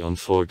city on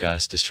 4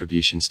 gas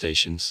distribution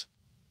stations.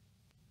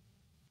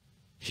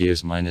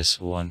 Here's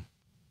 -1.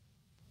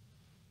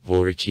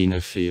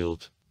 Vorokino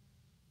Field.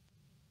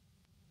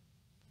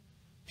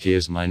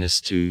 Here's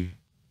 -2.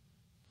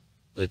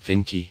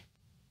 Litvinki.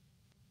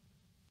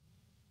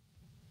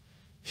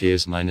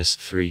 Here's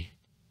 -3.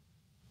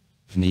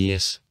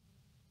 Vnias.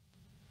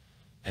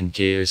 And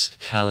Gears,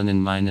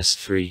 Kalinin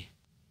 -3.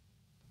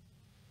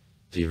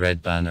 The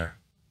Red Banner.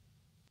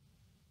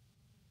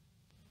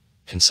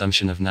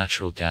 Consumption of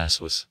natural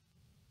gas was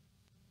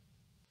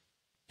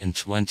in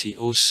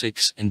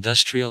 2006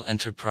 industrial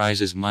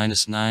enterprises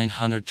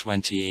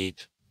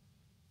 -928.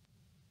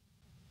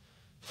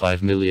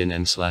 5 million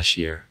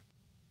m/year.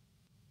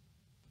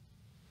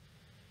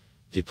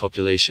 The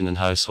population and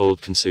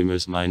household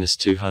consumers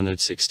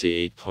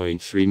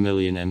 -268.3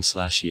 million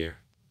m/year.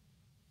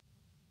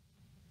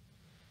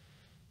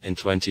 In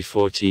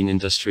 2014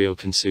 industrial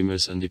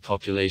consumers and the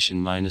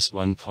population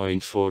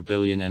 -1.4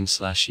 billion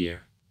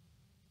m/year.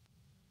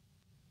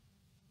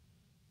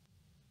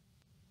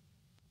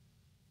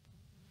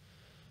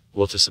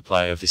 Water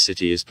supply of the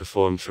city is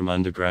performed from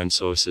underground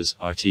sources,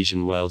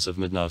 artesian wells of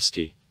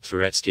Mednovsky,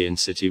 Tveretsky and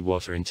city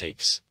water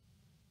intakes.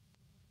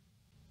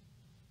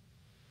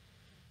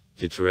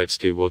 The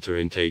Tveretsky water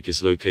intake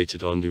is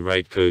located on the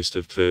right coast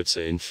of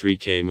Tvertsa in 3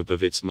 km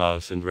above its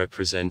mouth and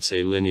represents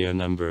a linear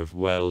number of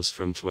wells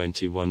from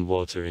 21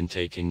 water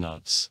intaking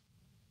knots.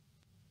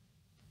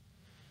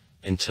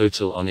 In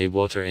total on a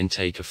water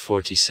intake of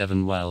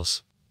 47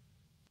 wells.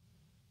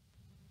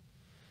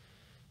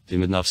 The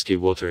Mednovsky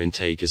water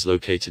intake is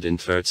located in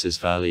Tvertsa's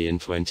valley in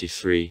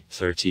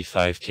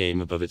 35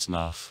 km above its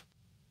mouth.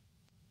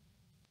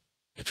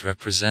 It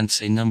represents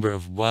a number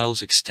of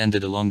wells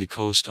extended along the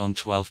coast on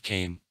 12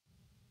 km.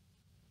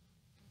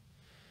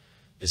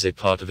 Is a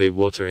part of a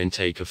water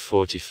intake of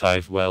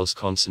 45 wells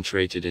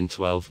concentrated in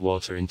 12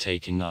 water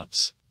intaking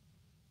knots.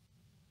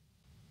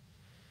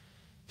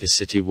 The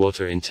city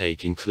water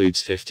intake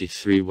includes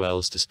 53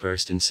 wells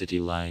dispersed in city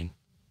line.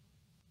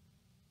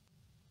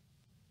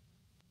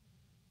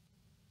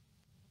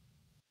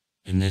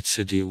 In its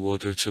city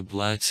water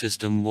supply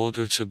system,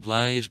 water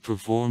supply is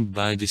performed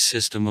by the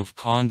system of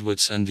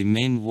conduits and the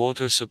main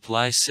water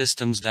supply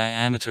system's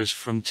diameters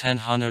from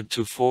 1000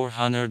 to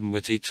 400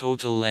 with a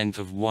total length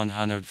of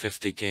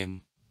 150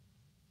 km.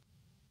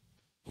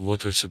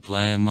 Water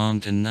supply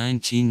amount in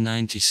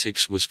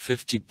 1996 was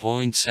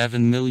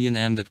 50.7 million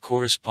m, that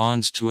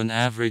corresponds to an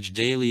average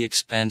daily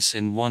expense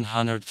in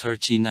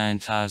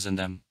 139,000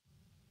 m.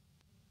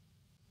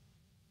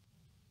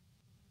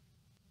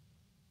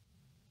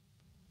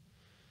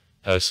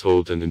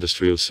 Household and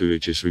industrial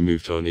sewage is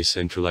removed on a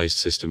centralized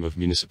system of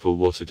municipal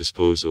water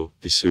disposal,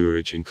 the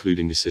sewerage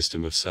including the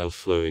system of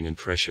self-flowing and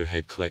pressure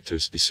head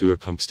collectors, the sewer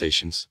pump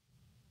stations,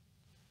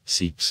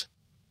 seeps.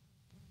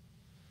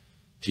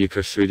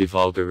 Puker through the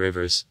Volga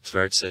rivers,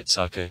 Tvertsa,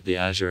 Tsaka, the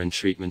Azure and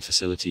treatment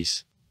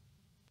facilities.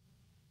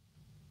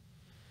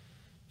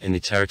 In the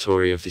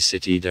territory of the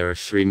city there are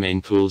 3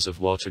 main pools of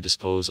water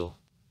disposal.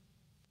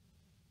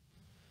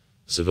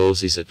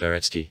 Zavolzy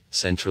Zatveretsky,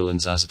 Central and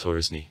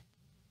Zazatorizny.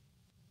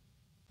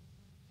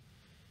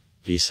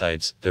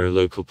 Besides, there are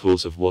local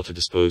pools of water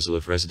disposal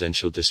of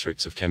residential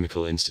districts of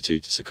Chemical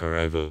Institute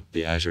Sakharovo,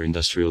 the Azure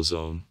Industrial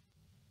Zone.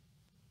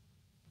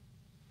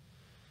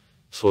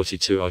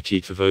 42 are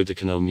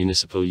Tver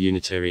municipal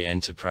unitary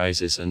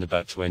enterprises and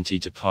about 20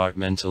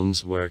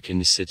 departmentals work in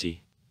the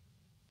city.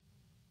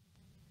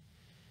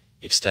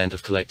 Extent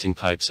of collecting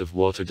pipes of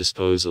water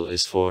disposal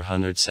is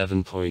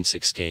 407.6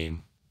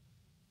 km.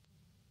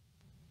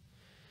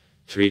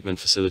 Treatment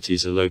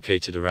facilities are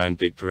located around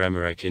Big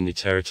Peremarek in the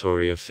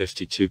territory of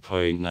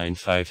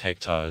 52.95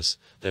 hectares.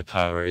 Their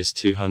power is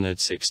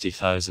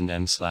 260,000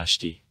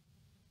 m/d.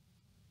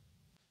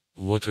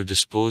 Water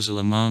disposal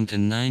amount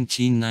in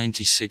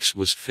 1996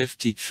 was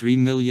 53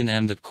 million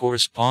m, that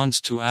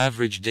corresponds to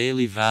average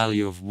daily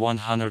value of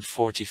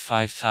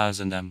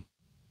 145,000 m.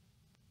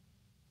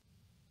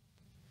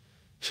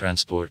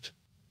 Transport.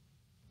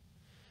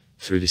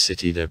 Through the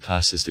city there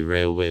passes the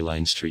railway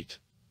line Street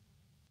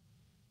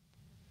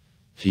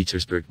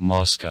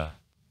Petersburg-Moscow,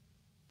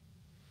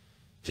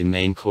 the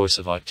main course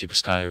of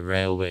Oktyabrskaya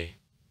Railway.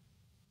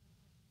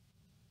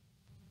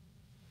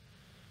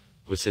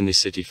 Within the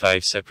city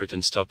 5 separate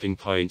and stopping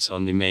points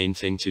on the main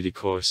thing to the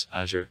course: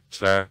 Azure,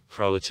 Tver,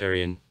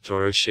 Proletarian,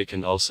 Doroshik,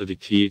 and also the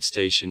Piet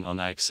station on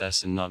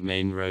access and not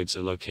main roads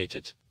are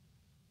located.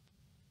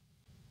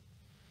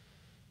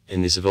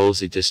 In the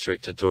Zavolzy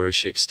district at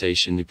Doroshik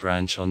station the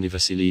branch on the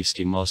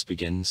Vasilievsky most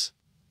begins.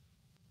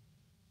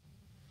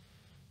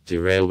 The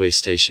railway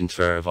station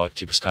Tver of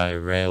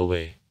Oktyabrskaya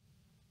Railway,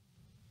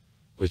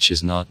 which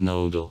is not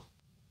nodal.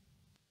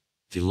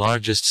 The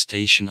largest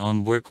station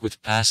on work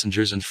with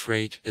passengers and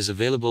freight is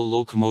available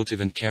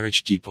locomotive and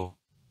carriage depot.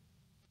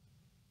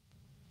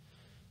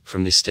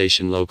 From this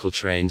station local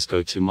trains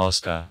go to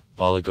Moscow,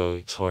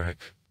 Bologoy,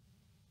 Torhak.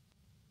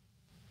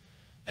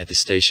 At the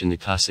station the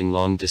passing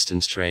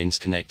long-distance trains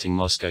connecting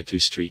Moscow to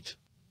Street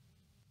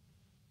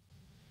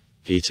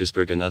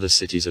Petersburg and other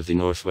cities of the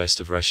northwest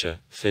of Russia,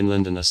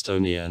 Finland and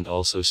Estonia, and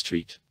also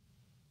Street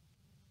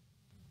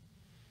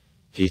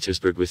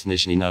Petersburg with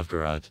Nizhny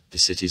Novgorod, the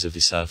cities of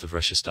the south of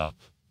Russia stop.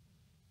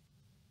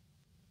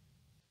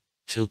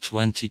 Till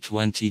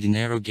 2020 the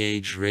narrow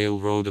gauge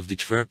railroad of the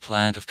Tver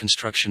plant of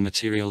construction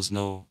materials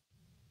No.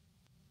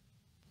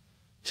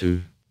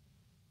 2.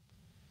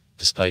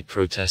 Despite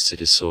protests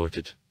it is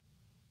sorted.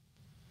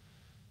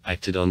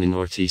 Acted on the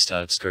northeast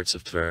outskirts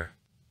of Tver.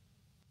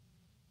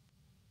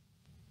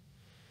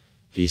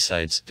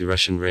 Besides, the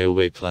Russian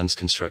railway plans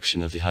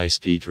construction of the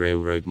high-speed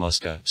railroad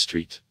Moscow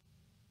Street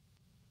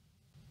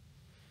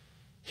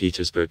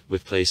Petersburg,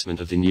 with placement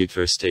of the new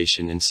Tver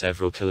station in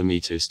several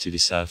kilometers to the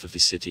south of the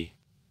city.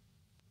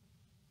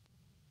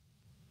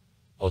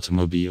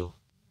 Automobile.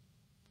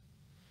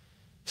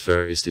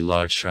 Tver is the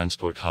large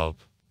transport hub.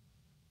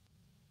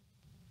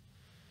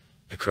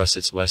 Across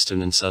its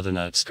western and southern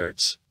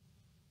outskirts.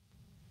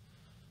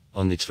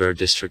 On the Tver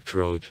district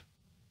road.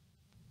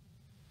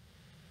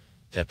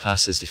 There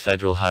passes the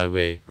Federal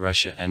Highway,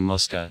 Russia and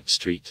Moscow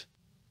Street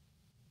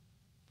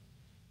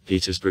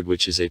Petersburg,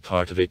 which is a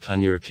part of a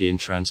pan-European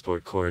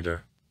transport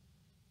corridor.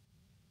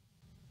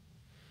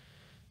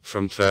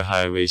 From Tver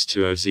highways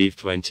to Oziv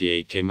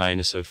 28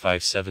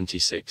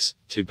 km-0576,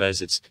 to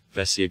Bezitsk,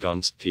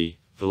 Vesyagonsk P,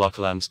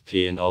 Volokolamsk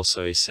P, and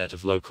also a set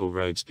of local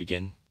roads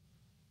begin.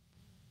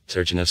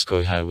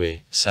 Turgenovskoy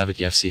Highway,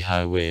 Savityevsky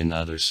Highway and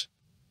others.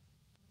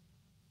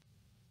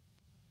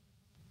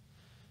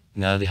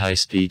 Now the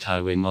high-speed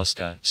highway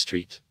Moscow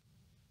Street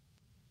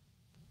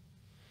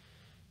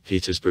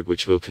Petersburg,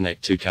 which will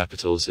connect two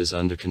capitals, is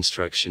under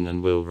construction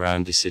and will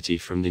round the city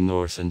from the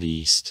north and the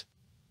east.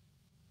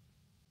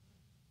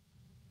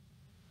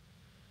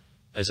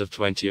 As of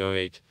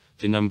 2008,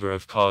 the number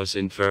of cars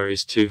in Tver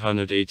is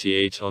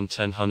 288 on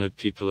 1,000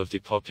 people of the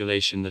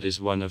population. That is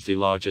one of the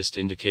largest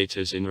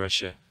indicators in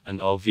Russia,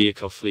 and all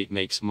vehicle fleet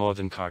makes more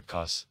than car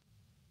cars.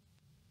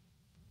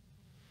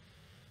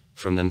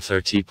 From them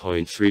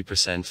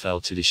 30.3%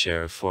 fell to the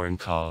share of foreign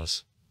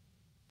cars.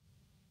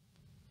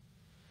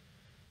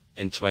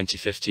 In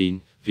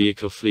 2015,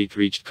 vehicle fleet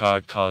reached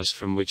cars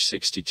from which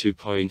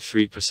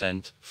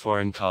 62.3%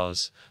 foreign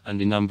cars, and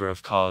the number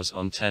of cars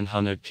on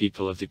 1,000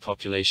 people of the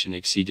population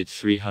exceeded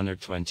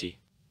 320.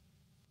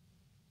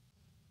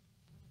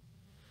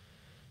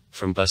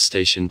 From bus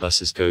station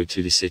buses go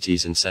to the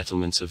cities and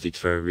settlements of the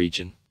Tver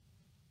region,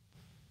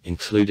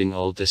 including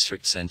all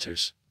district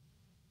centers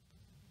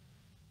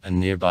and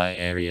nearby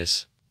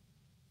areas.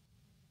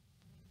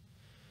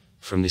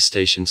 From the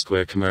station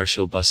square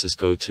commercial buses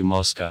go to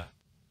Moscow.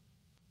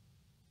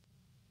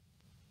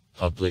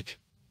 Public.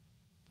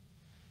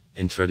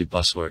 In Tver the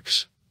bus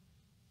works.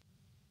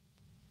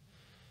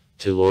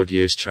 Till odd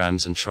years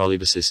trams and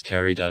trolleybuses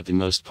carried out the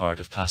most part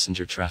of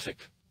passenger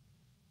traffic.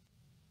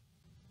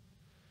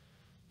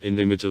 In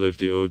the middle of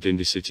the old in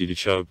the city, the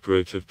sharp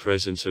growth of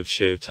presence of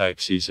share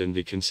taxis and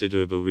the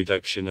considerable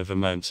reduction of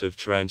amounts of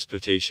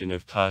transportation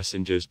of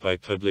passengers by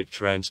public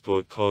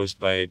transport caused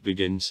by it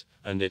begins,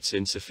 and its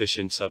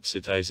insufficient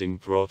subsidizing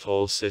brought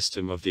all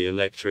system of the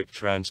electric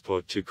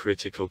transport to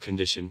critical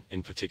condition.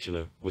 In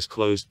particular, was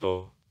closed.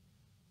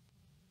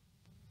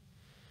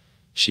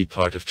 She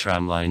part of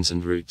tram lines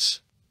and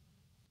routes.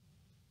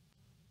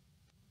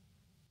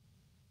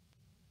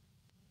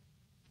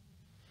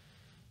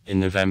 In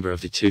November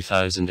of the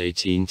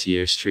 2018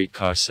 Tver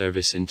streetcar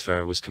service in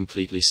Tver was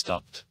completely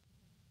stopped.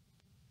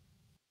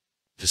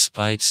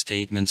 Despite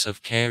statements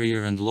of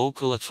carrier and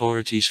local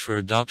authorities for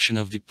adoption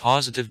of the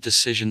positive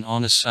decision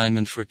on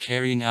assignment for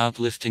carrying out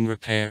lifting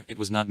repair, it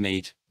was not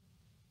made.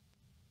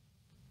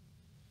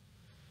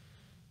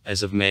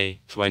 As of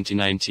May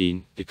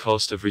 2019, the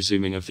cost of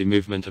resuming of the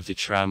movement of the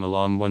tram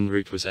along one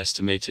route was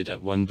estimated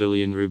at 1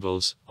 billion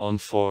rubles, on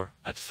 4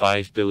 at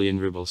 5 billion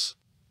rubles.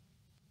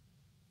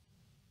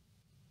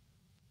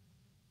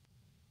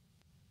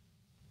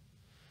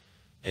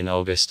 In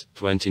August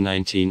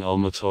 2019, all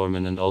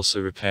motormen and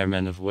also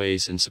repairmen of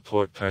ways and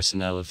support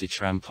personnel of the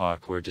tram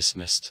park were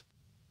dismissed.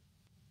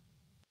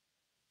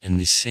 In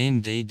the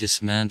same day,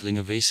 dismantling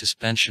of a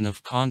suspension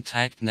of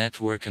contact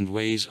network and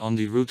ways on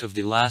the route of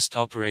the last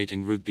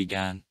operating route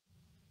began.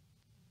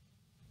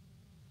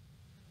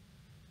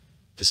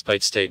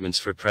 Despite statements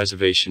for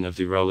preservation of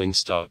the rolling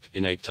stock,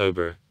 in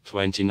October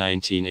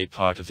 2019 a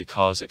part of the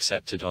cars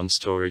accepted on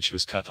storage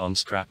was cut on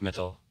scrap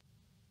metal.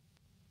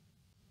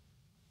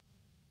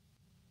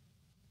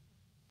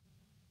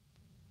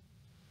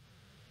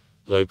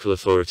 Local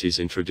authorities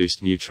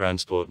introduced new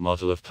transport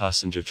model of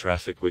passenger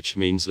traffic, which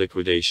means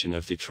liquidation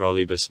of the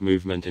trolleybus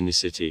movement in the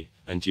city,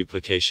 and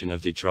duplication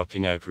of the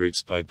dropping out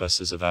routes by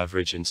buses of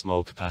average and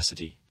small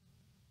capacity.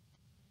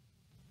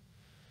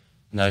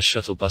 Now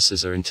shuttle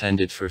buses are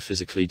intended for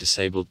physically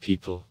disabled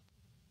people.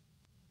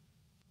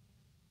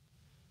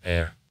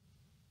 Air.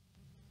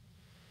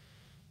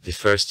 The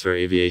first Tver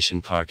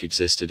aviation park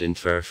existed in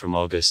Tver from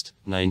August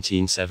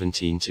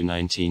 1917 to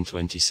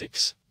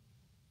 1926.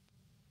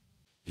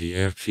 The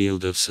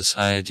airfield of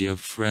Society of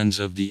Friends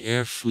of the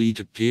Air Fleet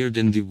appeared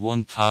in the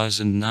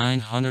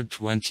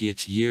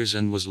 1920th years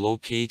and was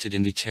located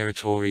in the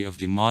territory of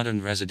the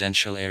modern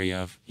residential area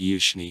of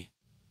Yushny.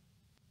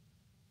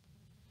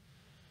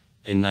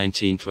 In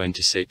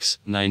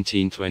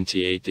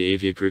 1926-1928 the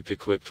Avia Group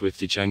equipped with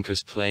the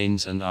Junkers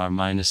planes and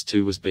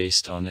R-2 was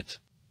based on it.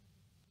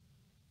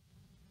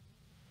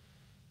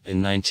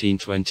 In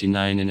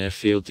 1929 in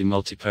airfield the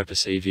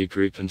multipurpose Avia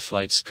Group and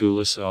Flight School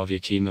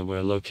Aviakima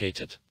were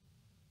located.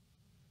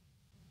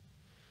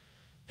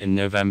 In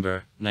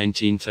November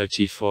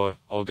 1934,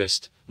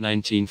 August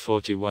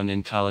 1941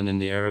 in Kalinin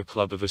the Aero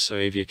Club of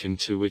Aviakim,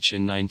 to which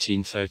in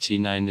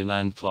 1939 the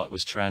land plot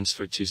was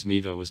transferred to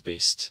Zmevo, was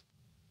based.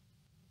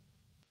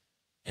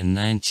 In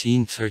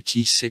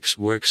 1936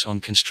 works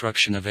on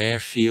construction of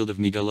airfield of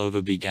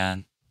Migalovo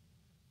began.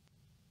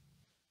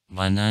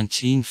 By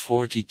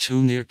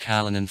 1942 near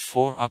Kalinin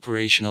 4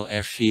 operational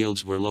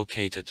airfields were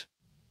located.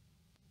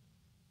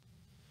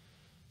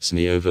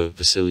 Zmeovo,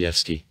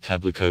 Vasilyevsky,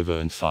 Kablikovo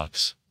and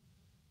Fox.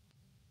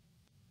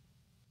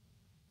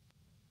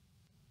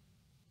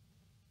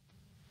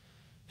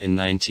 In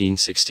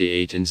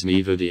 1968 in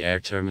Zmevo the air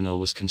terminal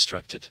was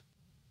constructed.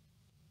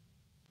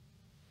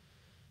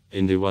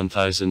 In the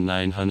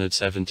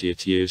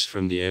 1970th years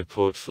from the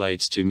airport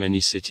flights to many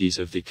cities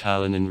of the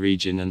Kalinin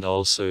region and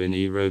also in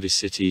Iro the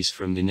cities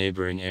from the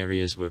neighboring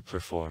areas were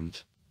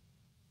performed.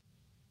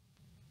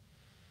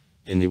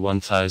 In the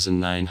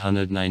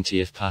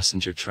 1990th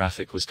passenger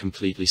traffic was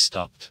completely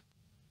stopped.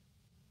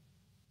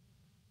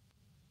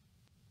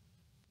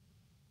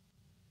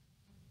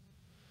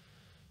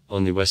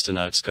 On the western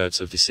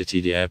outskirts of the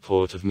city the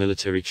airport of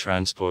military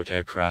transport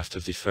aircraft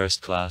of the first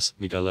class,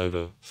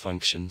 Migalovo,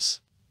 functions.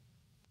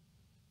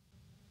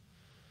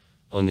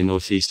 On the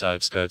northeast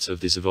outskirts of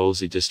the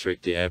Zavolzy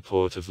district the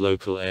airport of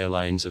local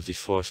airlines of the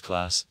fourth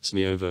class,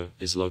 Zmeovo,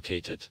 is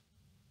located.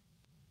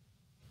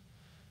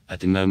 At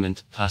the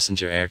moment,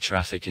 passenger air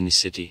traffic in the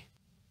city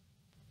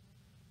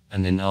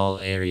and in all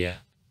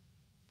area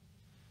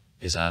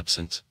is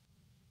absent.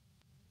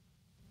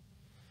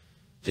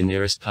 The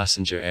nearest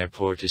passenger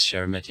airport is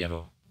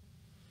Sheremetyevo,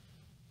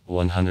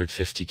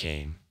 150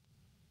 km.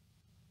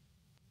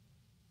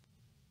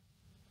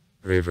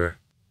 River.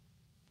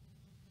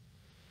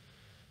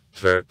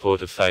 Tver,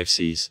 port of 5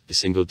 seas, the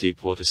single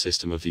deep water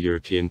system of the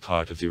European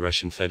part of the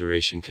Russian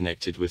Federation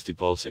connected with the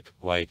Baltic,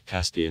 White,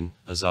 Caspian,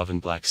 Azov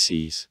and Black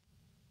Seas.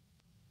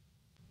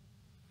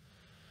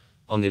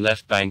 On the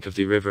left bank of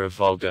the river of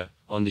Volga,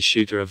 on the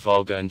shooter of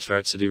Volga and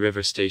Tvertsady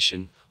river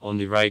station, on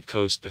the right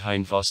coast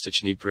behind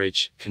Vostochny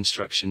Bridge,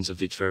 constructions of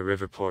the Tver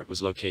river port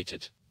was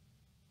located.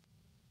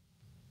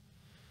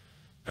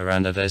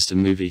 Around Avesta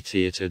movie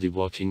theatre the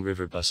walking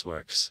river bus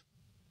works.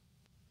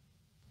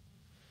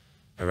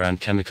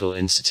 Around Chemical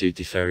Institute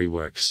the ferry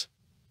works.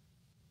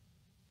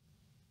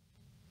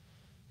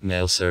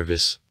 Mail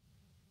service.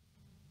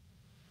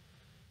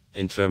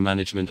 In Tver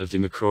management of the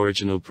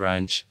macroregional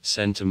branch,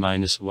 Center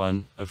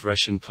 -1, of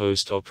Russian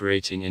Post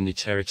operating in the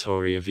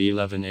territory of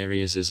 11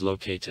 areas is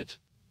located.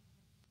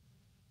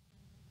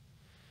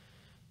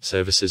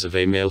 Services of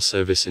a mail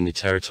service in the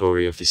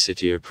territory of the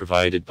city are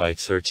provided by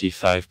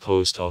 35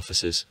 post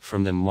offices,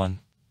 from them 1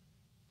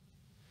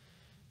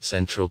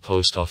 Central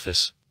Post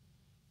Office.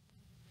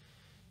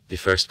 The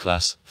first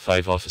class,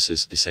 5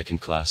 offices; the second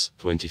class,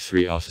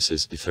 23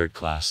 offices; the third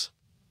class.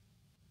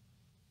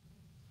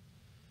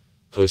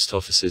 Post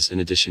offices, in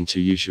addition to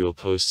usual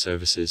post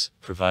services,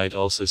 provide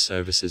also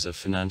services of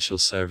financial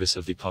service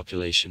of the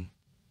population.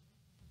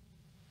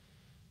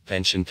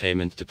 Pension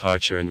payment,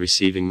 departure and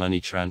receiving money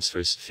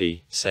transfers,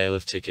 fee, sale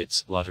of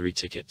tickets, lottery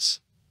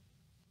tickets.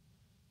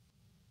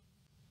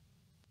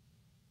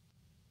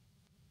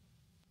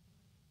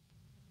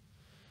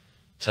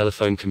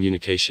 Telephone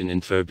communication in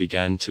Tver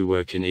began to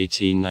work in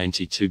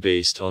 1892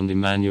 based on the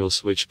manual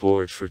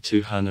switchboard for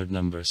 200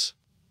 numbers.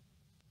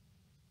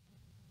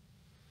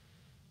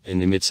 In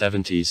the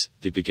mid-70s,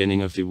 the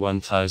beginning of the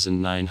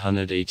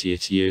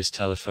 1980th years,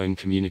 telephone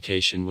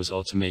communication was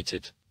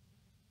automated.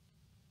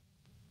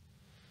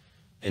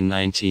 In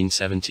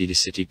 1970 the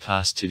city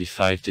passed to the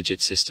 5-digit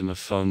system of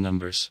phone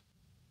numbers.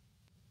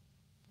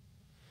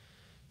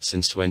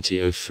 Since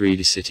 2003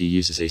 the city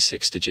uses a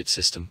 6-digit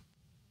system.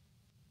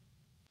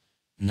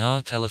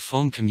 Now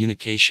telephone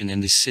communication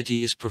in the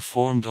city is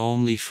performed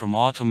only from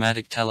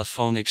automatic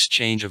telephone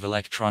exchange of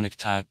electronic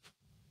type.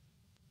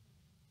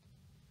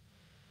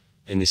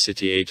 In the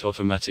city 8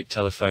 automatic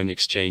telephone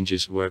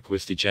exchanges work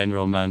with the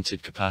general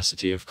mounted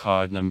capacity of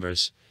card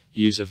numbers.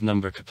 Use of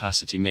number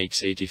capacity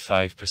makes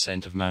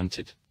 85% of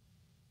mounted.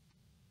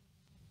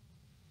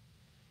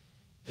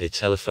 The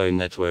telephone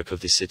network of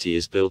the city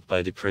is built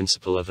by the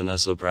principle of an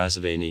uzlo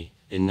brazovany,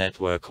 in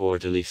network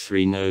orderly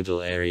 3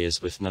 nodal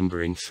areas with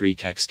numbering 3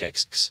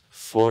 kaxkeksks,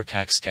 4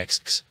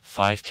 kaxkeksks,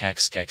 5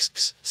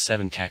 kaxkeksks,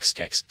 7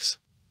 kaxkeksks.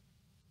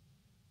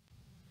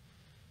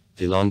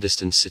 The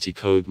long-distance city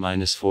code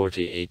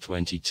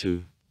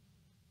 -4822.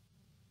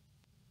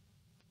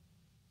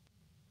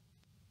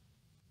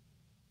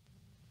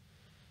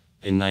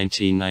 In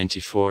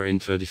 1994 in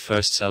Tver the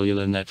first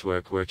cellular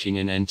network working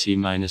in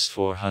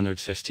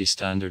NT-450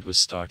 standard was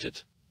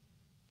started.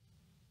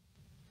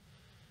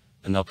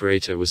 An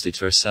operator was the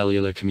Tver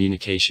Cellular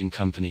Communication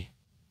Company.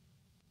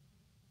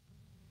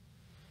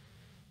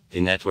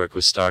 The network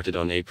was started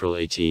on April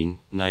 18,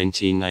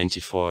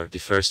 1994. The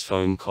first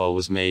phone call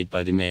was made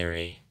by the Mayor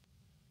A.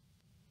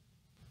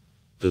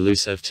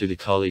 Belusev to the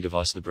colleague of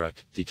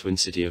Osnabrück, the twin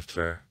city of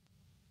Tver.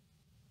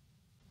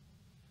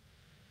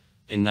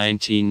 In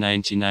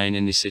 1999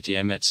 in the city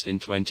Emetz, in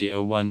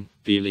 2001,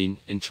 Berlin,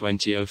 in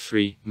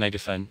 2003,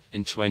 Megafon,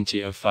 in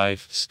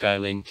 2005,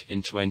 Skylink,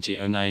 in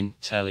 2009,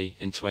 Tele,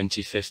 in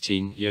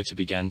 2015, Yota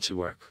began to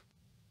work.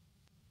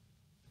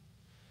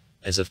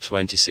 As of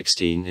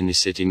 2016 in the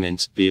city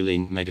Minsk,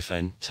 Berlin,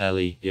 Megafon,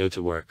 Tele,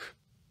 Yota work.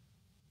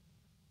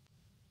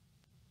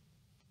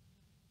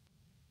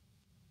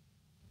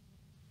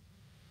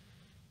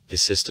 The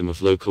system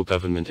of local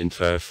government in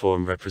Tver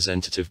form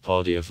representative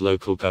body of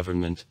local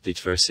government, the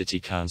Tver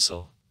City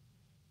Council.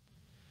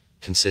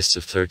 Consists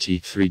of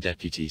 33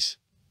 deputies.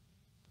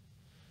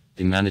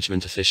 The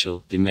management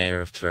official, the mayor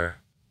of Tver.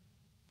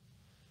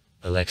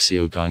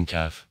 Alexio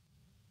Gonkav.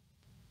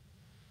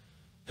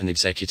 An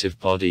executive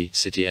body,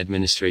 city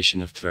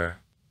administration of Tver.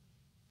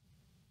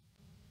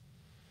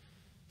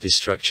 The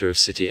structure of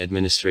city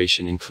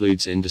administration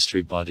includes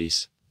industry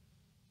bodies,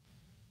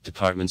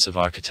 departments of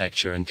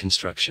architecture and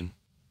construction,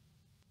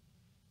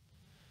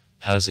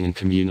 housing and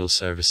communal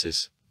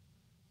services,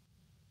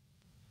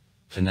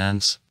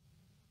 finance,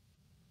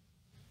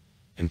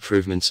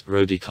 improvements,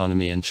 road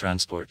economy and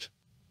transport,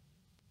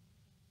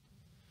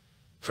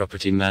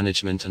 property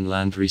management and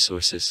land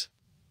resources,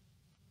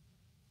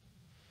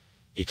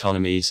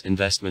 economies,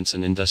 investments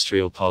and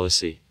industrial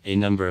policy, a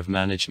number of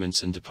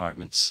managements and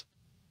departments,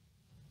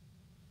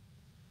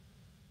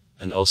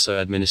 and also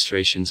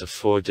administrations of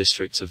 4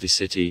 districts of the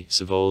city,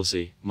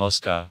 Zavolzy,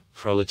 Moscow,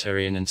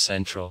 Proletarian and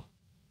Central.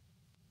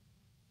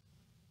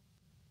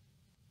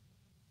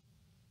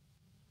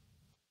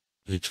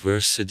 The Tver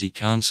City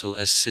Council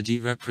as city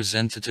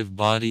representative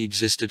body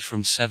existed from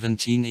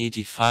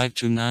 1785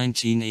 to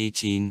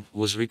 1918,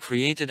 was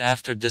recreated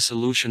after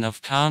dissolution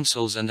of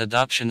councils and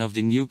adoption of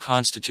the new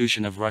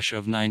Constitution of Russia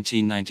of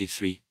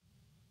 1993.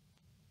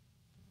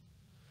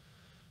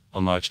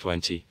 On March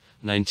 20,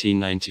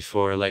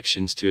 1994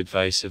 elections to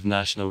advice of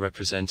national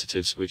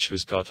representatives which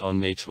was got on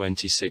May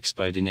 26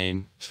 by the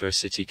name, Tver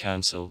City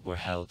Council, were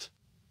held.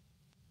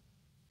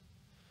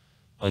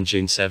 On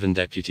June 7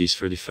 deputies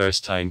for the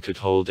first time could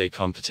hold a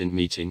competent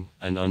meeting,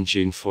 and on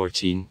June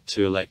 14,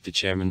 to elect the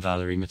chairman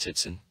Valery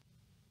Matitsyn.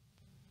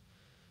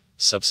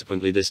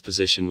 Subsequently this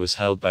position was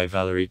held by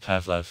Valery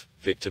Pavlov,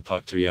 Viktor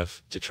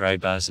Pokhtaryov, Dmitry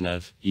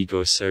Bazanov,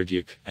 Igor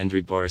Serdyuk,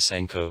 Andriy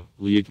Borisenko,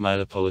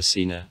 Lyudmila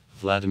Polosina,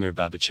 Vladimir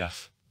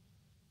Babachev.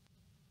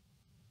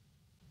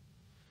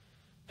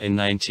 In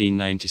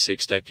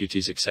 1996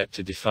 deputies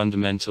accepted the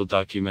fundamental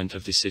document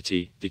of the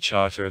city, the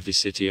Charter of the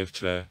City of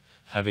Tver,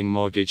 having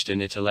mortgaged in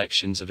it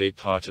elections of a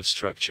part of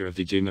structure of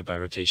the Duma by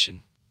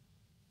rotation.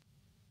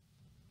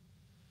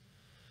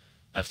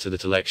 After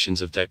that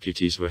elections of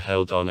deputies were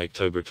held on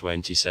October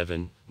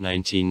 27,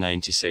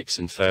 1996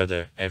 and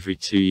further, every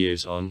 2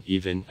 years on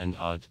even and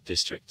odd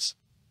districts.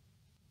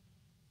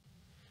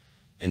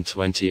 In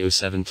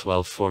 2007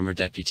 12 former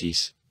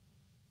deputies.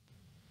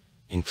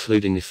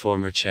 including the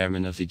former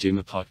chairman of the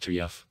Duma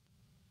Tver,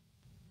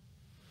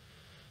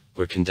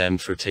 were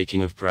condemned for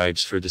taking of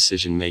bribes for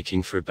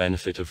decision-making for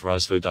benefit of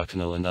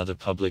Rozvodokanal and other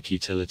public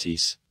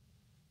utilities.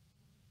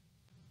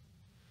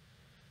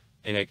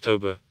 In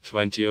October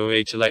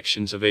 2008,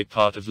 elections of a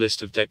part of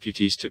list of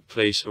deputies took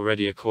place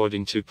already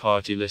according to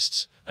party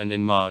lists, and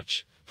in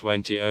March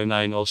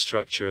 2009 all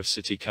structure of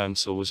city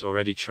council was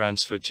already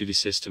transferred to the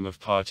system of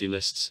party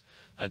lists.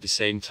 At the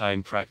same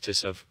time,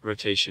 practice of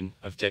rotation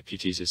of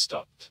deputies is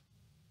stopped.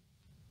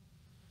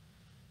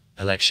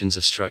 Elections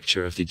of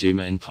structure of the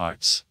Duma in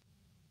parts.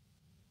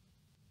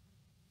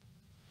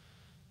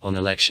 On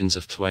elections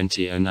of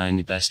 2009,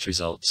 the best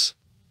results,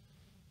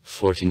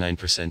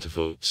 49% of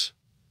votes,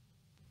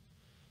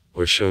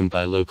 were shown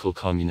by local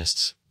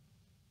communists.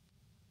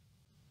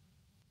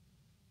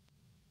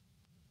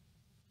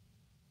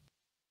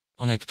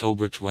 On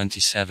October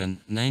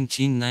 27,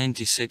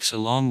 1996,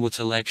 along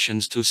with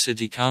elections to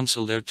City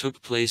Council, there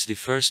took place the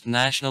first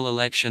national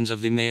elections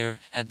of the mayor.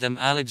 At them,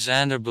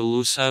 Alexander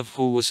Belousov,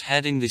 who was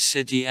heading the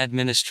city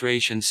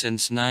administration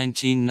since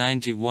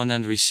 1991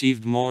 and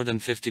received more than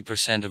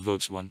 50% of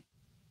votes, won.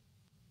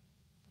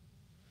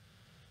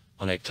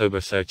 On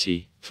October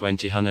 30,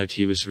 2000,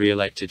 he was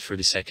re-elected for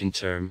the second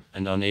term,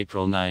 and on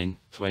April 9,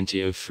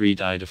 2003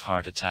 died of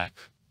heart attack.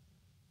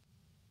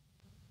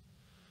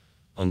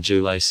 On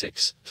July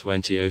 6,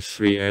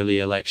 2003, early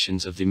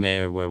elections of the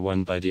mayor were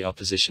won by the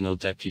oppositional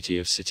deputy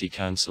of City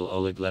Council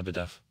Oleg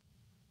Lebedov.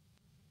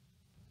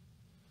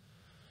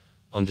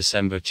 On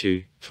December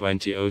 2,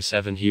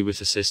 2007, he,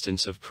 with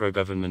assistance of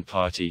pro-government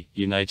party,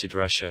 United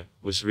Russia,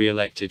 was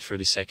re-elected for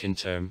the second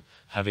term,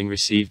 having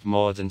received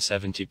more than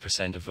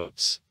 70% of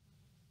votes.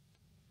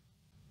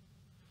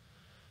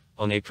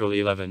 On April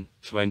 11,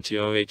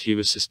 2008, he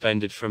was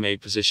suspended from a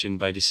position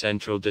by the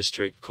Central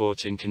District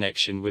Court in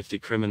connection with the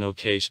criminal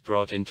case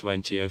brought in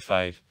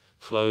 2005,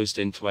 closed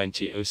in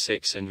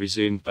 2006 and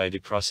resumed by the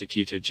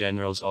Prosecutor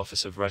General's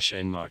Office of Russia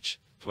in March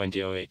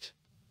 2008.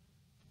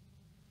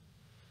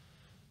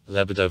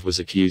 Lebedov was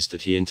accused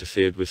that he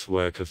interfered with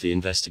work of the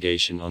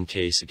investigation on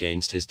case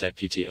against his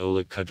deputy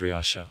Oleg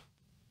Kudryashov.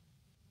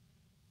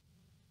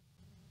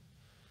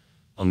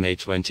 On May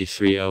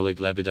 23, Oleg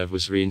Lebedov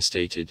was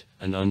reinstated,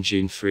 and on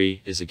June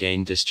 3, is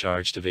again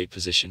discharged of a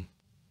position.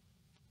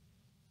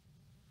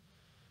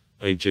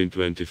 On June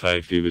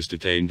 25, he was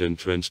detained and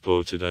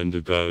transported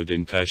underground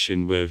in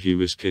Kashin, where he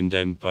was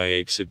condemned by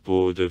Exit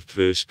Board of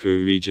Tver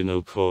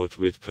Regional Court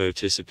with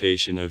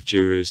participation of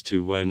jurors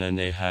to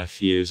 1.5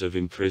 years of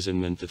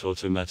imprisonment that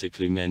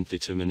automatically meant the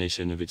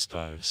termination of its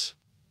powers.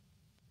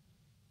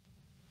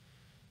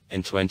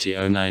 In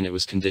 2009 it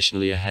was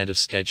conditionally ahead of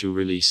schedule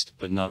released,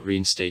 but not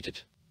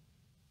reinstated.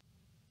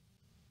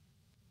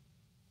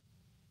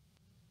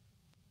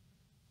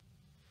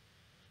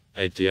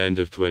 At the end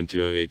of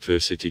 2008, the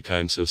City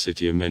Council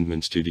city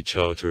amendments to the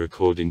charter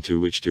according to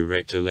which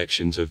direct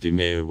elections of the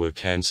mayor were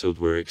cancelled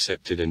were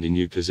accepted and the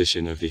new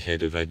position of the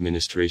head of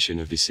administration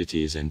of the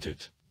city is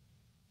entered.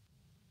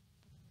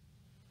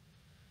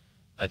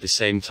 At the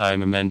same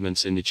time,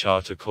 amendments in the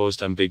charter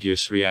caused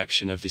ambiguous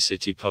reaction of the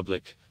city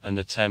public. An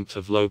attempt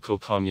of local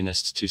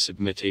communists to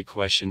submit a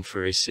question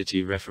for a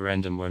city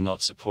referendum were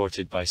not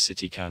supported by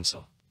City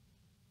Council.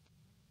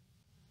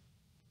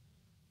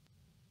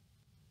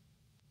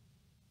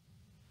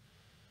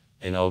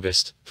 In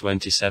August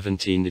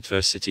 2017, the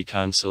Tver City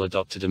Council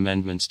adopted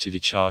amendments to the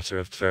Charter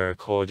of Tver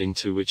according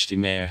to which the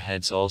mayor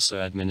heads also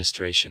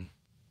administration.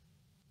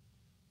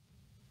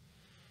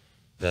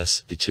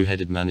 Thus, the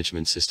two-headed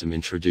management system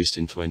introduced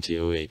in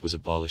 2008 was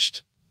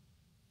abolished.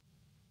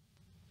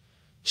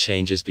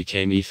 Changes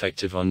became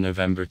effective on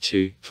November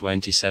 2,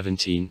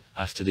 2017,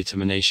 after the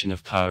termination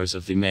of powers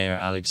of the mayor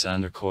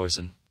Alexander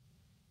Korzun.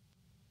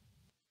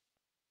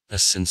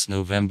 Thus, since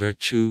November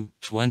 2,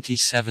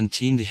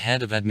 2017, the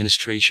head of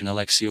administration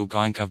Alexei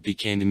Ogankov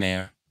became the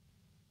mayor.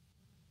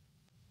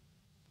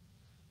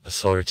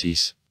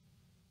 Authorities.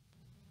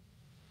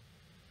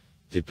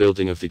 The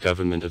building of the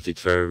government of the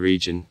Tver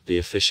region, the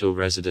official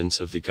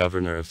residence of the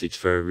governor of the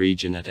Tver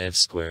region at Ev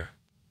Square.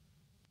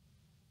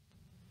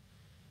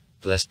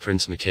 Blessed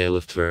Prince Mikhail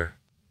of Tver.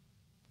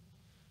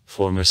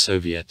 Former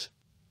Soviet.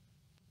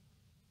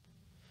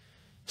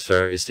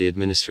 Tver is the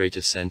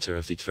administrative center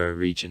of the Tver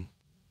region.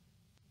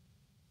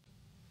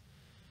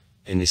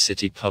 In the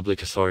city,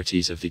 public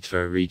authorities of the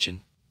Tver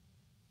region.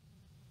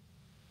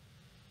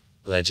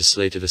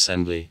 Legislative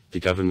Assembly, the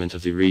government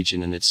of the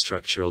region and its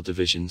structural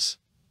divisions.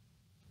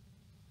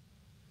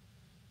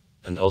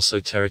 And also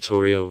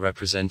territorial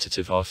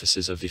representative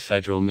offices of the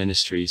federal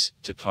ministries,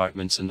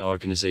 departments and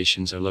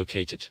organizations are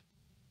located.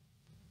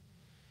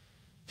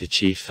 The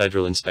Chief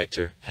Federal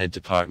Inspector, Head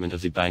Department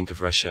of the Bank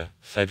of Russia,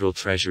 Federal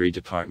Treasury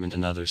Department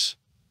and others.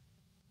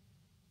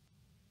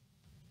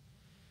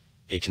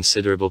 A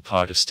considerable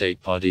part of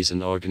state bodies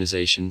and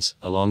organizations,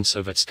 along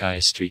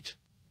Sovetskaya Street.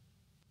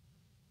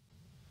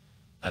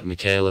 At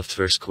Mikhail of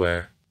Tver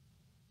Square.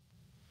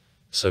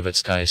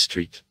 Sovetskaya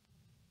Street.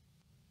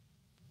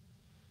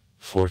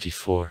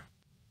 44.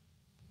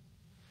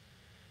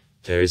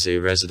 There is a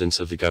residence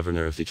of the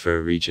governor of the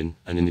Tver region,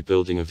 and in the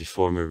building of the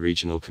former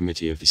regional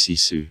committee of the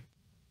Sisu.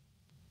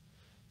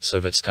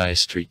 Sovetskaya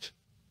Street.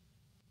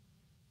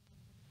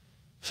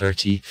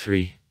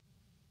 33.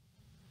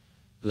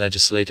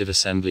 Legislative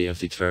Assembly of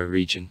the Tver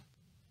region.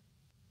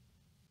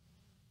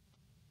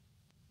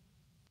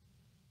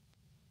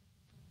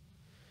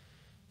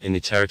 In the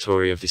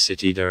territory of the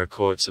city there are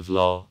courts of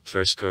law,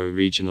 Tverskoye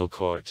Regional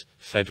Court,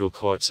 federal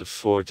courts of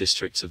 4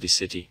 districts of the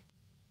city.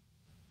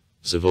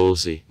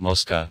 Zavolzy,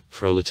 Moscow,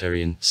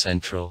 Proletarian,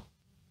 Central.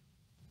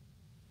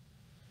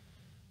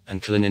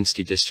 And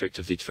Kalininsky district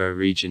of the Tver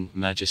region,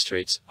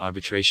 Magistrates,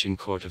 Arbitration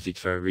Court of the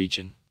Tver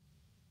region.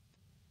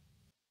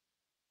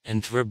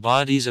 And Tver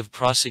bodies of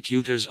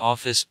Prosecutor's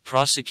Office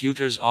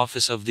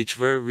of the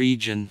Tver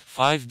region,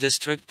 5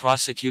 district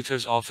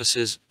prosecutors'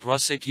 offices,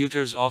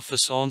 Prosecutor's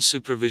Office on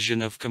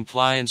supervision of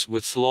compliance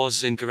with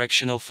laws in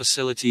correctional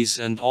facilities,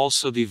 and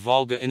also the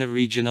Volga Inner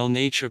Regional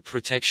Nature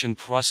Protection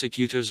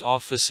Prosecutor's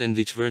Office and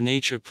the Tver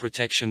Nature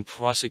Protection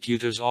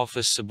Prosecutor's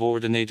Office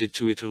subordinated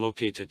to it are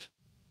located.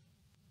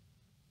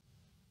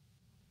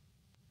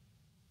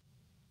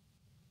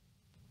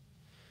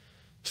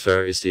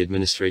 Tver is the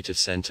administrative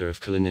center of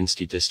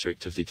Kalininsky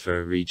district of the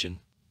Tver region,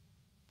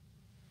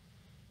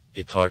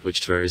 a part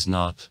which Tver is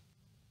not.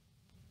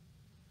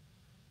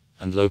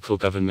 And local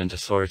government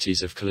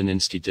authorities of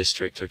Kalininsky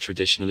district are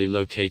traditionally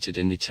located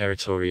in the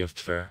territory of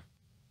Tver.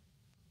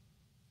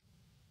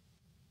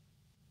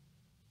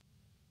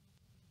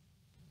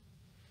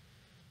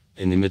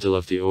 In the middle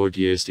of the old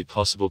years the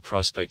possible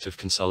prospect of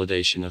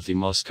consolidation of the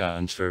Moscow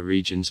and Tver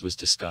regions was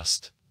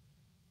discussed.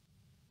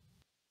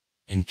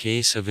 In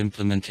case of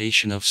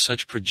implementation of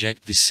such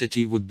project, the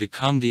city would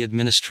become the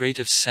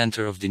administrative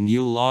center of the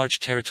new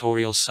large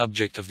territorial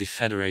subject of the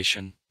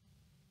Federation.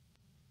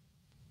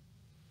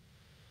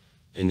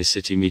 In the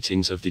city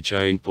meetings of the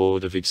Joint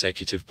Board of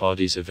Executive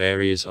Bodies of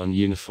areas on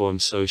uniform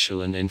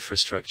social and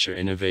infrastructure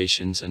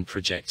innovations and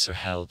projects are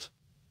held.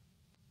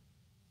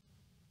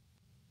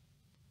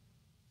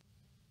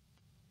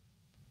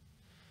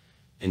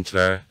 In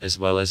Tver, as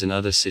well as in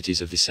other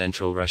cities of the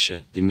Central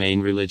Russia, the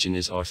main religion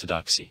is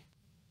Orthodoxy.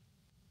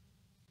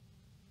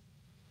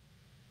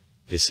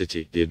 The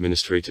city, the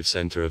administrative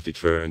center of the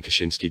Tver and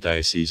Kashinsky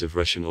Diocese of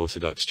Russian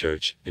Orthodox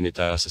Church, in its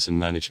diocesan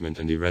management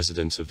and the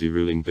residence of the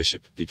ruling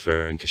bishop, the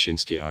Tver and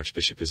Kashinsky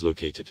Archbishop is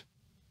located.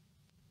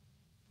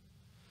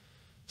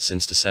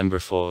 Since December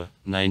 4,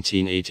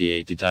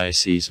 1988 the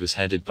diocese was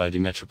headed by the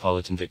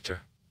Metropolitan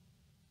Viktor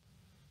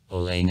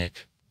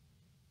Oleynik,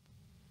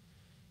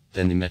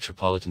 then the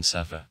Metropolitan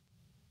Sava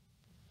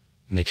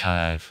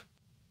Mikhaev.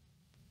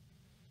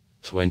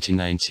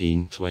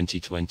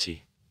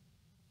 2019-2020.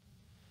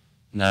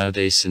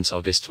 Nowadays since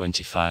August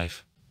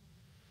 25,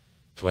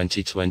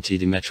 2020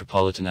 the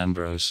Metropolitan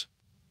Ambrose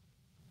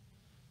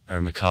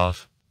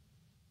Ermakov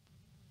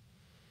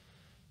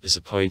is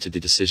appointed the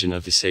decision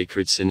of the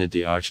Sacred Synod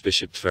the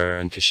Archbishop Tver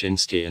and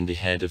Kashinsky and the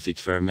head of the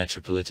Tver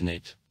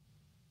Metropolitanate.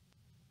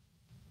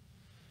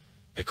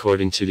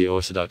 According to the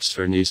Orthodox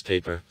Tver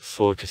newspaper,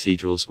 4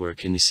 cathedrals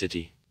work in the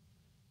city.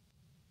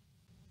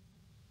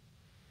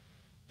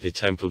 The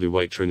Temple the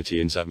White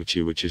Trinity in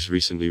Zatmachu, which is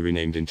recently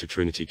renamed into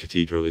Trinity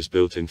Cathedral, is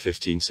built in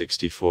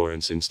 1564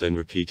 and since then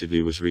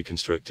repeatedly was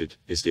reconstructed,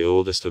 is the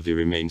oldest of the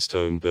remained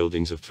stone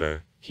buildings of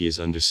Tver. He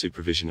is under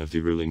supervision of the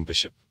ruling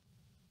bishop.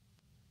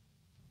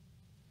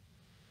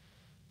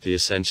 The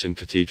Ascension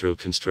Cathedral,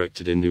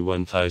 constructed in the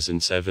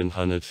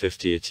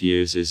 1750th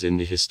years, is in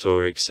the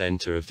historic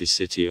center of the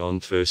city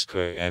on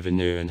Tverskoye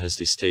Avenue and has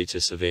the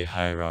status of a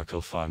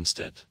hierarchical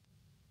farmstead.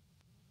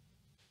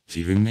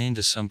 The remained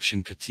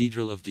Assumption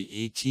Cathedral of the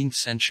 18th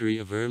century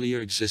of earlier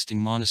existing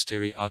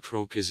monastery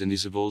Okrok is in the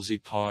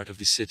Zavolzy part of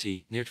the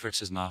city, near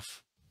Tvertsesnav.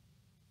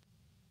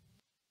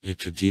 The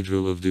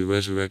Cathedral of the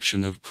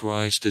Resurrection of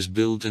Christ is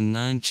built in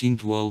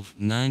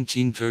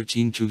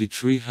 1912-1913 to the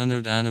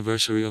 300th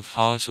anniversary of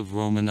House of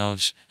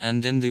Romanovs,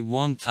 and in the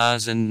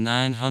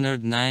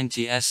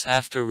 1990s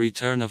after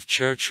return of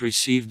church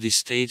received the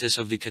status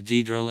of the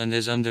cathedral and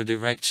is under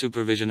direct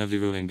supervision of the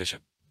ruling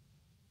bishop.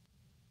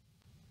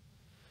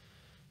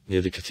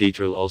 Near the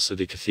cathedral also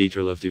the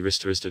Cathedral of the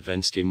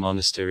Ristorosdvensky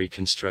Monastery,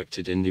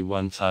 constructed in the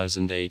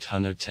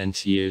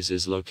 1810th years,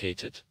 is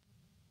located.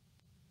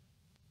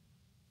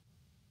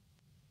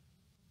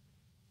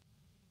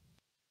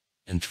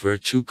 In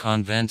Tver 2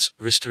 convents,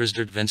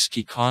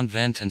 Ristorosdvensky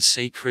Convent and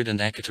Sacred and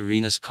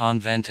Ekaterina's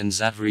Convent in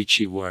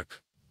Zavrichi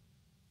work.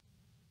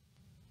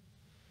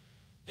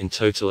 In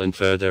total in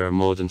Tver there are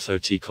more than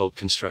 30 cult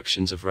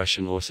constructions of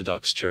Russian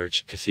Orthodox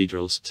Church,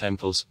 cathedrals,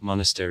 temples,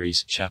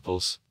 monasteries,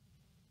 chapels,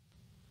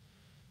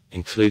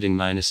 including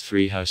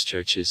 -3 house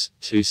churches,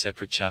 2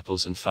 separate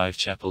chapels and 5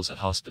 chapels at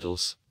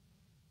hospitals.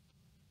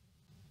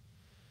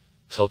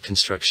 Cult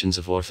constructions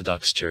of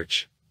Orthodox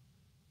Church,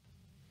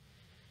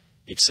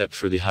 except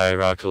for the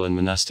hierarchical and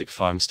monastic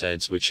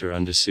farmsteads which are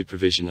under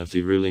supervision of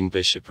the ruling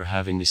bishop or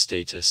having the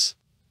status,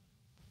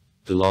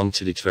 belong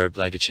to the Tver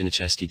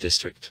Blagochinichesky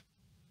district.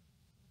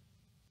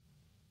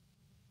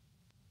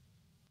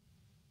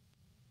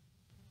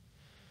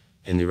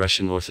 In the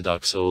Russian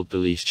Orthodox Old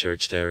Belief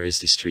Church there is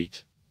the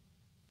street.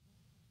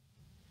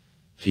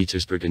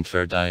 Petersburg and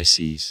Tver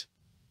Diocese.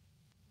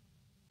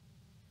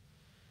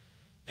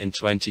 In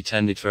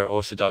 2010 the Tver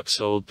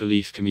Orthodox Old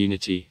Belief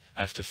Community,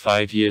 after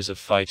 5 years of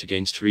fight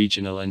against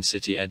regional and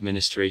city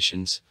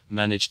administrations,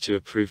 managed to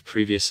approve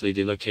previously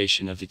the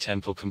location of the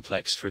temple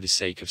complex for the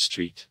sake of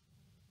street.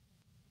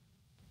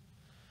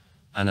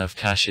 And of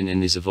Kashin in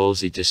the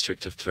Zavolzy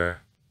district of Tver.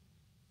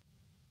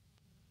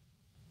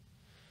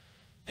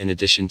 In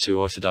addition to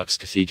Orthodox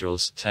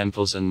cathedrals,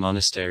 temples and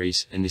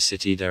monasteries, in the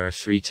city there are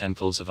 3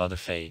 temples of other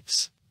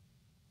faiths.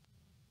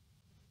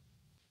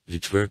 The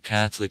Tver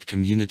Catholic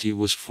community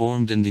was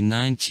formed in the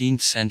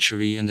 19th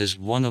century and is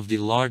one of the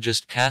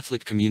largest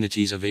Catholic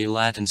communities of a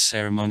Latin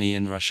ceremony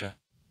in Russia.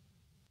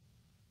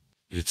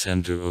 The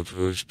center of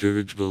her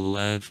spiritual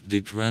life,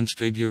 the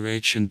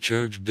Transfiguration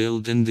Church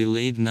built in the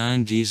late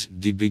 90s,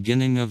 the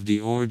beginning of the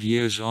odd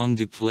years on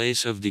the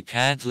place of the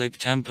Catholic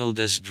temple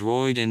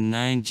destroyed in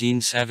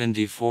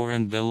 1974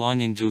 and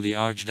belonging to the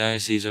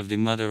Archdiocese of the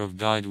Mother of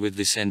God with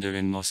the center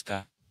in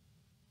Moscow.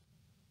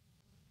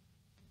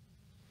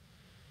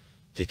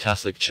 The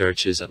Catholic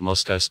Church is at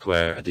Moscow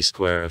Square at the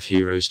Square of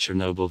Heroes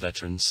Chernobyl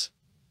Veterans.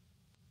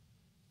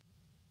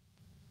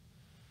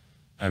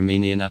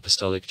 Armenian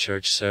Apostolic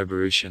Church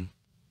Cerberushin.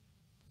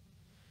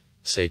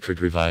 Sacred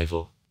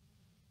Revival.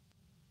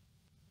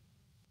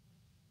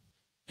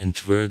 In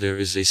Tver there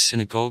is a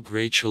synagogue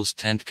Rachel's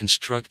Tent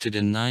constructed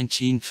in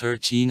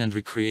 1913 and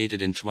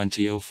recreated in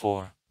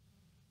 2004.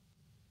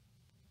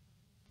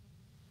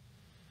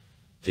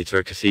 The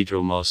Tver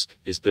Cathedral Mosque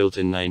is built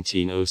in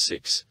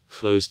 1906,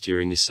 closed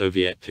during the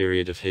Soviet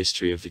period of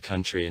history of the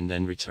country and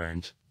then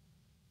returned.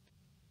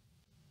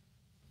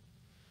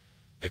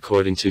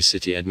 According to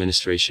city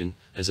administration,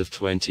 as of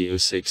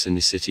 2006 in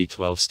the city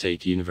 12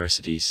 state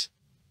universities,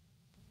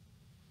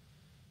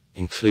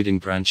 including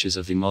branches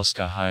of the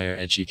Moscow higher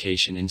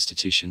education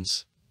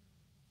institutions,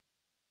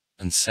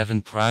 and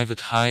 7 private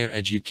higher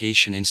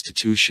education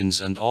institutions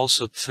and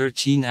also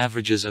 13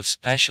 averages of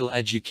special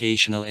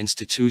educational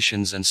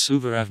institutions and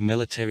Suvorov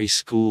military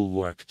school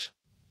worked.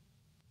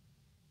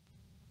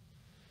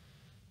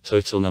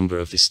 Total number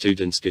of the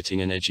students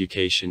getting an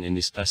education in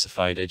the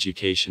specified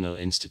educational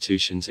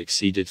institutions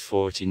exceeded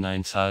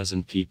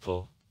 49,000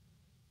 people.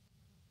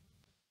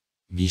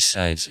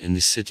 Besides, in the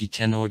city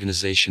 10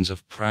 organizations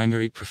of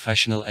primary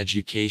professional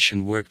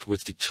education worked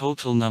with the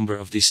total number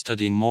of the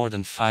studying more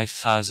than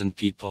 5,000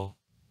 people.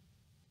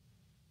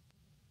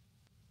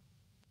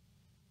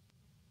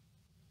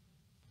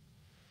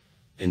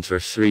 In Tver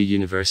 3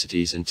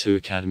 universities and 2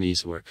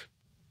 academies work.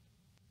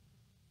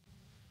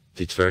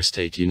 The Tver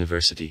State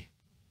University.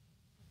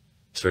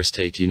 Tver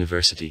State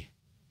University.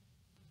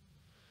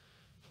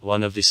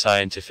 One of the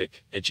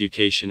scientific,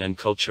 education and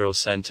cultural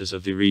centers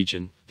of the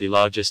region, the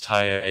largest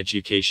higher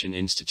education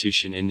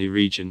institution in the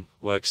region,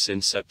 works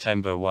since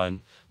September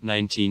 1,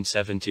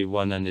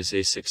 1971 and is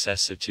a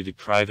successor to the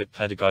private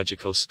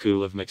pedagogical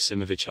school of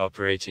Maximovich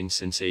operating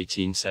since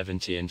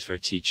 1870 and for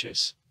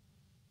teachers.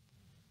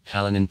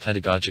 Kalinin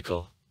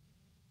Pedagogical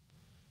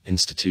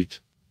Institute.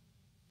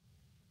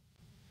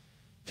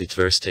 The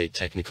Tver State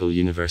Technical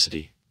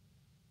University.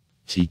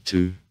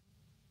 T2.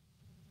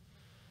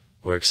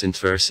 Works in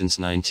Tver since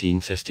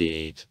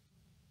 1958.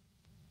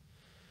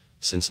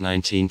 Since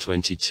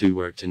 1922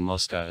 worked in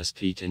Moscow as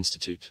Pete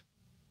Institute.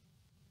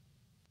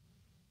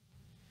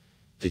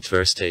 The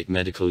Tver State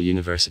Medical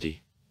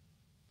University.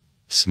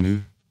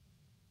 SMU.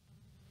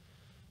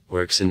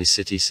 Works in the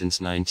city since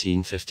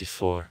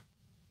 1954.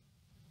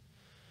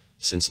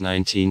 Since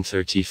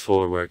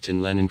 1934 worked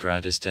in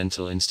Leningrad as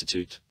Dental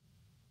Institute.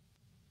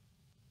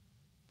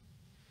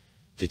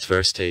 The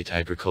Tver State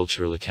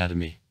Agricultural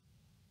Academy.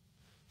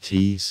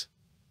 TEAS.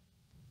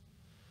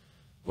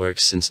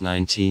 Works since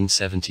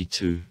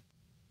 1972.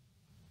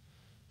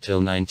 Till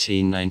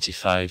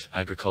 1995,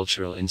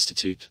 Agricultural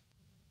Institute.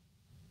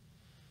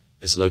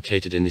 Is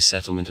located in the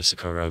settlement of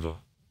Sokhorovo.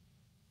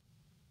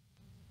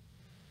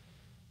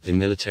 The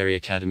Military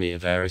Academy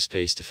of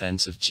Aerospace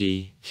Defense of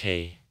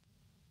G.K.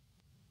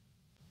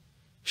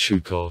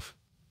 Shukov.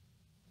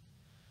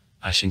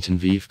 Ashington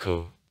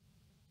Vivko.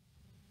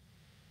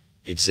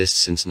 Exists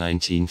since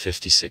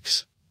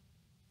 1956.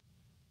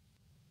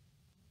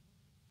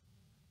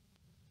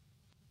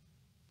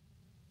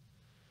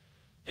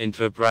 In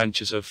Tver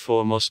branches of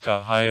 4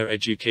 Moscow higher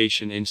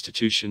education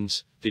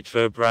institutions, the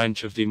Tver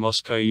branch of the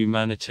Moscow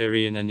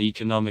Humanitarian and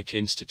Economic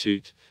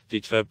Institute, the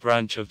Tver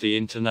branch of the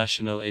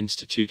International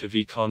Institute of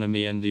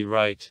Economy and the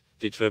Right,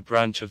 the Tver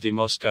branch of the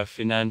Moscow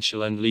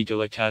Financial and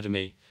Legal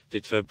Academy, the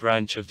Tver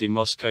branch of the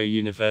Moscow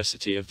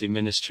University of the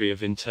Ministry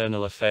of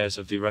Internal Affairs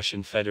of the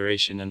Russian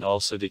Federation and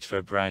also the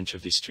Tver branch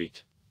of the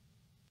Street.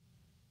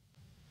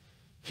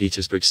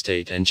 Petersburg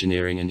State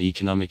Engineering and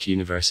Economic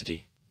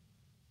University.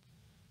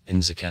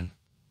 Inzakan.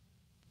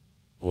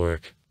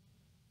 Work.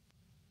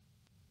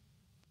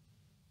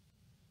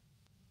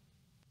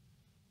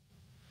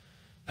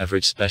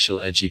 Average special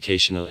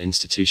educational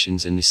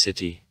institutions in the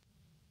city.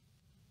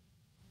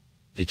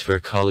 The Tver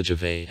College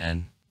of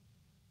A.N.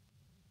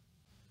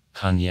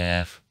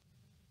 Konyaev.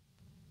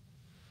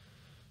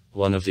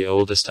 One of the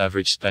oldest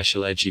average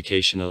special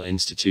educational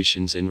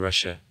institutions in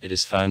Russia, it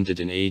is founded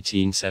in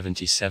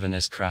 1877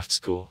 as craft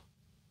school.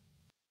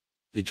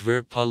 The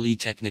Tver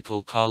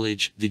Polytechnical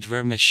College, the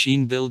Tver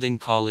Machine Building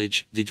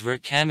College, the Tver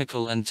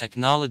Chemical and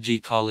Technology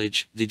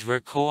College, the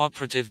Tver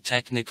Cooperative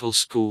Technical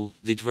School,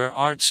 the Tver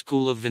Art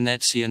School of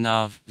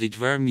Venezianov, the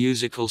Tver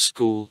Musical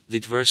School,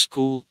 the Tver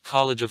School,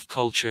 College of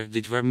Culture,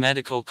 the Tver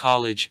Medical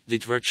College, the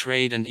Tver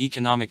Trade and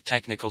Economic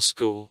Technical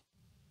School.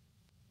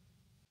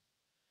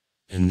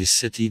 In the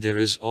city there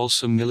is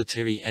also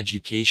military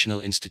educational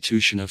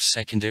institution of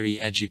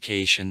secondary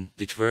education,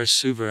 the Tver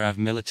Suvorov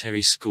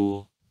Military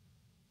School.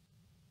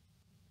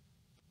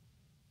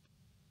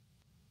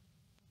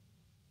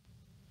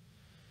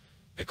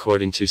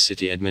 According to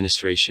city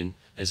administration,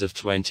 as of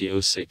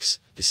 2006,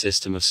 the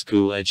system of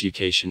school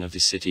education of the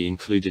city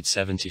included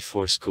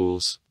 74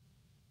 schools.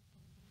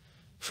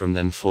 From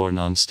them 4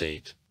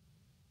 non-state,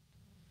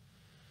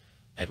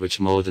 at which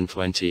more than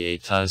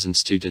 28,000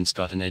 students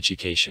got an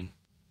education.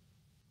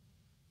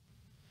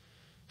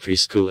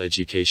 Preschool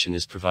education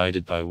is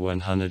provided by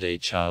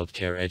 108 child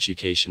care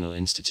educational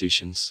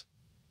institutions.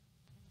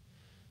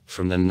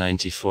 From them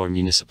 94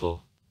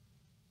 municipal.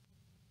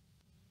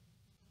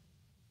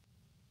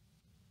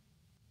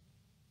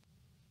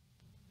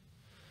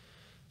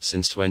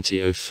 Since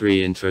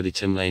 2003 in Tver the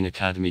Tim Lane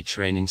Academy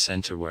Training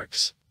Center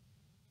works.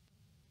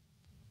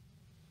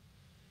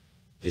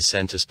 This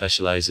center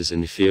specializes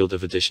in the field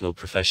of additional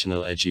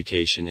professional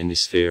education in the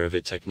sphere of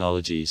IT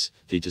technologies,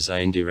 the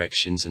design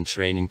directions and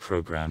training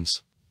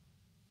programs.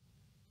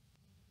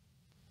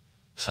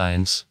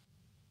 Science.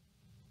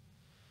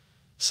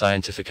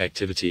 Scientific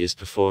activity is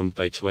performed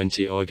by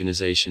 20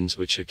 organizations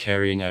which are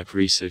carrying out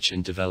research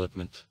and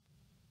development.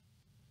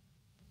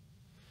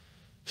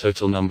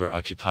 Total number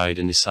occupied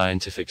in the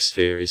scientific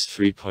sphere is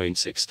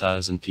 3.6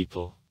 thousand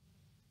people.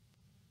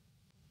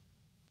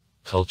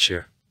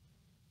 Culture.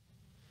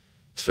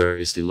 Tver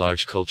is the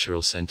large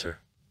cultural center.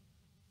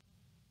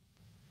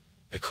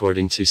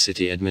 According to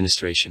city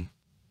administration,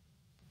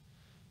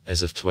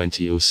 as of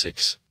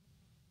 2006,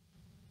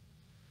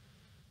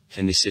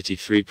 in the city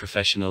 3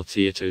 professional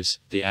theaters,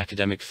 the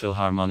Academic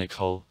Philharmonic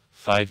Hall,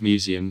 5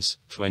 museums,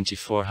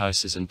 24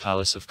 houses and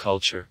Palace of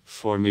Culture,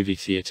 4 movie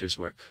theaters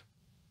work.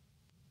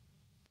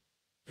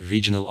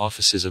 Regional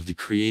offices of the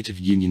creative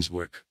unions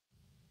work.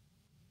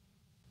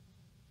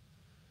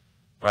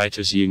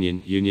 Writers'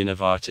 Union, Union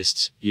of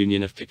Artists,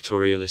 Union of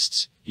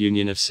Pictorialists,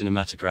 Union of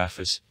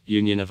Cinematographers,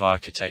 Union of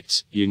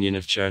Architects, Union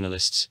of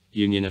Journalists,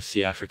 Union of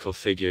Theatrical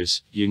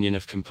Figures, Union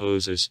of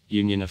Composers,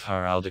 Union of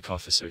Heraldic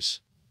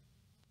Officers.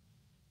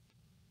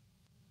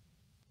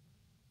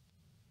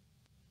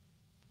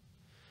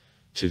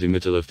 To the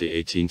middle of the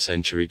 18th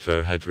century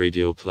Tver had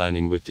radial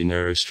planning with the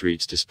narrow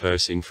streets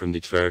dispersing from the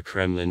Tver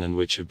Kremlin and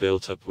which are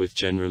built up with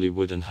generally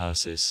wooden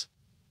houses.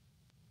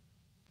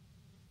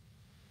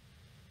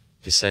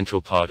 The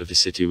central part of the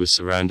city was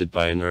surrounded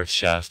by an earth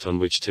shaft on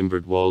which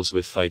timbered walls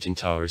with fighting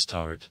towers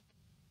towered.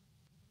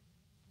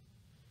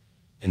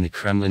 In the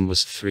Kremlin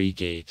was 3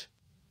 gate.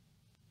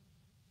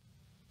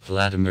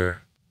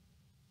 Vladimir,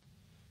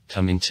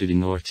 coming to the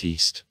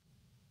northeast.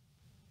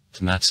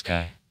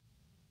 Tmatsky,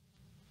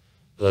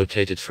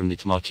 located from the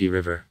Tmoki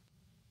River,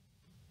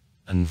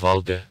 and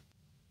Volga,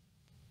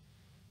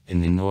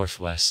 in the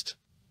northwest.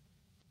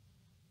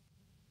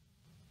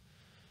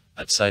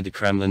 Outside the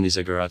Kremlin the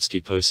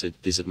Zagorodsky Posad,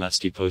 the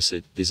Zatmatsky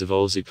Posad, the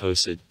Zavolzy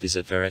Posad, the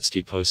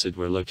Zatveretsky Posad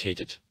were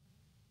located.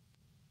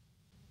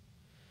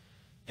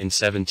 In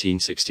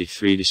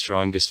 1763 the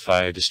strongest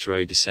fire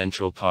destroyed the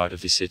central part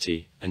of the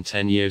city, and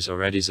 10 years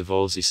already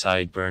Zavolzy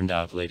side burned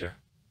out later.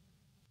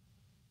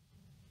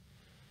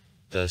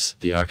 Thus,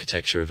 the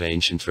architecture of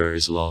ancient Tver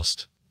is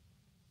lost.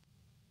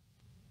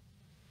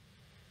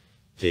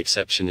 The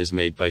exception is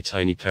made by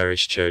tiny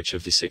parish church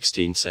of the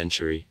 16th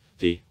century,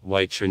 the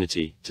White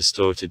Trinity,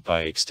 distorted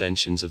by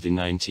extensions of the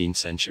 19th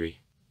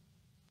century.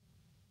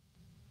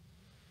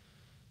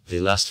 The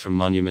last from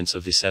monuments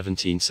of the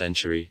 17th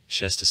century,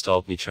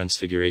 Shestostolpny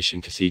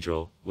Transfiguration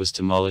Cathedral, was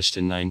demolished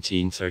in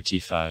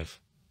 1935.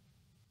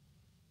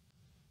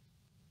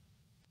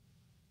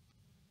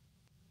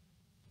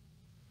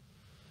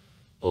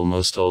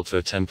 Almost all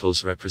Tver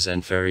temples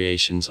represent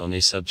variations on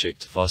a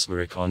subject,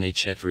 Vosmeric on a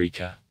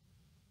Chetverika.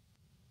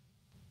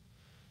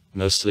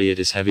 Mostly it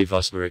is heavy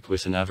Vosmeric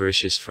with an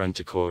avaricious front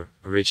decor,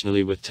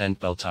 originally with tent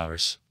bell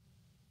towers.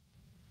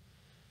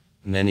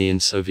 Many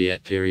in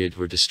Soviet period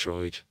were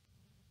destroyed.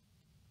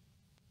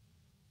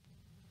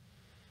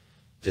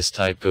 This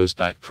type goes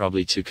back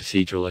probably to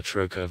Cathedral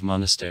Atroka of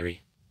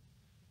Monastery,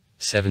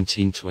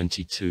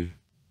 1722.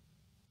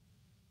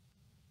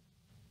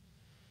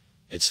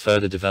 Its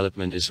further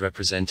development is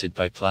represented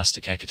by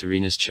Plastic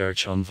Ekaterina's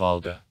Church on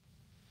Volga,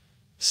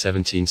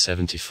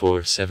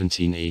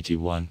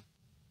 1774-1781.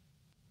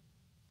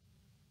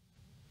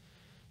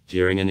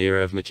 During an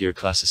era of mature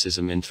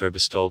classicism in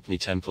Tverbostolpny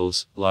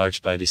temples,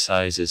 large by the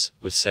sizes,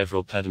 with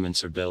several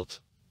pediments are built.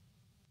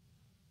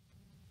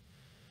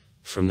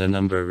 From the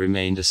number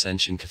remained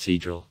Ascension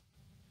Cathedral,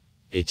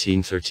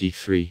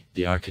 1833,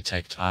 the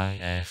architect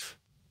I.F.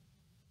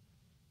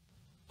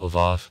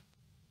 Lvov,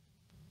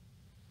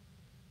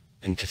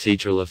 and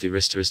Cathedral of the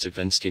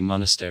Ristorostovensky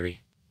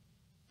Monastery.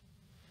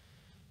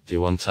 The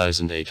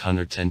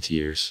 1810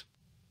 years.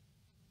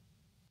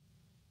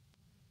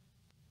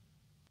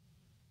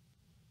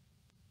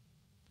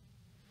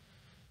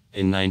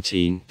 In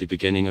the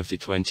beginning of the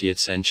 20th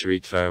century,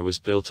 Tver was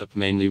built up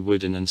mainly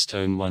wooden and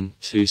stone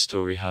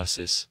 1-2-story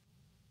houses.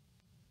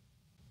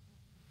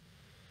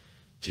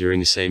 During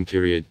the same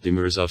period, the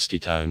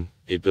Morozovsky town,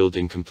 a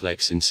building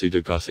complex in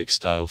pseudo-Gothic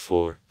style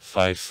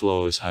 4-5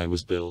 floors high,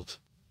 was built.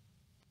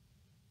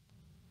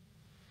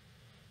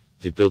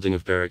 The building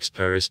of barracks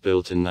Paris,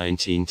 built in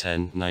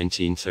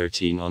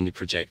 1910-1913 on the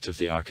project of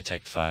the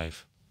architect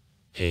Tver.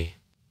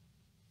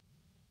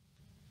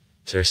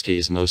 Tversky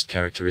is most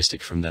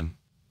characteristic from them.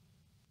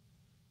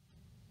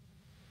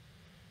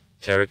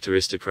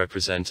 Characteristic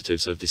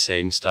representatives of the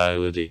same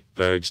style are the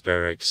Berg's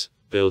barracks,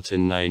 built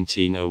in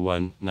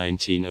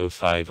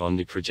 1901-1905 on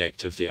the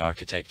project of the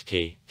architect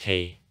K.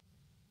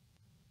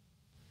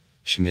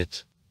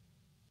 Schmidt.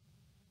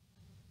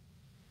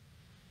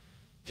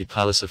 The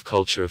Palace of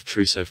Culture of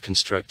Trusov,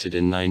 constructed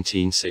in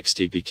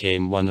 1960,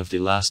 became one of the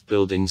last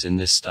buildings in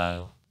this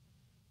style.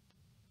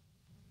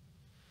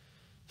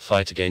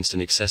 Fight against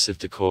an excessive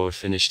decor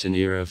finished in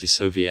era of the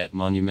Soviet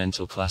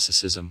monumental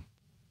classicism.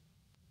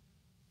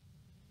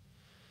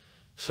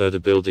 Further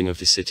building of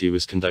the city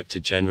was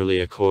conducted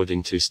generally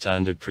according to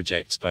standard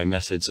projects by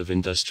methods of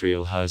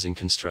industrial housing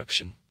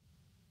construction.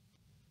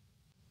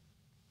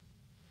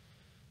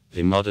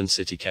 The modern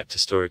city kept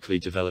historically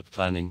developed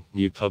planning.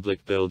 New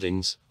public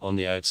buildings, on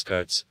the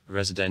outskirts,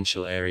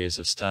 residential areas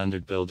of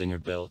standard building are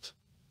built.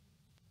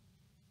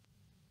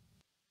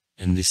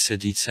 In the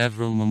city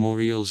several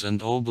memorials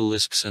and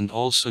obelisks and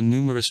also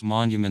numerous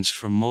monuments,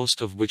 from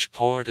most of which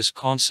part is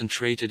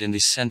concentrated in the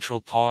central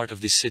part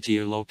of the city,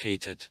 are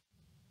located.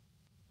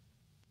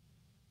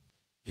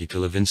 The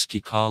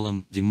Golovinsky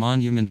Column, the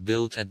monument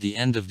built at the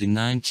end of the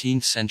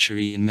 19th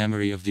century in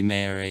memory of the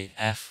mayor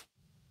A.F.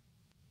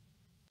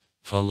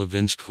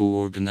 Golovinsk, who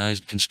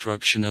organized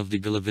construction of the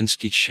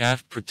Golovinsky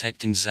shaft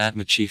protecting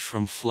Zatmachi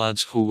from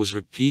floods, who was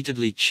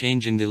repeatedly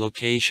changing the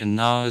location,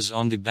 now is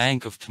on the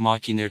bank of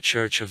Tmaki near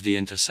Church of the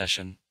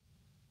Intercession.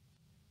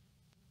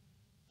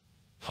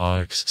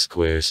 Parks,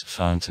 squares,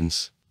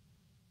 fountains.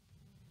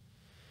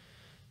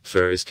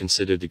 Tver is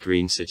considered the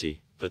green city,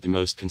 but the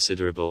most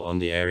considerable on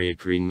the area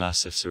green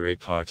massifs are a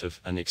part of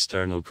an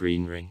external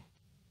green ring.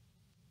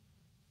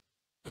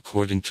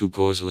 According to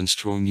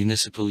Gorzelinstro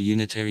Municipal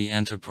Unitary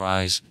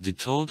Enterprise, the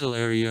total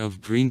area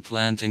of green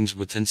plantings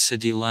within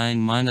city line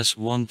minus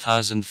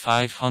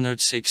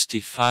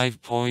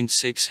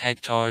 1,565.6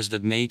 hectares,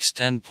 that makes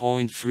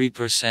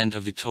 10.3%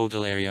 of the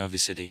total area of the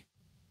city.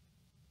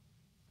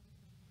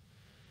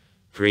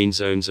 Green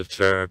zones of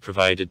Tver are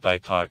provided by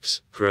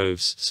parks,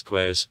 groves,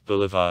 squares,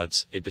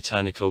 boulevards, a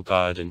botanical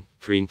garden,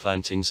 green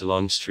plantings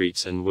along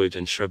streets, and wood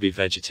and shrubby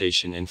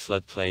vegetation in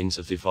floodplains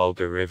of the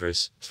Volga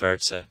rivers,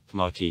 Tvertsa,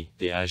 Tmaki,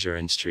 the Azure,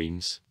 and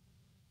streams.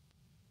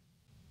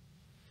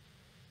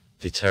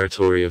 The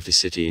territory of the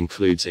city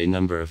includes a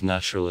number of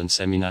natural and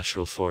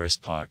semi-natural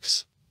forest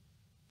parks.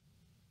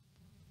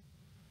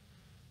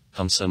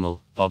 Komsomol,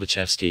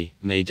 Bobachevsky,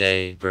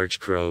 Mayday, Birch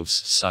Groves,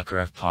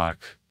 Sakharov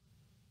Park.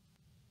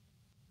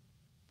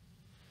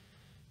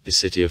 The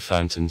City of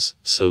Fountains,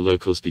 so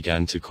locals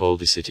began to call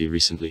the city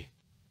recently.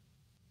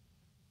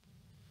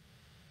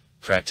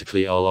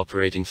 Practically all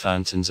operating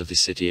fountains of the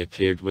city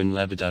appeared when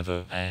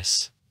Lebedevo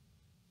S.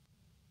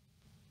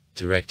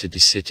 directed the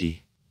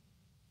city.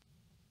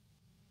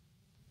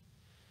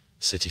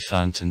 City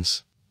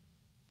fountains.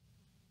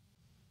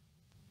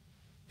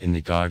 In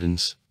the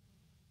gardens.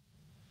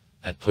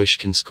 At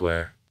Pushkin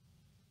Square.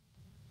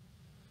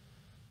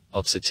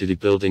 Opposite to the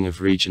building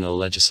of Regional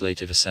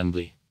Legislative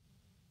Assembly.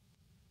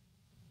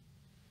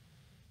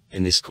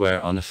 In the square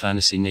on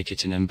Afanasy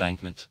Nikitin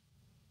embankment.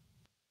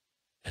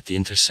 At the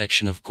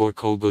intersection of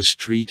Gorkogo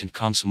Street and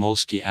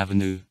Komsomolsky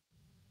Avenue.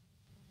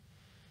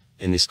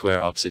 In the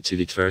square opposite to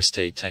the Tver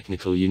State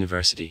Technical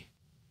University.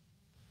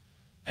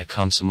 At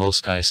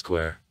Komsomolskaya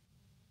Square.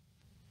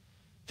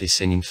 The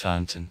Singing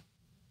Fountain.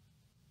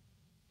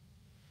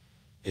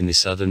 In the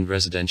southern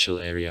residential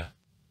area.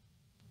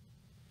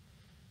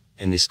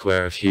 In the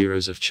square of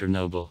Heroes of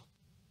Chernobyl.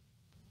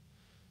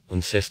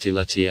 On 50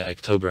 Latia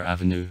October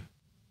Avenue.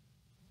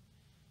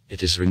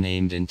 It is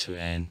renamed into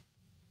N.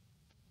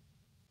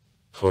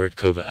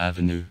 Korotkova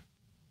Avenue.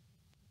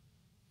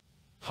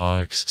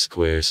 Parks,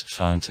 squares,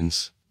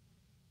 fountains.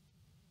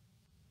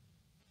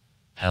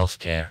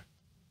 Healthcare.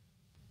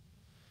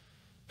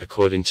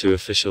 According to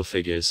official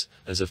figures,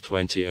 as of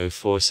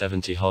 2004,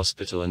 70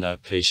 hospital and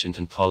outpatient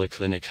and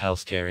polyclinic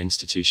healthcare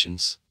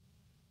institutions.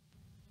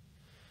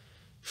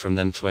 From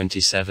them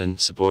 27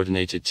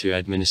 subordinated to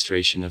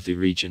administration of the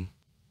region.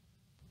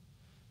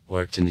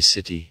 Worked in the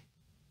city.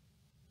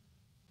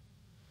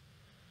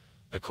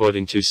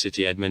 According to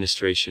city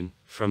administration,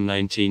 from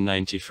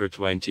 1990 for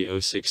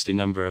 2006 the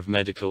number of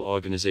medical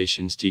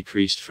organizations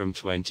decreased from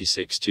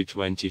 26 to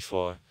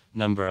 24,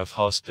 number of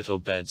hospital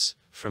beds,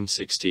 from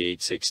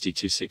 6860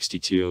 to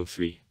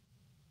 6203.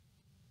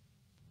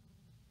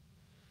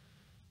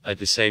 At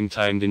the same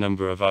time, the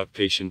number of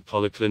outpatient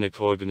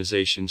polyclinic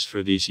organizations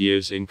for these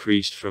years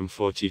increased from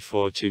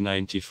 44 to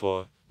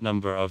 94,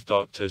 number of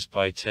doctors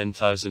by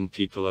 10,000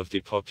 people of the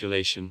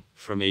population,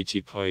 from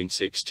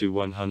 80.6 to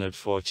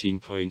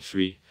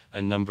 114.3,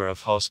 and number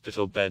of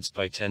hospital beds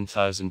by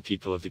 10,000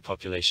 people of the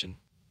population.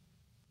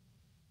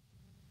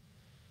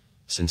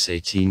 Since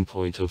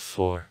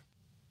 18.04.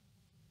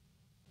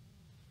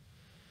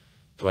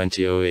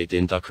 2008,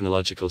 the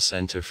Endocrinological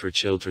Center for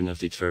Children of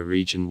the Tver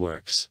region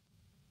works.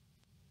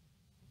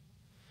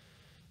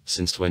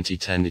 Since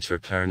 2010, the Tver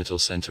Perinatal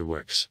Center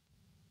works.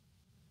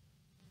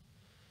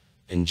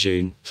 In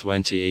June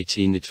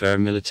 2018, the Tver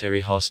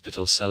Military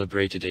Hospital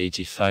celebrated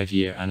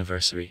 85-year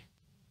anniversary.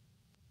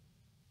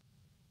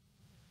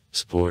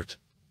 Sport.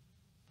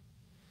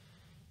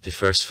 The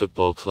first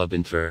football club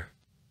in Tver.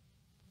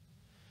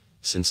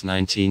 Since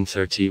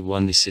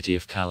 1931, the city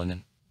of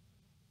Kalinin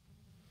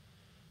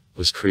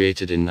was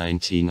created in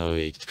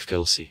 1908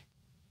 Tbilisi.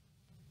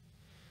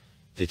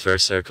 The Tver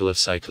circle of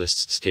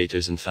cyclists,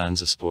 skaters and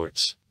fans of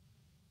sports.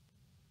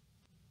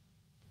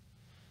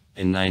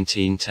 In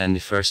 1910,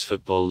 the first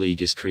football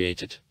league is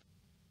created.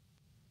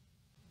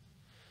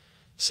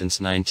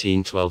 Since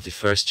 1912, the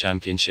first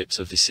championships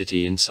of the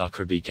city in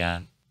soccer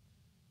began.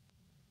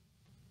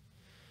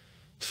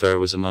 Tver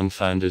was among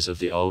founders of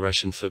the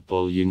All-Russian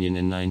Football Union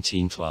in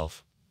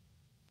 1912.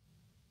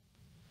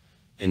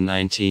 In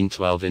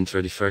 1912, in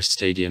Tver, the first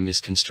stadium is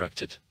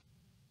constructed.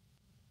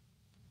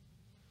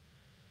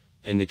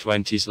 In the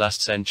 20s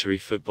last century,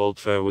 football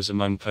Tver was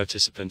among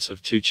participants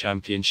of 2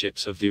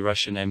 championships of the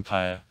Russian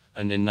Empire,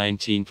 and in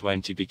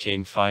 1920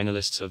 became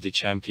finalists of the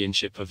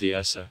championship of the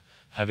USSR,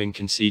 having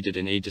conceded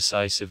in a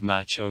decisive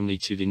match only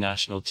to the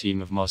national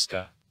team of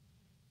Moscow.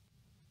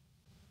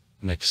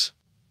 Mix.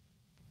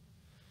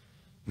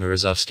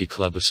 Morozovsky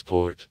Club of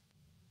Sport.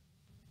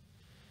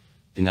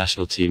 The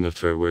national team of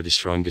Tver were the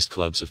strongest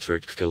clubs of Tver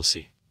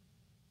Tbilisi.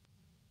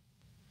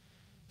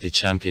 The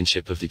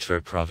championship of the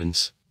Tver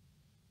province.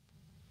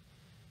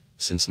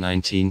 Since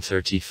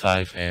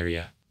 1935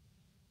 area.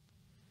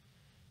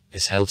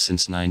 Is held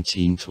since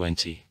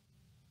 1920.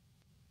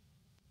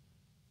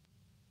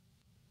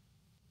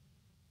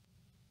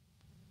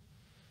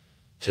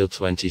 Till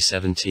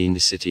 2017,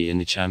 the city in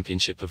the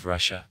championship of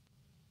Russia.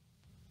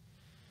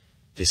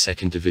 The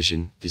second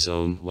division, the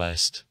Zone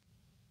West.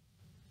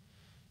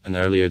 And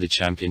earlier the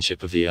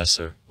championship of the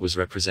USSR, was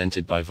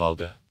represented by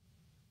Volga.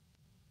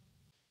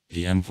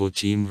 The MVO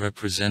team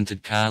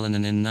represented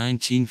Kalinin in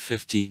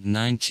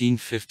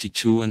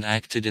 1950-1952 and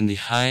acted in the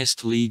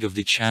highest league of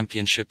the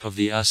championship of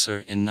the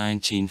USSR in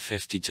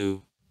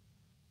 1952.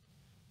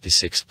 The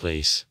 6th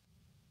place.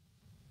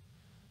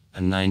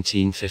 And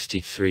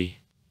 1953.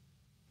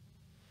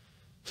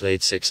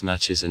 Played 6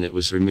 matches and it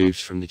was removed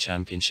from the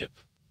championship.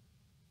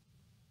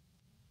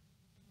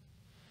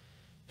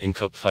 In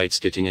cup fights,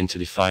 getting into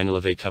the final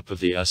of a cup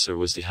of the USSR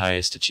was the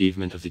highest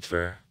achievement of the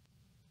Tver.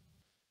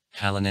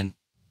 Kalinin.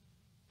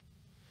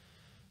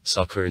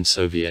 Soccer in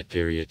Soviet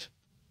period.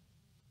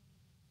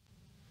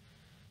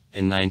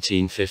 In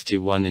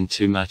 1951, in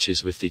 2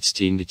 matches with its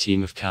team, the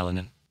team of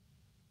Kalinin.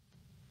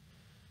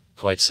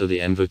 Quite so, the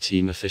MVO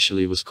team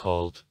officially was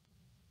called.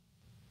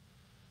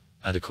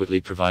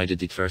 Adequately provided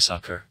the Tver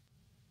soccer.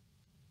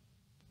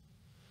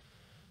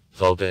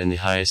 Volga in the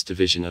highest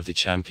division of the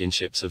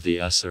championships of the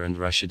USSR and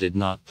Russia did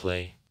not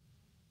play.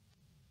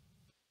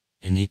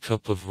 In the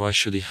Cup of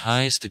Russia, the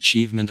highest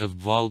achievement of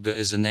Volga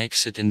is an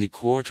exit in the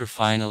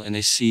quarter-final in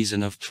a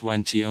season of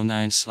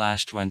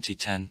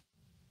 2009/2010.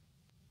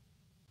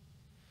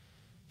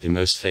 The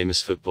most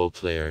famous football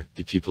player,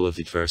 the pupil of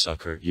the Tver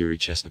soccer, Yuri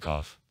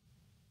Chesnikov,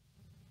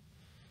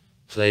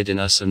 played in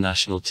USSR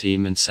national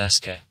team in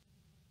CSKA.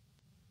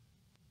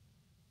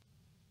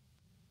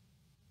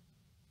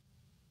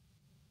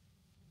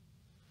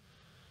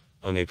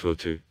 On April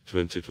 2,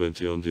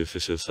 2020, on the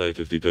official site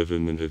of the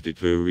government of the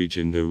Tver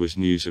region, there was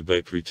news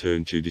about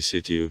return to the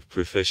city of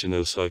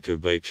professional soccer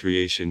by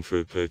creation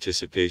for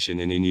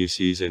participation in a new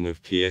season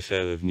of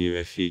PFL of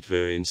new FE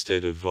Tver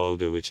instead of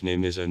Volga, which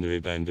name is under a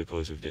ban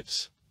because of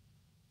this.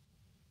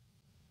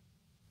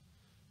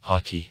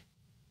 Hockey.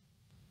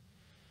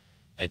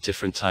 At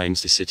different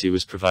times the city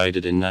was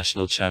provided in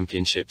national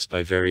championships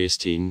by various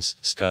teams,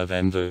 SKA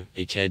MVO,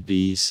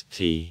 AKDBs,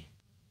 T.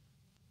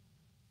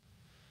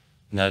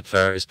 Now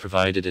Tver is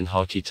provided in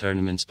hockey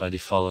tournaments by the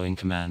following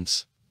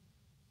commands.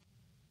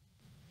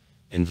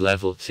 In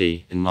Vlevel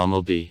T, in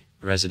Momel B,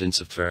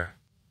 residents of Tver.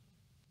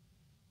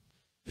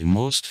 The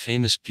most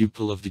famous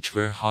pupil of the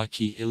Tver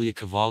hockey, Ilya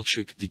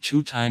Kovalchuk, the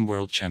 2-time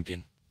world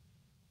champion.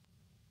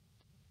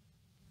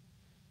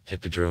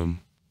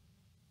 Hippodrome.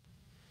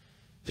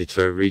 The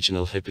Tver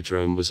Regional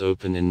Hippodrome was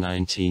opened in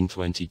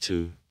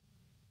 1922.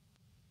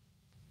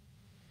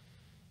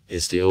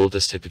 Is the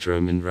oldest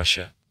hippodrome in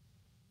Russia.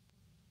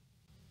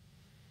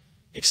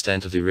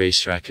 Extent of the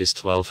racetrack is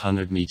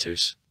 1200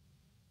 meters.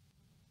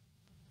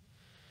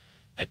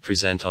 At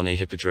present on a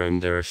hippodrome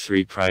there are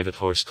 3 private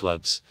horse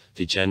clubs.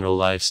 The general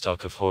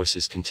livestock of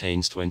horses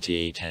contains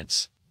 28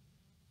 heads.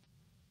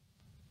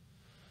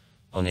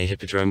 On a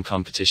hippodrome,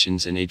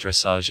 competitions in a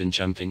dressage and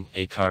jumping,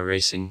 a car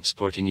racing,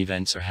 sporting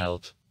events are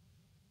held.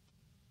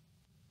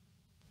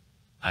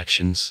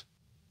 Actions.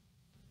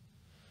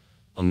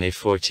 On May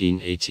 14,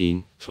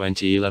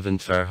 2011,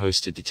 Tver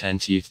hosted the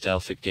 10th Youth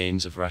Delphic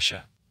Games of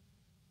Russia.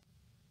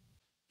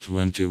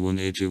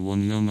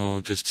 2181 young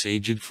artists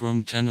aged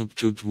from 10 up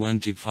to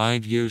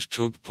 25 years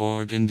took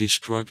part in the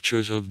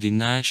structures of the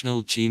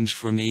national teams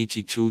from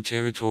 82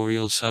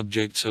 territorial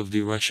subjects of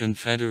the Russian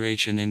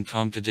Federation in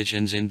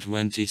competitions in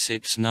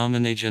 26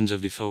 nominations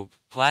of the folk,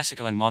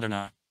 classical and modern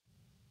art.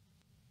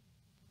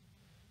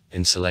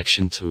 In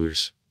selection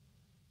tours.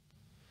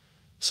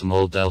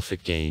 Small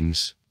Delphic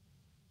Games.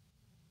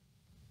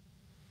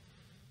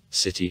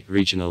 City,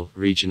 regional,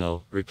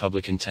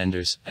 Republican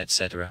tenders,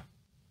 etc.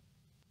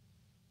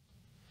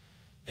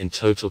 In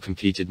total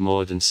competed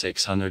more than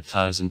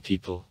 600,000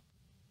 people.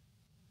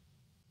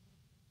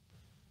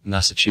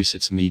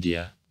 Massachusetts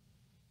media.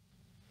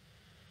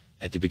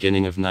 At the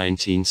beginning of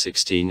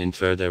 1916 in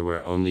Tver there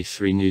were only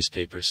 3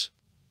 newspapers.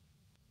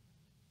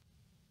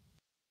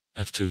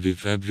 After the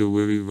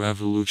February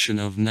Revolution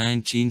of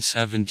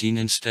 1917,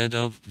 instead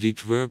of the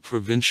Tver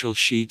provincial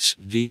sheets,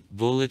 the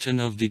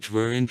Bulletin of the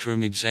Tver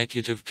Interim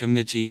Executive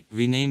Committee,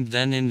 renamed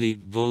then in the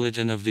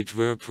Bulletin of the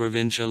Tver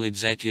Provincial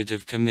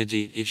Executive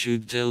Committee,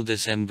 issued till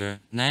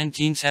December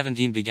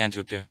 1917, began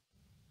to appear.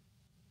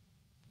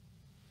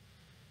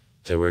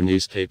 There were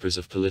newspapers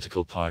of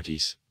political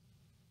parties.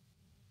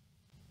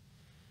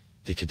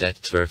 The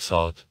Cadet Tver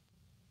Thought.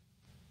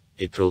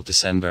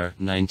 April-December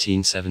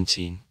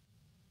 1917.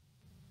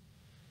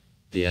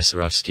 The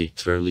Esarovsky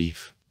Tver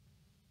Leaf.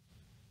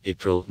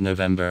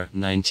 April-November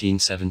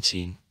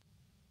 1917.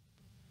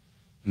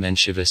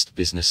 Menshevist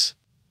Business.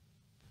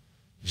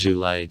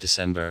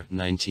 July-December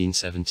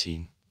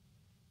 1917.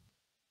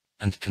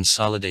 And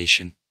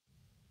Consolidation.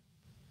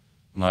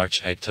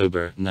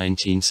 March-October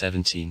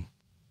 1917.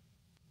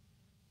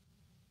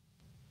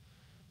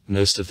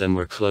 Most of them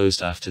were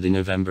closed after the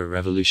November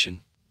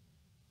Revolution.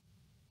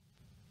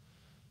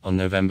 On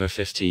November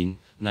 15,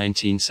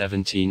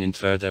 1917 in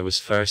Tver there was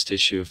first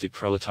issue of the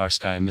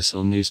Proletarskaya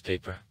Missile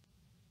newspaper.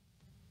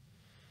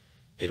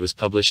 It was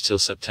published till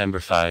September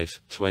 5,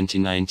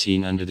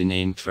 2019 under the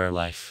name Tver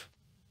Life.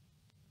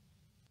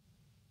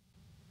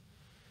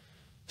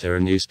 There are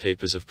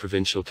newspapers of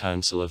Provincial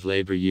Council of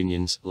Labor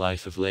Unions,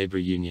 Life of Labor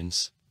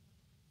Unions.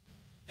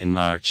 In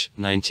March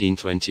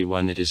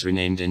 1921 it is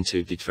renamed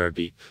into the Tver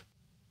Beep.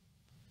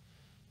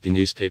 The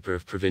newspaper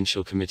of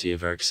Provincial Committee of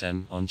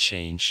Erksem on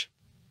Change.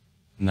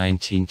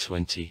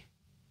 1920.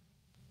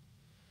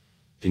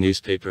 The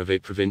newspaper of a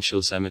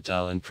Provincial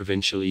Zemotdal and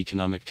Provincial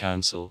Economic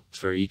Council,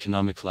 Tver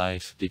Economic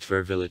Life, the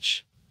Tver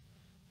Village.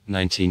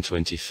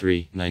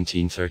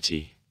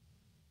 1923-1930.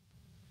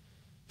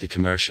 The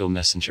Commercial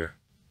Messenger.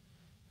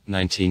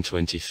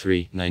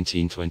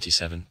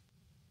 1923-1927.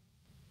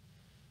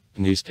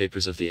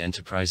 Newspapers of the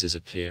enterprises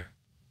appear.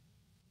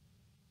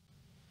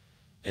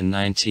 In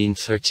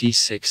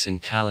 1936 in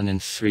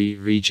Kalinin 3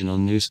 regional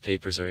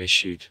newspapers are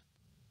issued.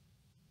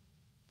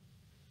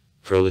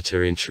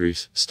 Proletarian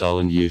Truth,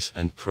 Stalin Youth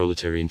and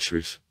Proletarian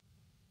Truth.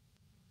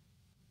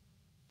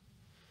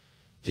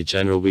 The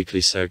general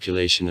weekly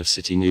circulation of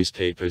city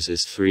newspapers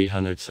is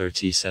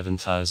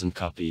 337,000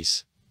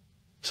 copies.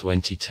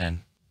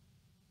 2010.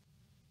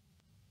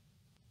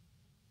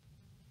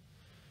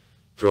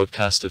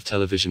 Broadcast of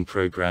television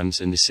programs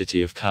in the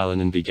city of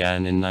Kalinin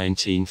began in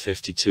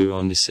 1952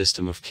 on the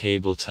system of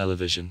cable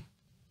television.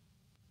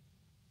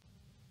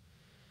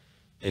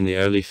 In the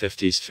early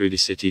 50s through the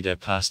city there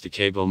passed the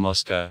cable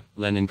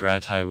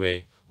Moscow-Leningrad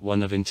highway,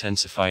 one of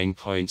intensifying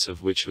points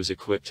of which was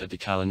equipped at the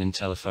Kalinin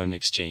telephone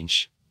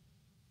exchange.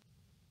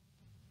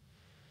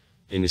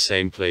 In the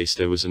same place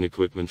there was an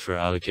equipment for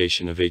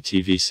allocation of a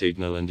TV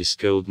signal and a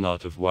skilled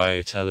knot of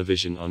wire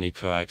television on a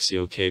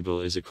coaxial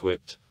cable is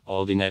equipped.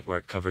 All the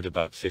network covered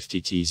about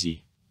 50 TZ.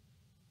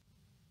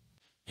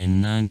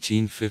 In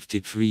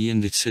 1953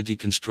 in the city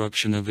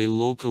construction of a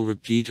local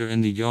repeater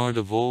in the yard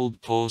of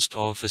old post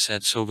office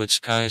at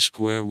Sovetskaya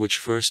Square which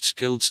first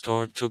skilled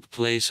start took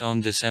place on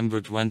December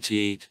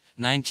 28,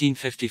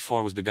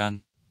 1954 was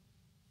begun.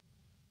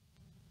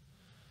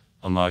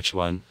 On March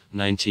 1,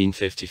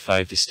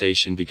 1955 the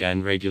station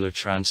began regular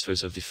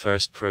transfers of the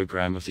first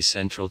program of the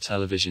Central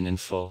Television in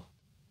full.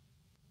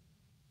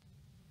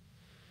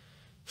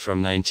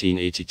 From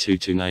 1982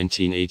 to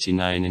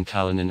 1989 in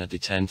Kalinin at the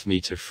 10th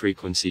meter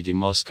frequency the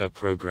Moscow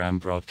program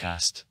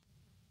broadcast.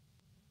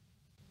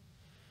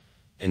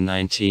 In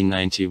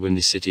 1990 when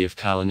the city of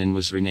Kalinin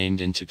was renamed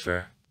into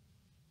Tver,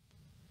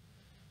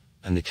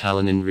 and the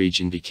Kalinin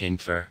region became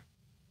Tver.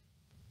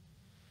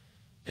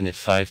 In it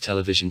 5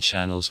 television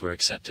channels were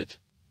accepted.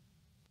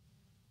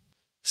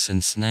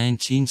 Since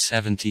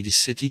 1970 the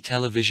City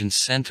Television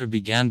Center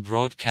began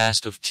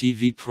broadcast of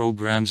TV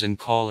programs in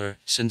color,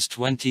 since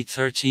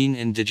 2013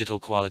 in digital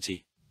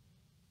quality.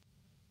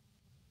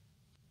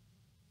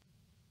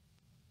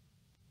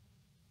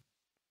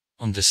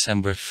 On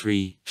December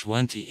 3,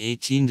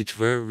 2018, the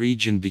Tver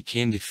region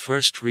became the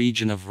first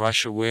region of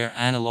Russia where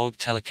analog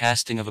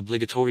telecasting of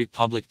obligatory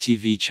public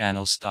TV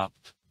channels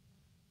stopped.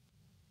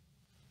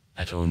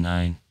 At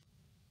 09:15,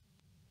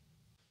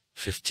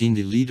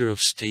 the leader of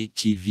state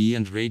TV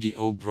and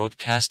radio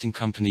broadcasting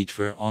company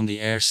Tver on the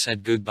air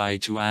said goodbye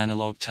to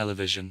analog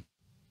television.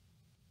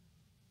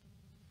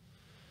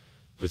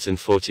 Within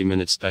 40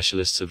 minutes,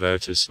 specialists of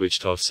Tver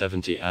switched off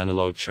 70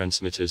 analog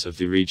transmitters of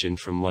the region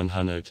from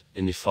 100,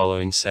 in the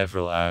following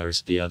several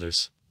hours the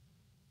others.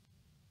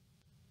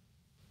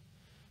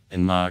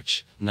 In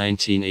March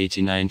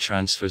 1989,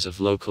 transfers of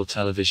local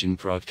television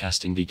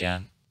broadcasting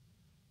began.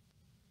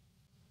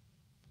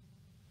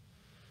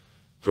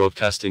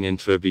 Broadcasting in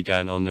Tver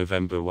began on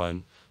November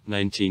 1,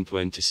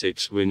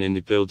 1926, when in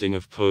the building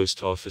of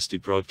post office the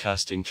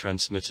broadcasting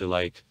transmitter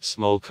like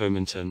Small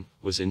Cominton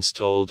was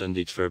installed and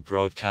the Tver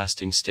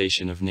broadcasting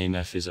station of name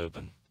F is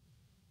open.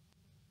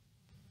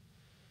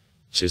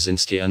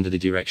 Jasinski under the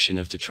direction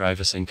of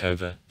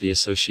Tver, the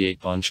associate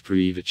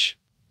Bonch-Bruevich.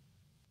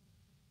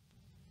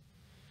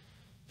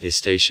 The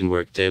station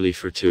worked daily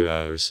for 2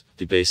 hours.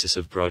 The basis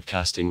of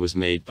broadcasting was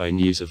made by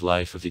news of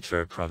life of the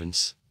Tver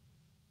province.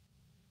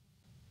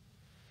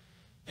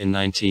 In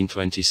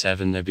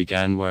 1927 there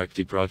began work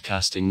the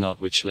broadcasting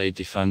knot which laid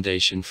the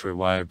foundation for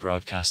wire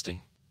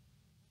broadcasting.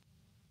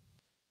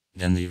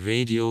 Then the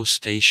radio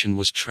station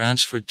was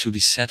transferred to the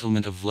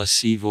settlement of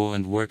Vlasivo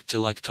and worked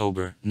till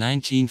October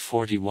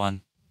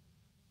 1941.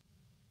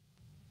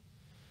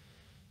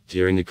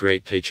 During the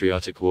Great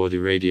Patriotic War the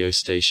radio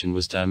station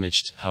was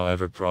damaged,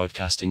 however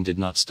broadcasting did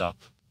not stop.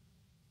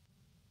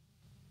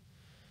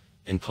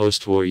 In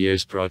post-war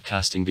years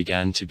broadcasting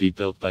began to be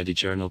built by the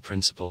journal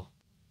principle.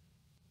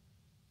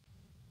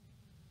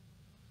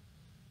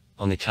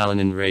 On the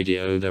Kalinin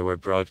radio there were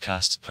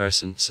broadcasts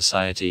person,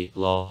 society,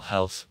 law,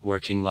 health,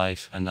 working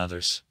life and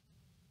others.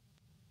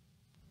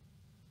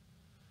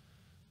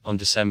 On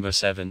December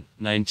 7,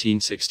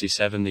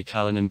 1967 the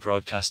Kalinin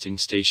broadcasting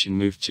station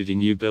moved to the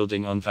new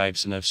building on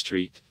Vibsanov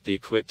Street. The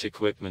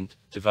equipment,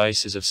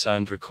 devices of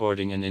sound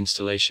recording and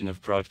installation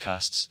of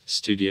broadcasts,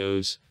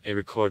 studios, a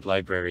record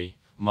library,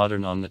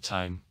 modern on the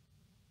time.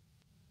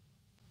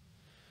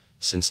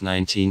 Since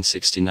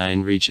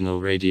 1969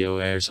 regional radio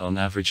airs on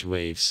average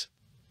waves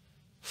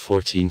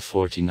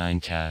 1449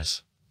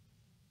 kHz.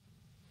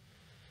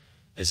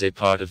 As a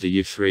part of the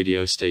youth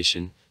radio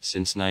station,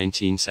 since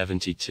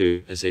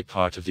 1972 as a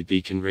part of the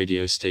Beacon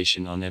radio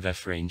station on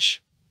EVF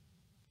range.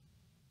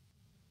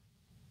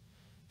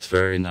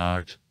 Tver in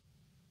art.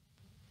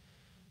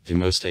 The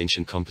most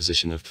ancient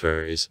composition of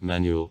Tver is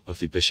Manual of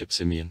the Bishop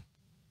Simeon.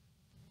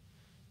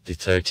 The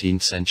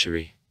 13th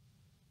century.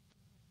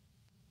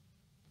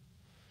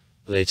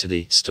 Later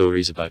the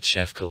stories about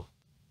Shevkel,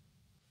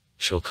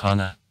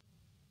 Sholkana,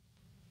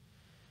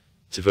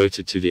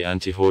 devoted to the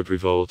anti-horde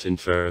revolt in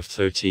Tver of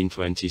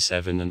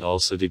 1327, and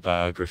also the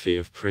biography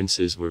of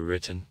princes were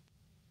written.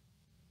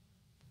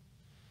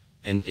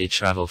 In A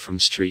Travel from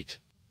Street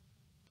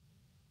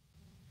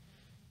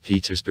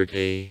Petersburg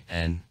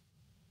A.N.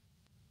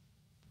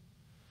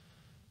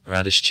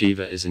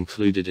 Radishcheva is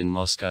included in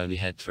Moscow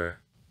Lihet Tver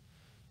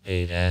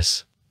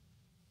 8S.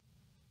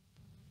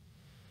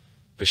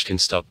 Pushkin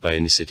stopped by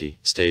in the city,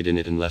 stayed in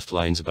it and left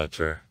lines about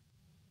Tver.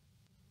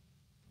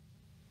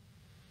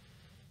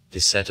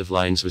 This set of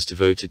lines was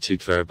devoted to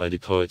Tver by the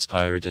poets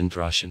Pirate and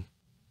Droshin.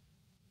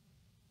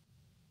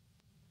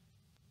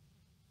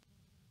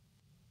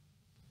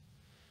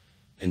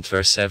 In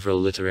Tver several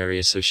literary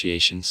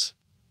associations.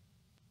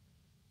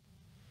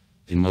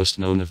 The most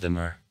known of them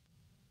are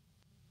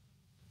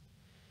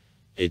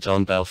A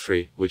Don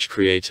Belfry, which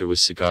creator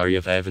was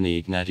Sigaryev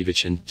Evgeny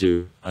Ignatievich and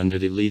Du, under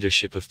the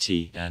leadership of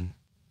T.N.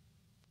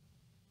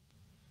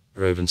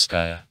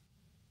 Rovenskaya.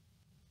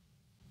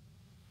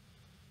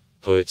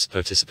 Poets,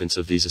 participants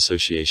of these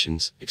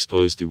associations,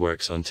 exposed the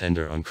works on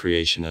tender on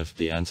creation of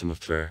the Anthem of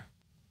Tver.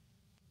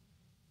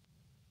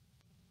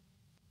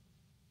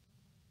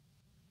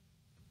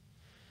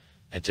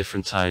 At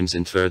different times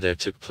in Tver there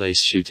took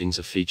place shootings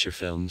of feature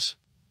films.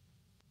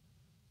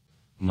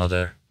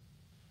 Mother,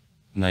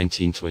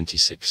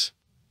 1926.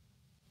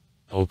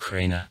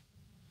 Ukraina,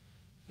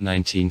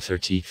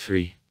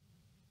 1933.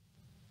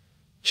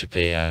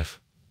 Chapayev,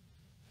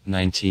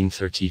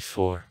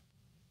 1934.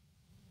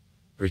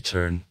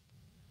 Return,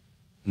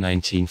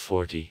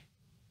 1940.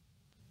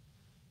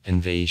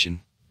 Invasion,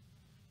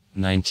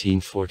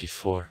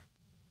 1944.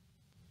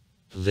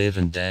 Live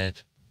and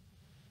Dead,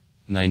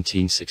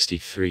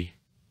 1963.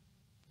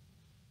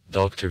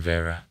 Dr.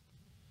 Vera,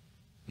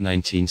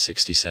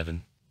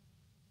 1967.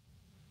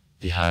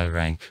 The High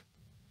Rank,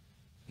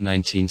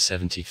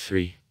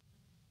 1973.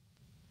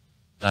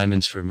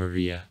 Diamonds for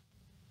Maria,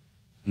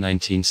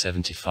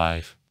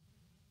 1975.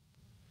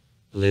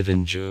 Live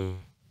in Joe,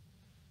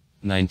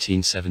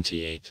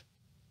 1978.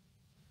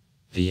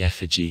 The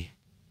Effigy,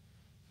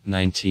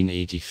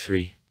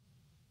 1983.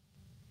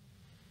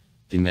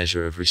 The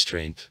Measure of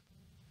Restraint,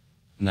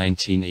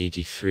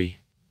 1983.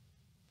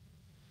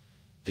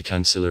 The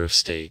Councillor of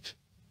State,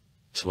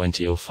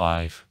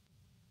 2005.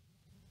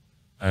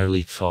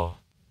 Early Thaw,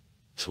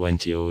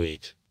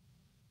 2008.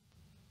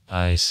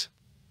 Eyes,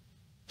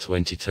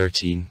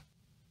 2013.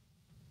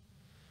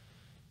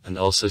 And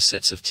also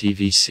sets of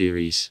TV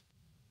series.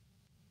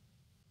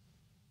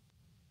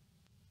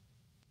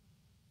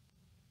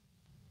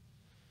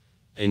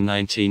 In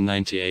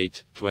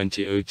 1998,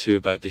 2002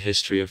 about the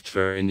history of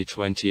Tver in the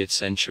 20th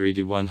century,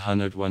 the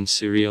 101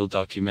 serial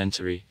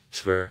documentary,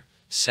 Tver,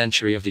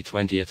 Century of the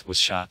 20th, was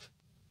shot.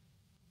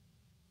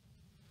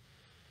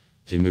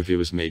 The movie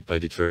was made by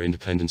the Tver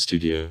independent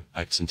studio,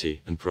 Accenti,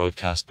 and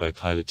broadcast by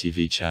Pilot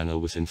TV channel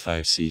within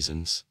 5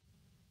 seasons.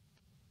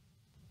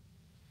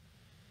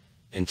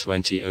 In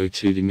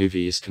 2002 the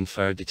movie is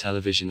conferred the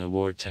Television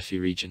Award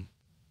Tver region.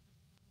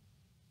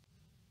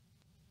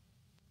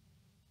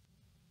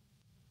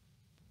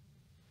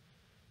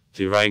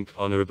 The rank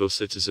Honorable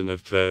Citizen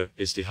of Tver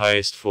is the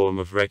highest form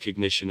of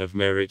recognition of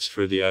merits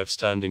for the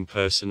outstanding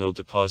personal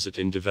deposit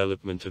in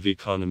development of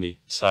economy,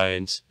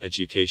 science,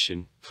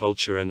 education,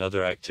 culture and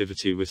other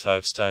activity with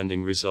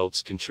outstanding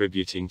results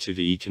contributing to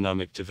the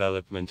economic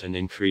development and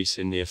increase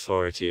in the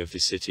authority of the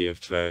city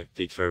of Tver,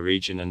 the Tver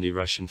region and the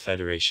Russian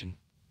Federation.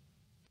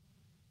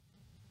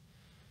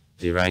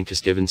 The rank is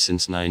given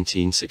since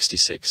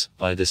 1966,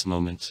 by this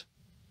moment.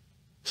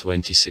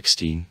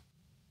 2016.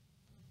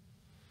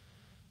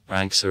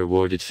 Ranks are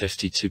awarded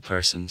 52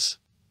 persons.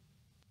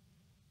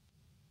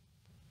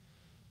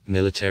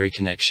 Military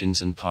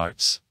connections and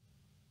parts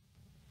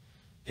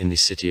in the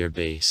city are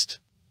based.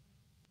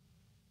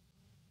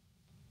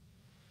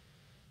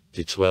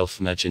 The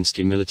 12th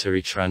Majinsky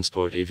Military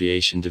Transport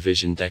Aviation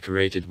Division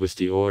decorated with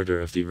the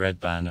Order of the Red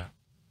Banner.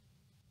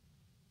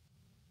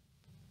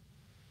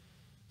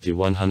 The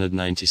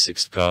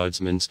 196th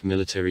Guards Minsk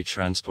Military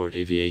Transport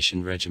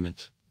Aviation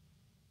Regiment.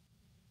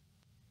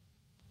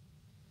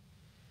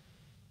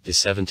 The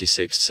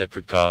 76th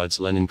Separate Guards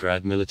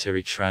Leningrad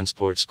Military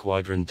Transport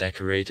Squadron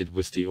decorated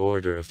with the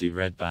Order of the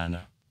Red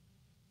Banner.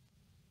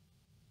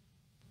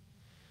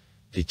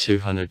 The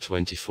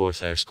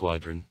 224th Air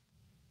Squadron.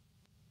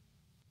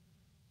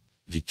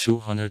 The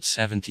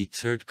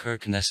 273rd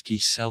Kirkenesky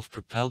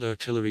Self-Propelled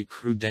Artillery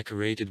Crew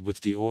decorated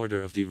with the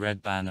Order of the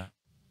Red Banner.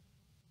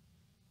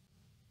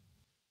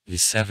 The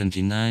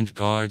 79th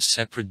Guards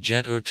Separate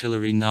Jet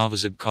Artillery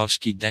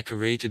Novozhivkovsky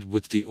decorated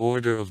with the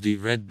Order of the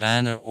Red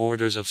Banner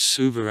Orders of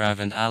Suvorov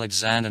and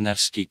Alexander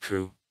Nevsky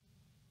Crew.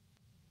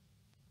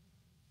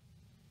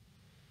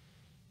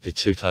 The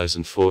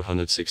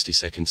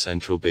 2462nd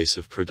Central Base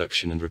of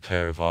Production and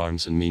Repair of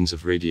Arms and Means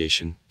of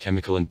Radiation,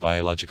 Chemical and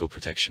Biological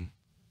Protection.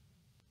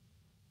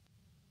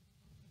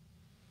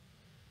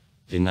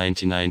 The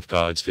 99th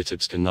Guards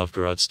Vitebsk and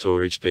Novgorod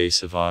Storage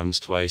Base of Arms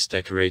twice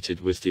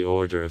decorated with the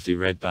Order of the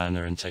Red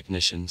Banner and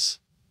Technicians.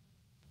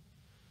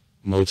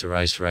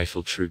 Motorized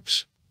Rifle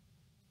Troops.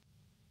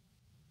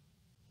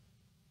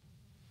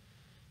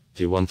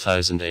 The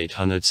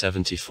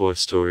 1874th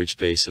Storage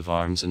Base of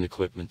Arms and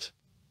Equipment.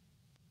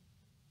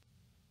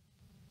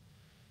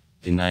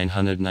 The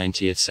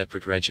 990th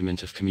Separate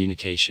Regiment of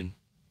Communication.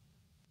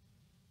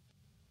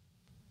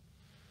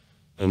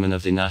 Women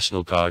of the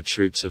National Guard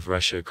troops of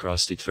Russia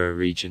across the Tver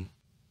region.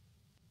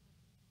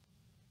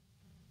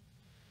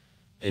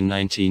 In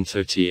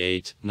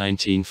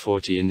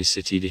 1938-1940 in the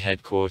city the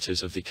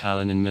headquarters of the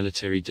Kalinin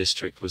military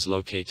district was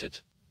located.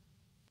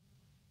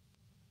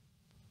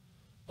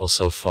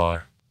 Also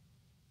far.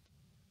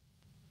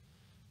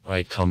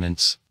 Write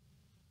comments.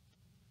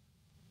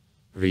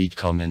 Read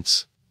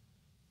comments.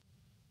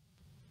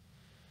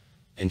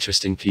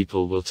 Interesting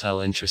people will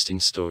tell interesting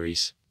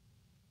stories.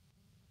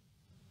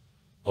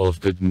 All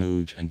of good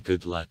mood and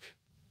good luck.